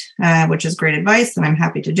with it, which is great advice, and I'm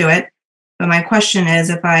happy to do it. But my question is,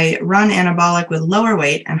 if I run anabolic with lower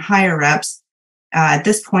weight and higher reps at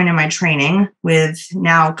this point in my training, with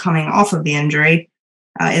now coming off of the injury,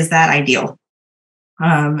 is that ideal?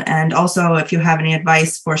 And also, if you have any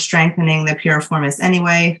advice for strengthening the piriformis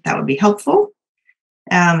anyway, that would be helpful.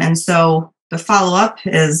 And so the follow-up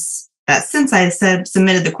is that since I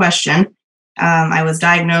submitted the question, I was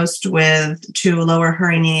diagnosed with 2 lower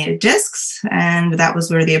herniated discs, and that was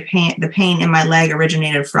where the pain in my leg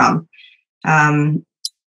originated from.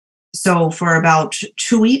 So for about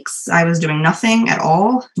 2 weeks, I was doing nothing at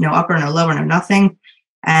all, no upper, no lower, no nothing.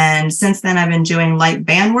 And since then, I've been doing light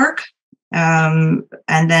band work. And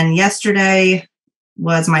then yesterday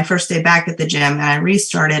was my first day back at the gym, and I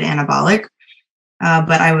restarted anabolic.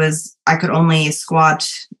 But I could only squat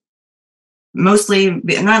mostly,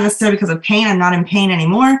 not necessarily because of pain. I'm not in pain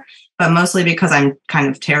anymore, but mostly because I'm kind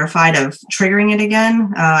of terrified of triggering it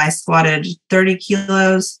again. I squatted 30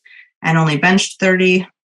 kilos and only benched 30.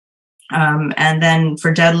 And then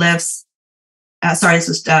for deadlifts, this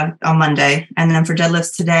was on Monday. And then for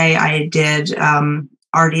deadlifts today, I did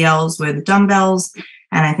RDLs with dumbbells,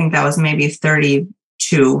 and I think that was maybe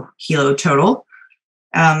 32 kilo total.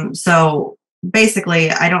 So basically,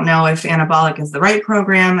 I don't know if anabolic is the right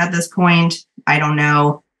program at this point. I don't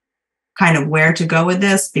know kind of where to go with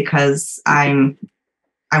this because I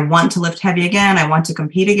want to lift heavy again. I want to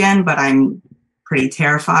compete again, but I'm pretty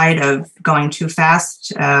terrified of going too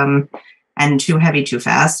fast and too heavy too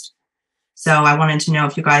fast. So I wanted to know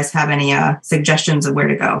if you guys have any suggestions of where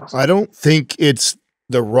to go. I don't think it's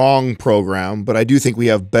the wrong program, but I do think we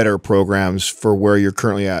have better programs for where you're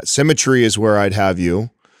currently at. Symmetry is where I'd have you.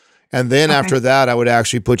 And then after that, I would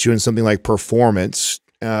actually put you in something like performance.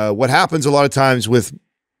 What happens a lot of times with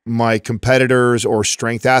my competitors or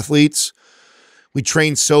strength athletes, we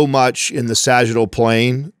train so much in the sagittal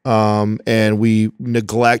plane, and we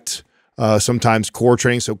neglect sometimes core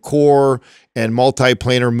training. So core and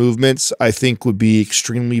multiplanar movements, I think, would be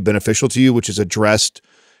extremely beneficial to you, which is addressed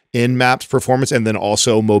in MAPS performance. And then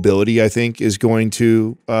also mobility, I think, is going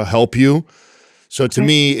to help you. So to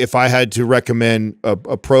me, if I had to recommend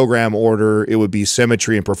a program order, it would be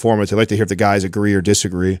symmetry and performance. I'd like to hear if the guys agree or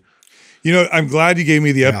disagree. You know, I'm glad you gave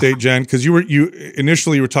me the update, Jen, because you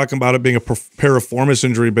initially you were talking about it being a piriformis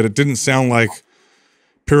injury, but it didn't sound like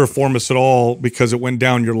piriformis at all because it went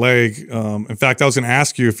down your leg. In fact, I was going to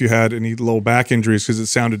ask you if you had any low back injuries because it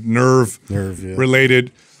sounded nerve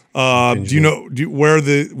related. Do you know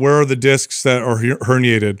where are the discs that are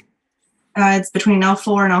herniated? It's between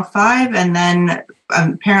L4 and L5, and then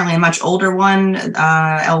apparently a much older one,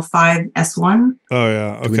 L5 S1. Oh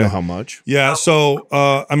yeah, okay. Do we know how much? Yeah, so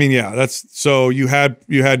I mean, yeah, that's so you had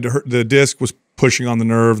the disc was pushing on the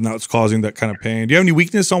nerve, and that was causing that kind of pain. Do you have any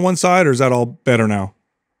weakness on one side, or is that all better now?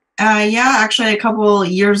 Yeah, actually, a couple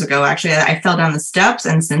years ago, actually, I fell down the steps,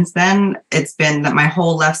 and since then, it's been that my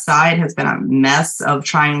whole left side has been a mess of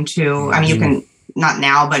trying to. I mean, you can. Not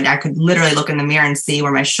now, but I could literally look in the mirror and see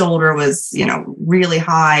where my shoulder was, you know, really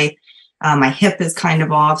high. My hip is kind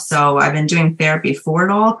of off. So I've been doing therapy for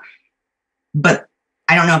it all. But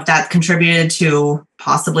I don't know if that contributed to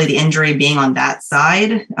possibly the injury being on that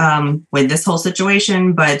side with this whole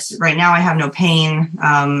situation. But right now I have no pain.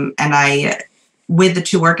 And with the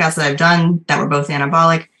 2 workouts that I've done that were both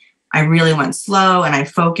anabolic, I really went slow and I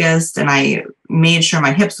focused and I made sure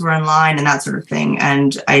my hips were in line and that sort of thing.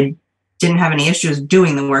 And I didn't have any issues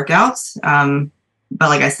doing the workouts. But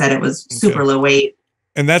like I said, it was super low weight.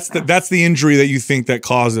 And that's the injury that you think that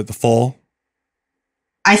caused it, the fall?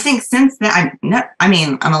 I think since then,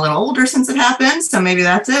 I'm a little older since it happened, so maybe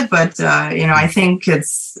that's it. But, you know, I think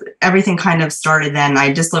everything kind of started then.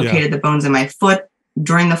 I dislocated the bones in my foot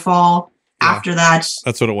during the fall. Yeah. After that.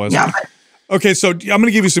 That's what it was. Yeah. Okay, so I'm going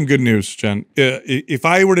to give you some good news, Jen. If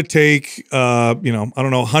I were to take,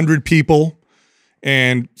 100 people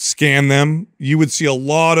and scan them, you would see a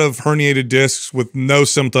lot of herniated discs with no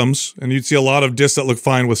symptoms, and you'd see a lot of discs that look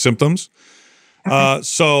fine with symptoms. Okay.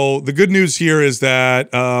 So the good news here is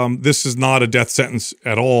that this is not a death sentence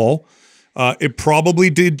at all. It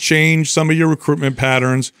probably did change some of your recruitment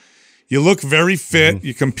patterns. You look very fit.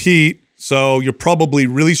 You compete, so you're probably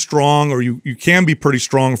really strong, or you can be pretty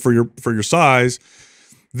strong for your size.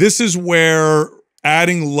 This is where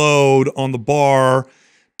adding load on the bar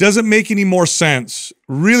doesn't make any more sense.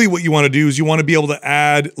 Really what you want to do is you want to be able to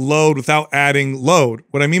add load without adding load.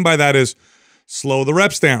 What I mean by that is slow the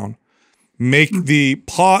reps down, make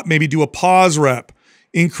maybe do a pause rep,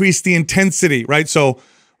 increase the intensity, right? So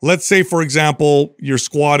let's say, for example, you're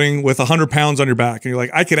squatting with 100 pounds on your back and you're like,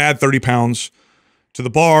 I could add 30 pounds to the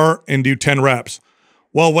bar and do 10 reps.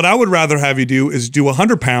 Well, what I would rather have you do is do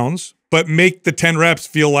 100 pounds, but make the 10 reps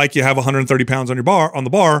feel like you have 130 pounds on the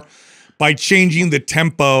bar, by changing the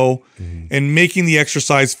tempo and making the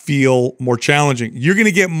exercise feel more challenging. You're going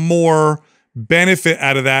to get more benefit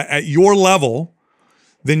out of that at your level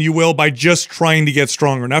than you will by just trying to get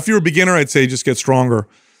stronger. Now, if you're a beginner, I'd say just get stronger.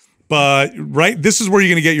 But this is where you're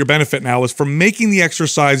going to get your benefit now, is from making the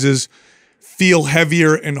exercises feel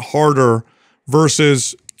heavier and harder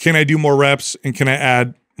versus can I do more reps and can I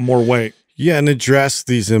add more weight? Yeah, and address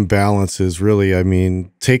these imbalances, really. I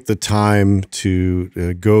mean, take the time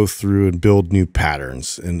to go through and build new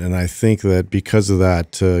patterns. And I think that because of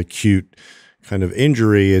that acute kind of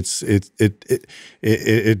injury, it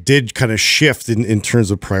did kind of shift in terms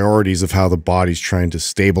of priorities of how the body's trying to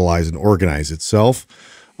stabilize and organize itself.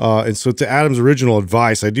 And so to Adam's original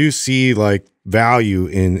advice, I do see like value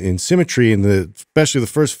in symmetry, and especially the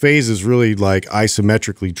first phase is really like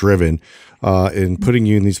isometrically driven. In putting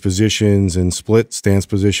you in these positions and split stance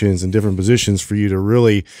positions and different positions for you to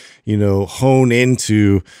really, hone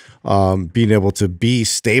into being able to be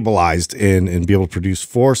stabilized and be able to produce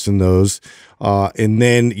force in those. And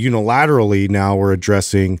then unilaterally, now we're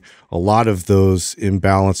addressing a lot of those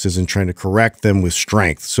imbalances and trying to correct them with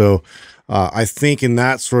strength. So I think in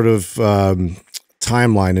that sort of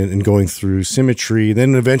timeline and going through symmetry,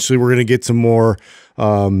 then eventually we're going to get to more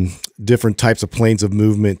different types of planes of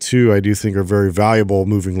movement too. I do think are very valuable,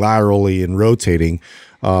 moving laterally and rotating.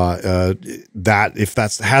 That if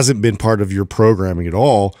that hasn't been part of your programming at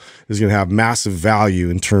all, is going to have massive value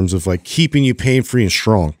in terms of like keeping you pain-free and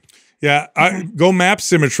strong. Yeah, go MAPS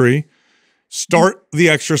Symmetry. Start the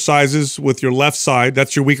exercises with your left side.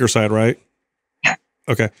 That's your weaker side, right? Yeah.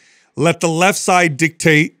 Okay. Let the left side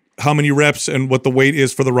dictate how many reps and what the weight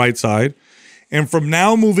is for the right side. And from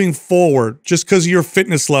now moving forward, just because of your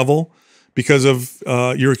fitness level, because of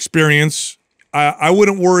your experience, I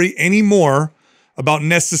wouldn't worry anymore about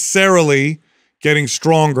necessarily getting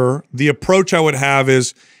stronger. The approach I would have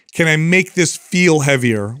is, can I make this feel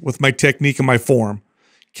heavier with my technique and my form?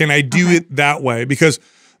 Can I do it that way? Because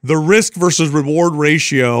the risk versus reward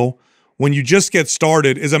ratio when you just get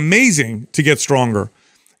started is amazing to get stronger.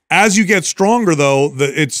 As you get stronger, though,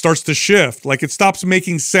 it starts to shift. Like, it stops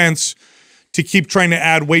making sense to keep trying to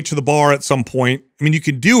add weight to the bar at some point. I mean, you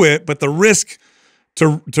can do it, but the risk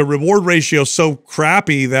to reward ratio is so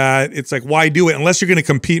crappy that it's like, why do it? Unless you're going to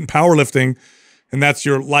compete in powerlifting and that's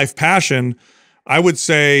your life passion, I would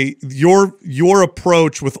say your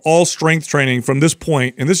approach with all strength training from this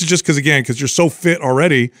point, and this is just because you're so fit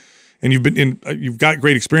already and you've got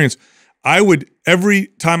great experience. I would, every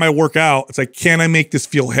time I work out, it's like, can I make this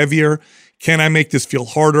feel heavier? Can I make this feel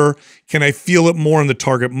harder? Can I feel it more in the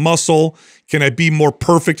target muscle? Can I be more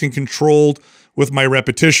perfect and controlled with my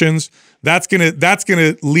repetitions? That's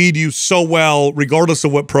gonna lead you so well, regardless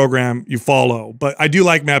of what program you follow. But I do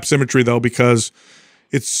like MAPS Symmetry though, because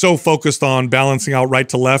it's so focused on balancing out right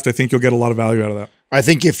to left. I think you'll get a lot of value out of that. I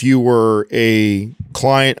think if you were a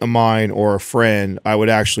client of mine or a friend, I would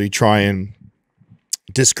actually try and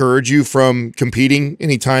discourage you from competing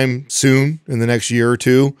anytime soon in the next year or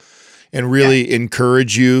two, and really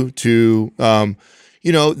encourage you to,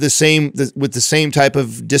 with the same type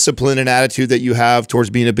of discipline and attitude that you have towards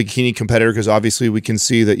being a bikini competitor, because obviously we can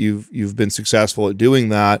see that you've been successful at doing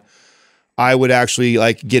that. I would actually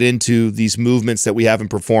get into these movements that we have in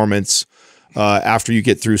performance after you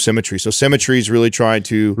get through symmetry. So symmetry is really trying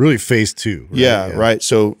to phase 2. Right? Yeah, right.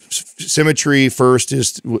 So symmetry first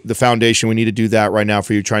is the foundation. We need to do that right now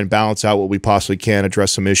for you, try and balance out what we possibly can,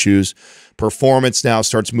 address some issues. Performance now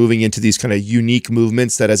starts moving into these kind of unique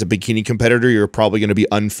movements that as a bikini competitor, you're probably going to be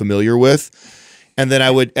unfamiliar with. And then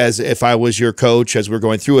I would, as if I was your coach, as we're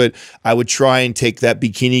going through it, I would try and take that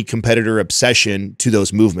bikini competitor obsession to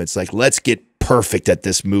those movements. Like, let's get perfect at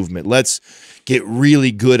this movement. Let's get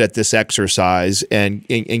really good at this exercise and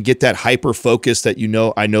get that hyper focus that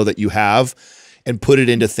I know that you have, and put it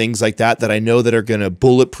into things like that I know that are going to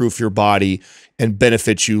bulletproof your body and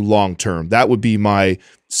benefit you long term. That would be my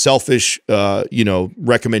selfish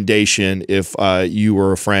recommendation if you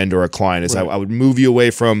were a friend or a client, is I would move you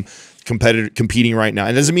away from competing right now.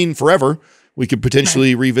 And it doesn't mean forever. We could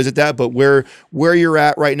potentially revisit that, but where you're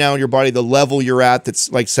at right now in your body, the level you're at,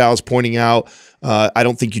 that's like Sal's pointing out, I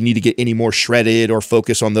don't think you need to get any more shredded or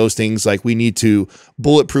focus on those things. Like, we need to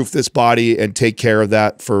bulletproof this body and take care of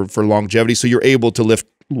that for longevity, so you're able to lift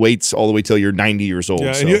weights all the way till you're 90 years old.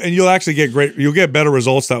 Yeah, and you'll actually you'll get better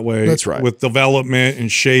results that way. That's right. With development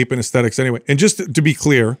and shape and aesthetics anyway. And just to be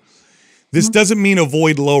clear, this doesn't mean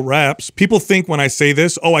avoid low reps. People think when I say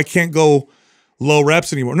this, oh, I can't go low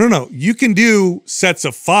reps anymore. No. You can do sets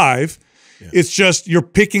of 5. Yeah. It's just you're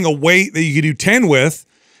picking a weight that you can do 10 with,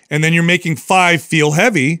 and then you're making 5 feel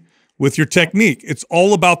heavy with your technique. It's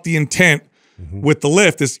all about the intent with the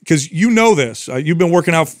lift. Is because you know this. You've been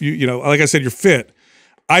working out, like I said, you're fit.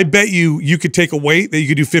 I bet you could take a weight that you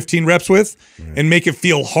could do 15 reps with and make it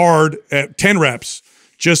feel hard at 10 reps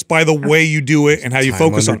just by the way you do it and how you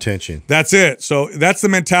focus on tension. That's it. So that's the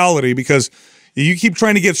mentality, because you keep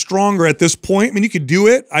trying to get stronger at this point. I mean, you could do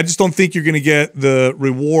it. I just don't think you're going to get the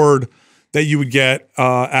reward that you would get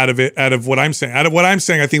out of what I'm saying. Out of what I'm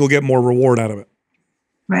saying, I think we'll get more reward out of it.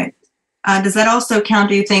 Right. Does that also count,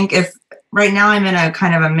 do you think, if right now I'm in a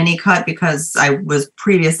kind of a mini cut because I was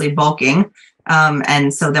previously bulking,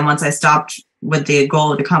 and so then once I stopped with the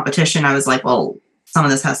goal of the competition, I was like, well, some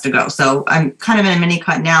of this has to go. So I'm kind of in a mini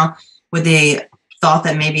cut now with the thought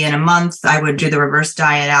that maybe in a month I would do the reverse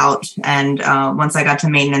diet out. And once I got to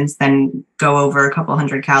maintenance, then go over a couple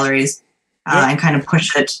hundred calories and kind of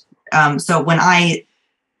push it. So when I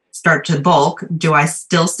start to bulk, do I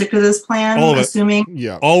still stick to this plan? All of it. Assuming?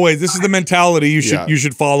 Yeah. Always. This is the mentality you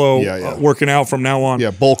should follow working out from now on.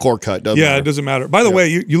 Yeah, bulk or cut. Doesn't matter. It doesn't matter. By the way,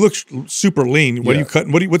 you look super lean. What are you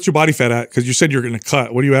cutting? What's your body fat at? Because you said you're going to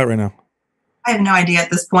cut. What are you at right now? I have no idea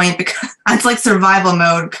at this point, because it's like survival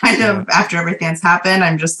mode kind of after everything's happened.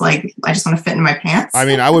 I'm just like, I just want to fit in my pants. I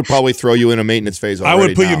mean, I would probably throw you in a maintenance phase already. I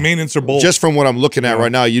would put you maintenance or bulk. Just from what I'm looking at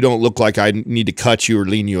right now, you don't look like I need to cut you or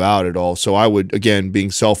lean you out at all. So I would, again,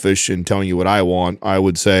 being selfish and telling you what I want, I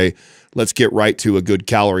would say, let's get right to a good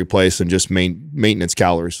calorie place and just maintenance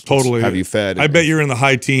calories. Totally. Let's have you fed. I bet you're in the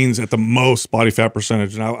high teens at the most body fat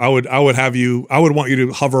percentage. And I would want you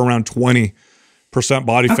to hover around 20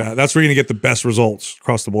 body fat. That's where you're going to get the best results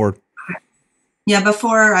across the board. Yeah,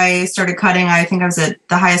 before I started cutting, I think I was at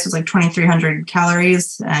the highest was like 2,300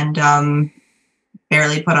 calories and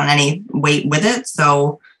barely put on any weight with it.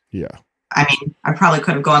 So, yeah, I mean, I probably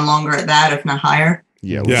could have gone longer at that, if not higher.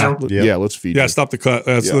 Yeah, let's feed. Yeah, stop the cut.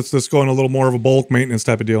 Let's go in a little more of a bulk maintenance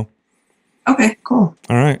type of deal. Okay, cool.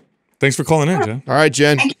 All right. Thanks for calling in, Jen. All right,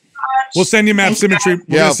 Jen. Thank you so much. We'll send you MAPS Symmetry.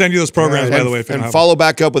 We're going to send you those programs, by the way. And follow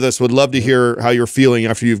back up with us. Would love to hear how you're feeling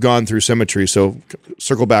after you've gone through Symmetry. So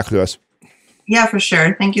circle back to us. Yeah, for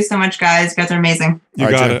sure. Thank you so much, guys. You guys are amazing. You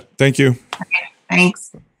got it. Thank you. Okay,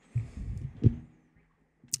 thanks.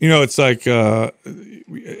 You know, it's like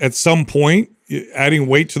at some point, adding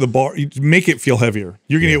weight to the bar, you make it feel heavier.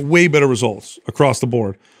 You're going to get way better results across the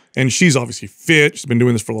board. And she's obviously fit. She's been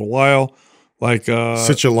doing this for a little while. Like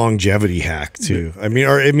such a longevity hack too. I mean,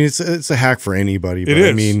 it's a hack for anybody. But it is.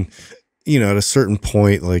 I mean, you know, at a certain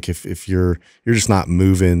point, like if you're just not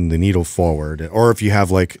moving the needle forward, or if you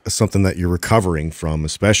have like something that you're recovering from,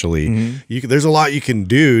 especially, there's a lot you can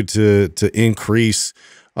do to increase,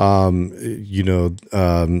 you know,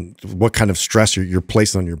 what kind of stress you're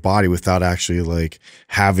placing on your body without actually like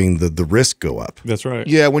having the risk go up. That's right.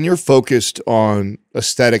 Yeah, when you're focused on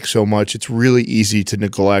aesthetic so much, it's really easy to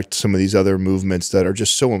neglect some of these other movements that are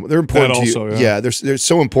just they're important to you. Yeah, they're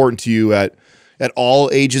so important to you at all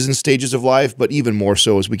ages and stages of life, but even more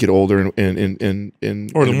so as we get older or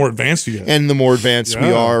the more advanced you get. And the more advanced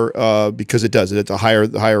we are, because it's a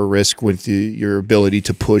higher risk with your ability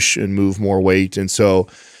to push and move more weight. And so,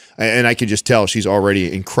 and I can just tell she's already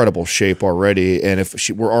in incredible shape already. And if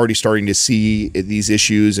we're already starting to see these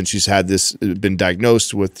issues and she's been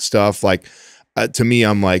diagnosed with stuff like, to me,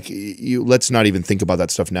 I'm like, let's not even think about that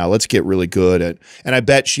stuff now. Let's get really good at, and I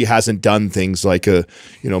bet she hasn't done things like a,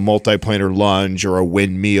 multi-planar lunge or a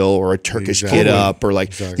windmill or a Turkish get up or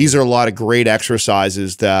like, these are a lot of great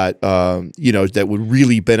exercises that, that would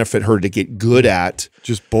really benefit her to get good at.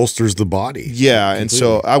 Just bolsters the body. Yeah. Completely. And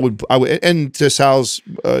so I would, and to Sal's,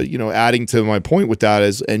 adding to my point with that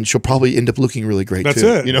is, and she'll probably end up looking really great too. That's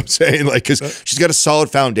it. You know what I'm saying? Like, cause she's got a solid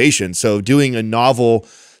foundation. So doing a novel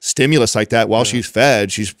stimulus like that while she's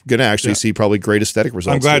fed, she's going to actually see probably great aesthetic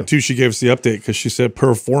results. I'm glad too she gave us the update because she said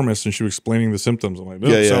piriformis and she was explaining the symptoms. I'm like,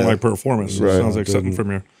 it sounds like piriformis. It sounds like something from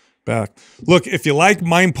your back. Look, if you like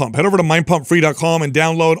Mind Pump, head over to mindpumpfree.com and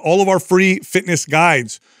download all of our free fitness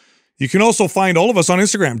guides. You can also find all of us on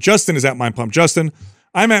Instagram. Justin is at Mind Pump Justin.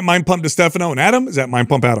 I'm at Mind Pump DeStefano, and Adam is at Mind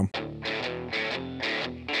Pump Adam.